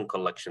information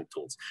collection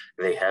tools.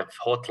 They have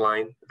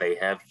hotline, they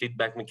have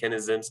feedback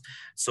mechanisms.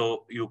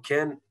 So you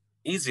can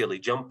easily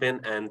jump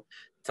in and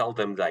tell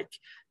them like,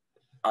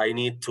 I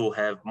need to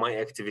have my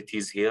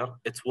activities here.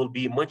 It will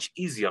be much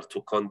easier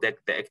to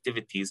conduct the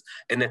activities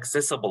in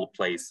accessible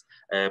place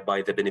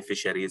by the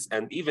beneficiaries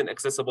and even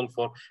accessible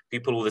for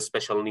people with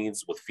special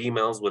needs, with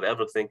females, with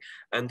everything.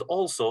 And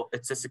also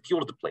it's a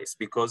secured place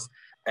because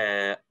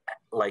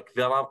like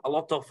there are a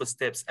lot of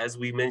steps, as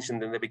we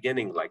mentioned in the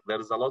beginning, like there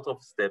is a lot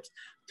of steps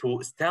to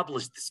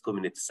establish this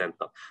community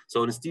center.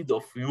 So instead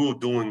of you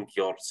doing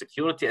your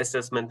security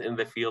assessment in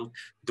the field,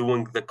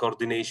 doing the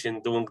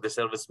coordination, doing the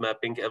service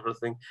mapping,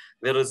 everything,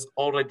 there is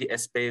already a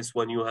space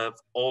when you have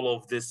all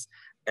of this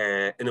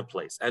in a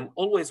place. And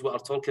always we are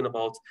talking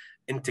about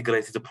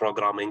integrated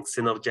programming,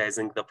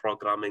 synergizing the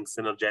programming,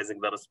 synergizing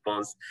the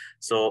response.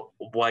 So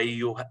while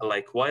you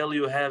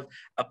have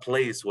a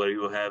place where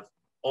you have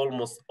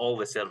almost all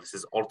the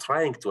services or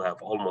trying to have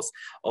almost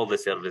all the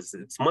services,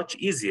 it's much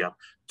easier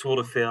to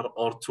refer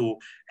or to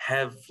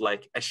have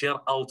like a share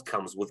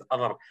outcomes with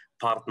other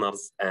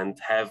partners and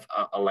have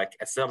like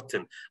a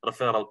certain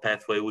referral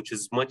pathway, which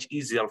is much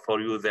easier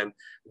for you than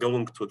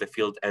going to the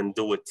field and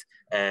do it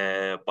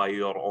by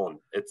your own.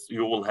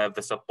 You will have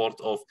the support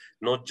of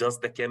not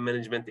just the care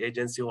management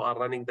agency who are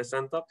running the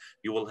center,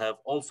 you will have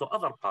also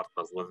other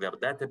partners with their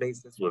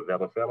databases, with their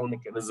referral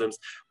mechanisms,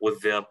 with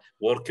their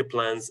work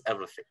plans,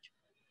 everything.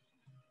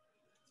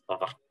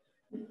 Over.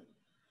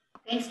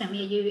 Thanks,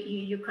 Namia.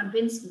 You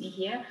convinced me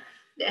here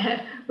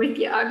with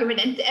the argument,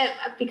 and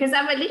because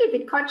I'm a little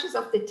bit conscious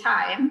of the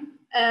time,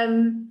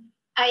 and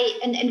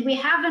we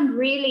haven't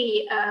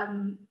really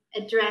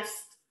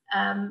addressed,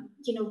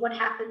 what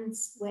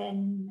happens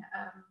when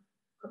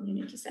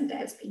community center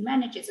has been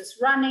managed, it's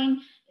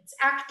running, it's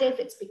active,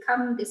 it's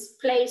become this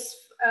place,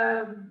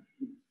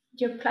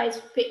 place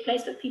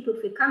where people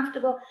feel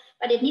comfortable,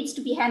 but it needs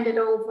to be handed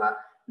over.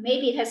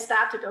 Maybe it has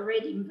started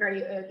already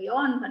very early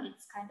on, but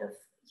it's kind of,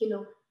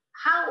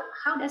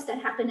 how does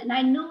that happen? And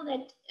I know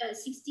that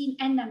 16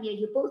 and Namia,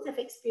 you both have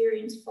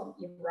experience from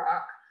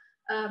Iraq,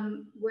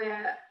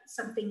 where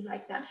something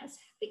like that has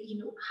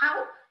happened.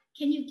 How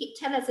can you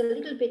tell us a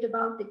little bit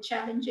about the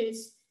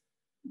challenges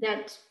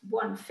that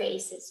one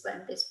faces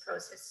when this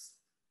process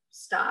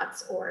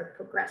starts or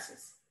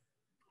progresses?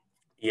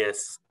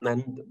 Yes,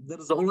 and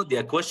there's already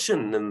a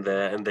question in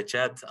the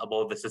chat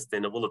about the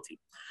sustainability.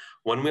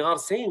 When we are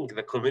saying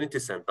the community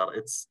center,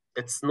 it's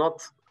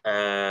not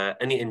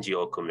any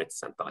NGO community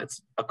center,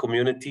 it's a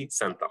community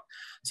center.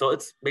 So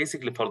it's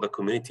basically for the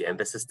community, and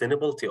the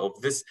sustainability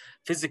of this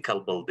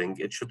physical building,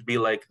 it should be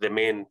like the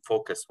main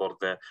focus for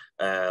the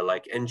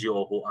like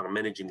NGO who are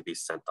managing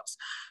these centers.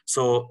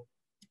 So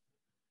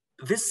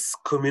this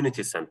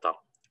community center,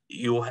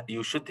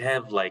 you should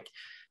have like,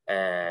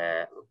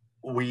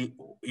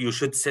 you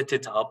should set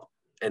it up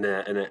in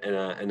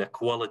a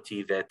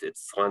quality that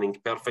it's running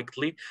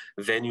perfectly,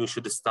 then you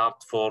should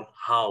start for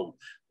how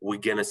we're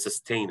gonna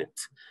sustain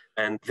it.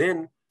 And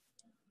then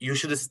you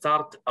should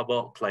start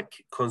about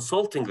like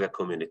consulting the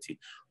community.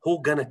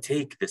 Who gonna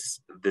take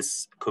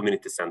this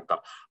community center?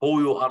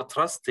 Who you are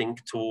trusting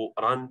to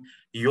run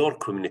your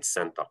community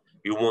center?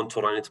 You want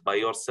to run it by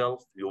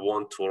yourself? You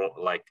want to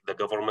like the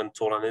government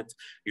to run it?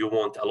 You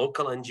want a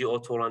local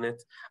NGO to run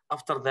it?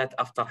 After that,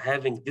 after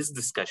having this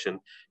discussion,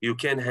 you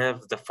can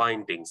have the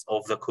findings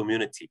of the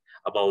community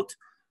about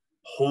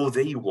who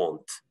they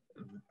want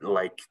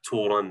like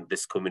to run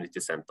this community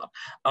center.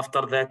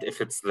 After that,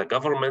 if it's the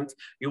government,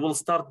 you will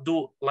start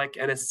do like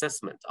an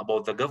assessment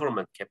about the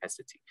government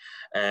capacity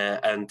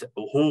and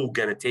who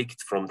gonna take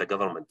it from the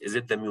government. Is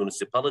it the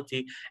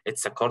municipality?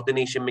 It's a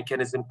coordination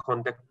mechanism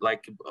conduct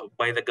like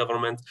by the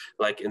government,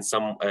 like in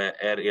some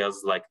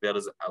areas, like there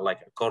is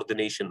like a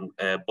coordination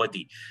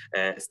body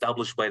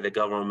established by the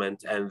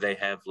government, and they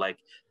have like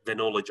the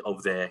knowledge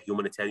of the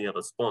humanitarian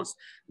response.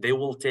 They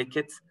will take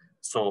it.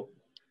 So,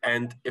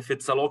 and if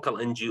it's a local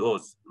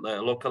NGOs,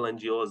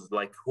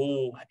 like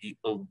who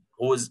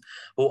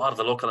are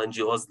the local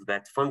NGOs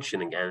that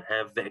functioning and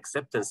have the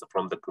acceptance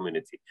from the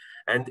community?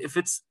 And if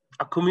it's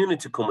a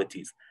community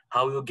committees,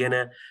 how you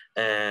gonna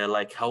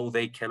like how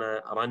they can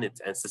run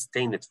it and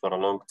sustain it for a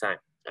long time?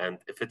 And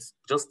if it's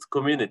just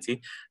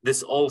community,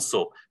 this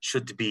also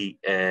should be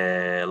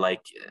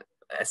like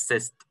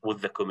assessed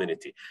with the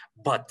community.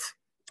 But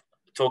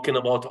talking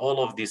about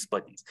all of these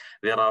bodies,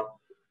 there are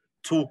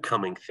two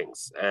common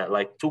things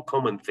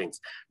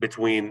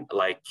between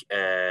like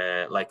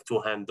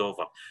to hand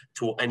over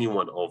to any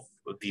one of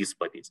these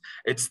bodies.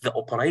 It's the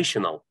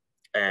operational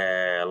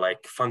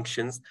like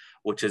functions,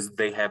 which is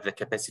they have the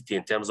capacity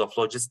in terms of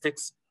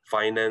logistics,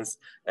 finance,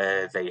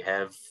 they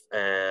have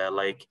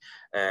like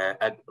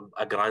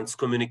a grants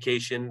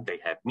communication, they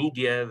have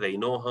media, they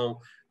know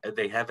how,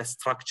 they have a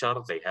structure,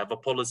 they have a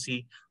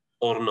policy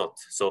or not.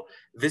 So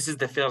this is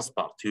the first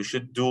part. You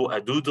should do a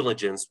due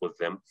diligence with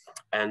them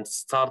and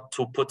start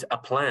to put a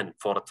plan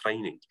for a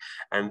training.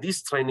 And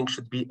this training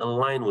should be in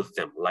line with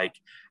them. Like,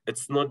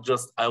 it's not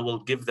just, I will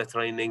give the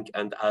training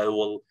and I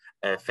will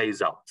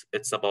phase out.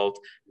 It's about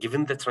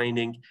giving the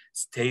training,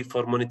 stay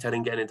for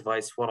monitoring and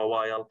advice for a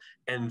while,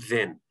 and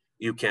then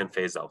you can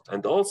phase out.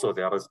 And also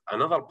there is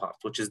another part,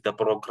 which is the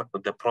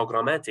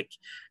programmatic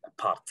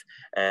part.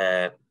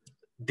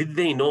 Did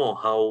they know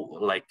how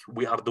like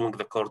we are doing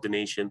the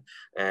coordination,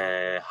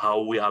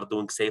 how we are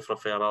doing safe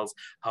referrals,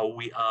 how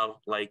we are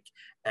like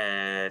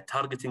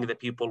targeting the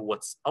people,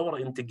 what's our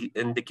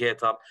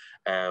indicator,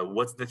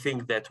 what's the thing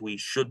that we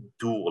should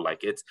do,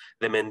 like it's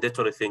the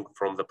mandatory thing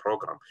from the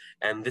program.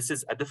 And this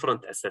is a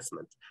different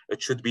assessment.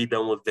 It should be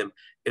done with them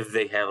if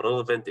they have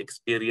relevant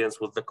experience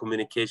with the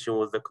communication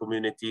with the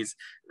communities,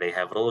 they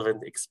have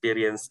relevant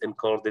experience in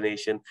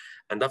coordination.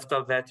 And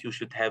after that, you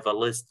should have a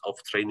list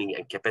of training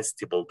and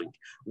capacity building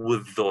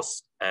with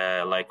those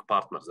like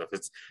partners, if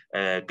it's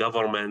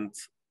government,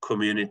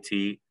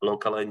 community,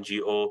 local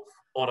NGO,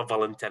 or a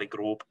voluntary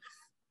group.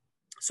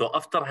 So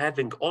after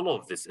having all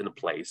of this in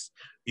place,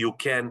 you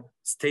can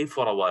stay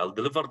for a while,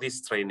 deliver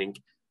this training,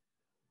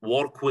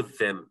 work with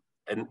them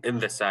in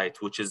the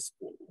site, which is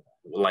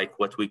like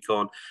what we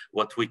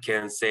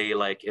can say,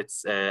 like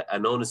it's a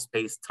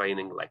non-space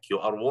training, like you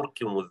are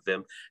working with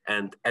them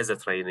and as a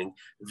training,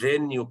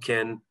 then you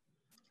can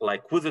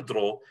like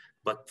withdraw,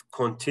 but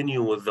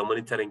continue with the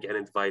monitoring and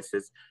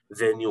advices,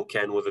 then you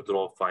can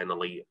withdraw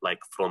finally, like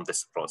from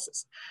this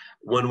process.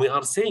 When we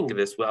are saying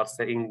this, we are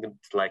saying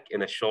it like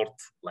in a short,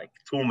 like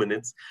 2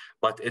 minutes,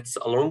 but it's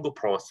a longer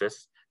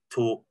process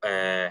to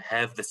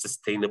have the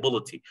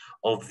sustainability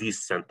of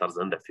these centers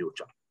in the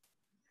future.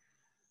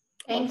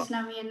 Thanks,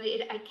 Nami, and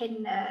I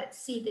can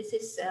see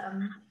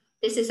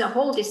this is a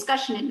whole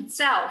discussion in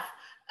itself.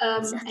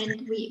 Exactly.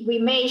 And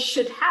we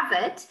should have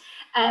it.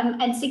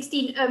 And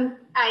 16,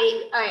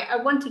 I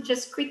want to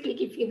just quickly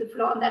give you the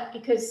floor on that,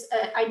 because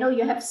I know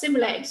you have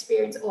similar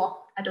experience, or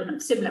I don't know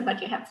similar,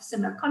 but you have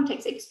similar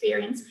context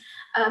experience.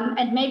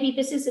 And maybe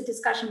this is a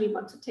discussion we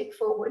want to take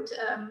forward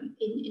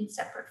in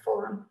separate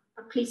forum.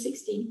 But please,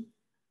 16.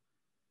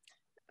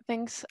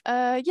 Thanks.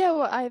 Yeah,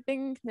 well, I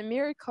think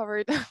Namir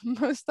covered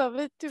most of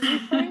it, to be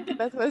frank.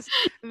 That was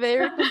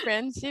very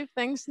comprehensive.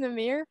 Thanks,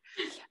 Namir.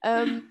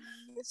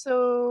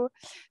 So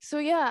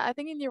yeah, I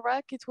think in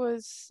Iraq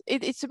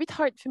it's a bit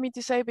hard for me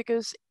to say,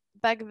 because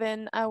back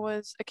then I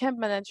was a camp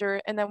manager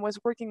and I was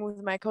working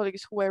with my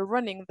colleagues who were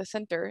running the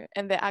center,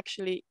 and they're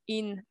actually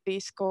in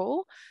this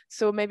call.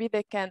 So maybe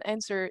they can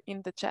answer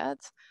in the chat.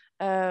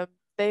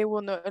 They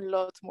will know a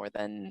lot more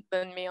than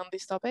me on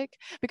this topic,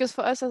 because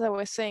for us, as I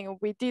was saying,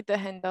 we did the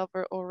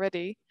handover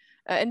already.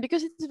 And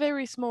because it's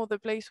very small, the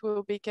place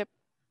will be kept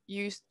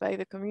used by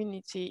the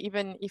community,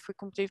 even if we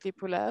completely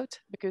pull out,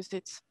 because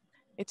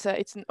it's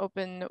an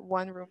open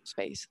one-room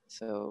space.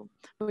 So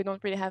we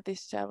don't really have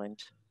this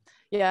challenge.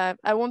 Yeah,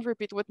 I won't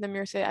repeat what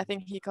Namir said. I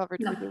think he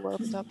covered really well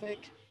the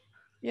topic.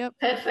 Yep.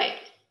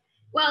 Perfect.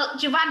 Well,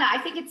 Giovanna, I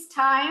think it's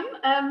time.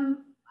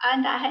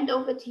 And I hand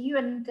over to you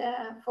and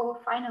for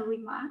final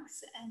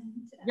remarks.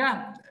 And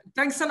yeah,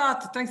 thanks a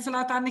lot,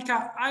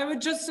 Annika. I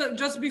would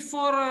just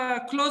before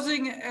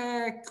closing,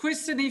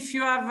 Kristen, if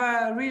you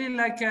have really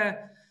like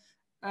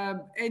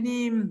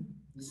any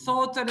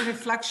thought and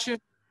reflection,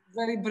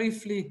 very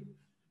briefly,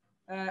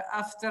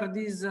 after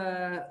this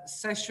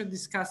session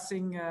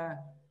discussing,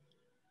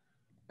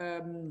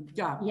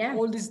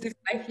 all these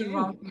different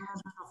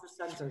management office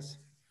centers.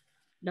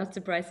 Not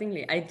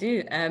surprisingly, I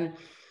do.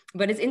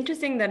 But it's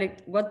interesting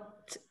that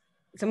what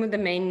some of the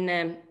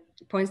main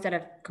points that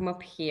have come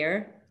up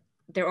here,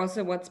 they're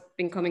also what's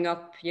been coming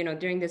up,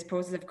 during this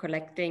process of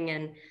collecting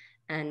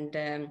and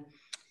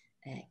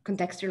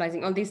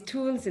contextualizing all these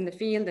tools in the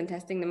field and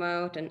testing them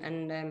out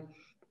and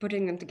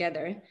putting them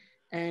together.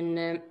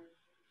 And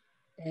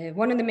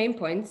one of the main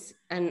points,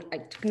 and I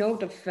took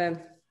note of,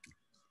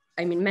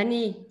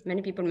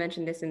 many people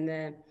mentioned this in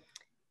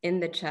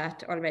the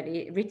chat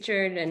already.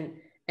 Richard and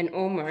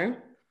Omar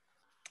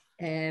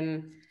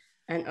and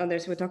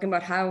others were talking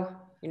about how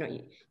you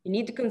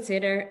need to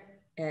consider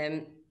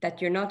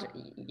that you're not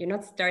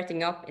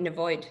starting up in a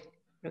void.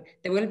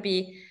 There will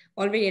be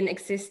already an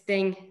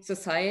existing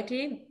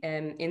society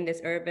in this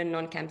urban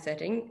non-camp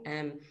setting,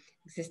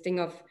 existing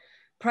of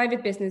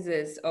private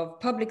businesses, of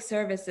public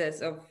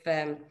services, of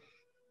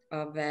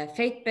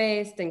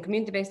faith-based and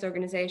community-based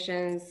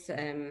organizations,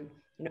 and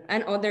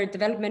other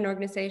development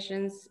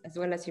organizations, as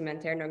well as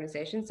humanitarian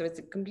organizations. So it's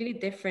a completely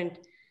different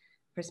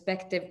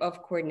perspective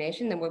of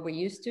coordination than what we're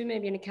used to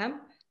maybe in a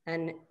camp.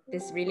 And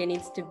this really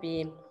needs to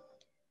be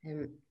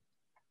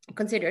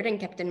considered and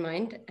kept in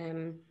mind,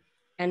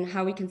 and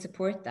how we can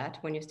support that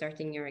when you're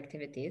starting your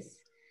activities.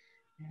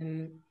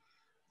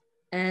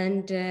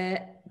 And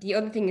the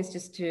other thing is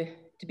just to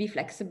be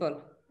flexible,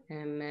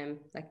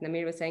 like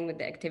Namir was saying with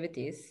the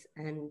activities.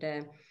 And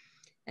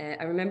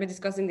I remember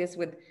discussing this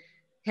with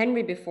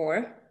Henry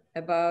before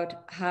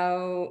about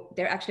how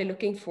they're actually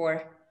looking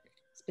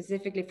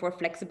specifically for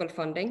flexible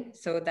funding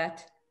so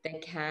that they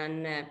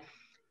can,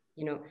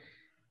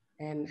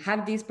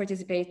 have these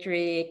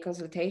participatory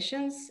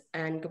consultations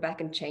and go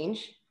back and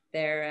change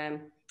their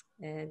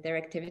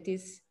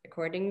activities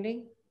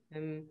accordingly.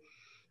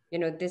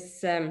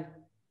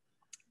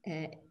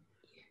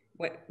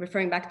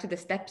 Referring back to the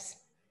steps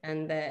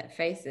and the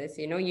phases,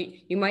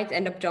 you might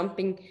end up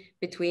jumping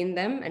between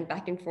them and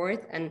back and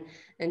forth and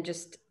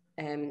just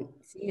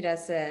see it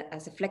as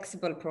a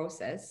flexible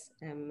process.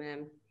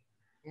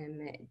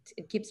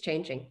 It keeps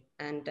changing,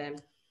 and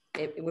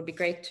it would be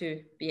great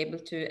to be able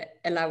to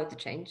allow it to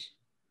change.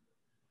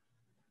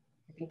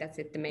 I think that's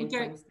it, the main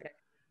points.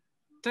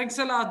 Thanks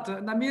a lot.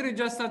 Namir, you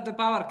just had the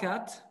power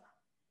cut.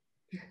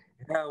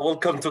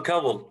 Welcome to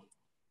Kabul.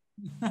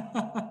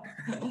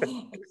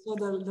 So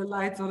the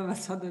lights all of a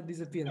sudden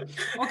disappear.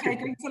 Okay,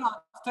 thanks a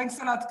lot. Thanks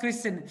a lot,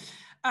 Kristen.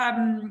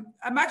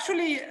 I'm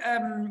actually,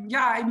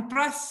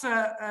 impressed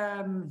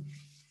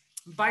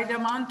by the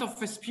amount of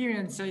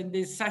experience in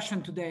this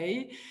session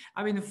today.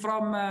 I mean,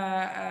 from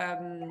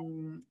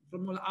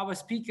all our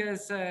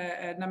speakers,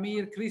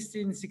 Namir,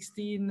 Kristen,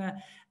 16,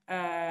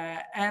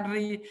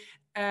 Henry,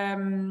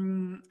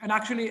 and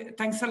actually,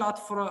 thanks a lot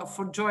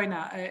for joining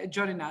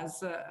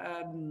us.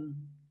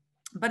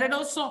 But then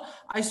also,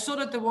 I saw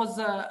that there was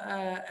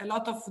a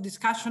lot of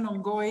discussion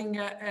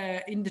ongoing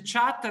in the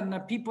chat,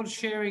 and people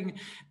sharing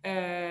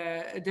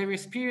their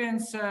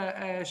experience,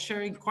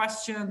 sharing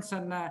questions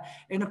and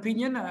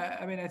opinion.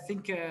 I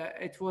think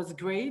it was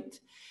great.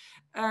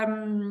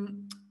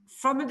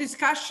 From the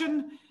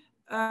discussion,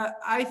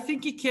 I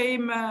think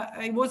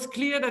it was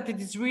clear that it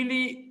is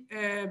really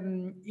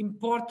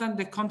important,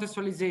 the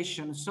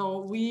contextualization. So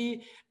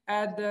we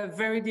had a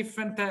very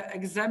different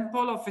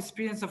example of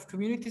experience of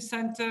community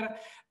center.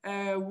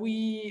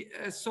 We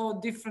saw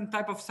different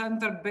type of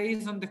center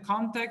based on the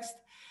context.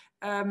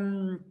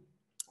 And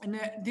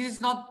this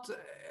is not,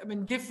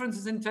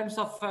 differences in terms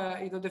of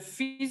the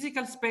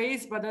physical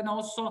space, but then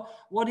also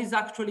what is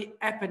actually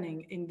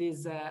happening in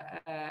these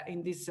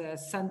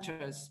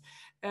centers.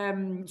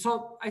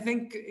 So I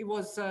think it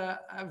was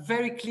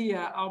very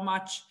clear how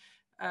much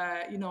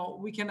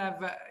we can have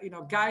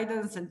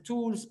guidance and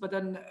tools, but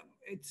then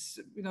it's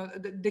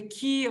the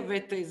key of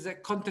it is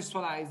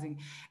contextualizing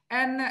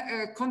and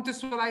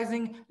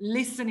contextualizing,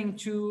 listening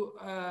to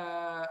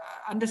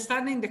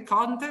understanding the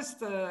context,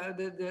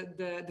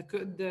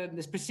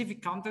 the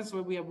specific context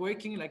where we are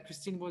working, like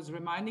Christine was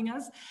reminding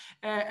us,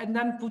 and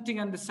then putting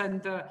on the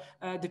center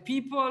the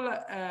people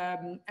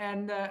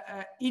and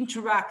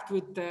interact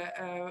with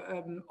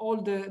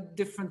all the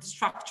different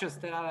structures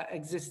that are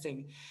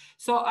existing.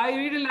 So I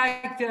really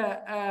like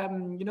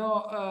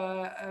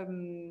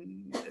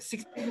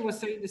 16 was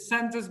saying the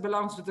centers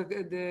belongs to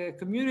the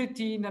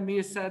community.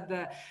 Namir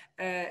said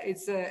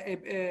it's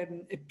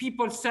a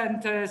people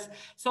centers.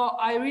 So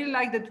I really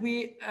like that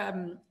we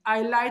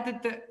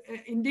highlighted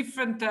in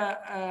different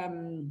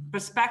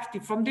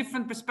perspective, from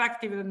different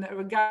perspectives and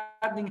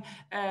regarding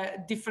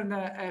different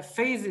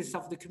phases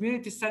of the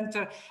community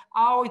center,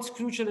 how it's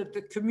crucial that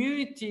the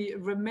community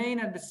remain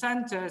at the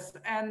centers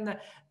and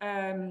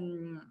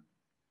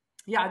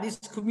yeah, these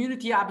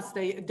community apps,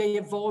 they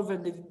evolve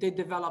and they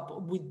develop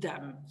with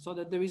them, so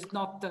that there is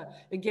not,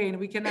 again,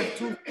 we can have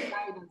two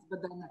guidance, but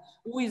then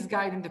who is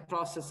guiding the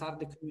process are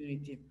the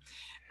community.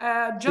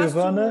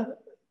 Giovanna,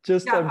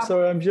 I'm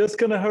sorry, I'm just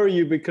going to hurry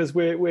you because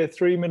we're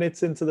 3 minutes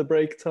into the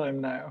break time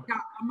now.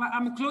 Yeah,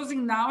 I'm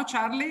closing now,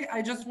 Charlie.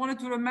 I just wanted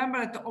to remember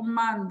that on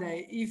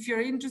Monday, if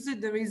you're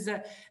interested, there is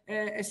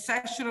a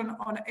session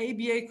on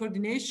ABA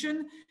coordination.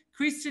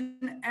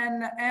 Christine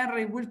and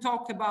Henry will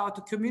talk about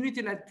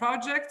community-led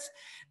projects,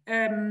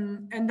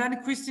 and then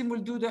Christine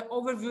will do the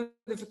overview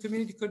of the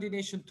community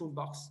coordination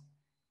toolbox.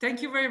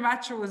 Thank you very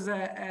much. It was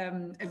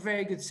a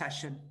very good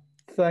session.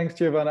 Thanks,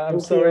 Giovanna. I'm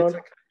sorry to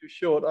cut you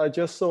short. I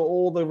just saw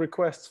all the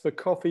requests for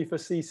coffee for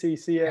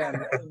CCCM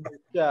in the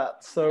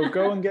chat. So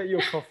go and get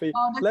your coffee.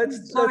 Let's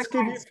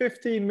give you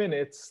 15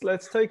 minutes.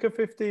 Let's take a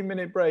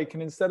 15-minute break.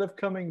 And instead of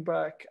coming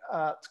back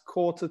at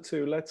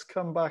 1:45, let's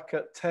come back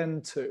at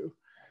 10:02.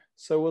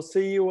 So we'll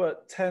see you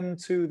at 10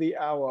 to the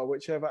hour,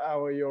 whichever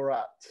hour you're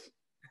at.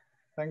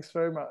 Thanks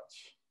very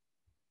much.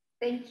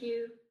 Thank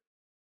you.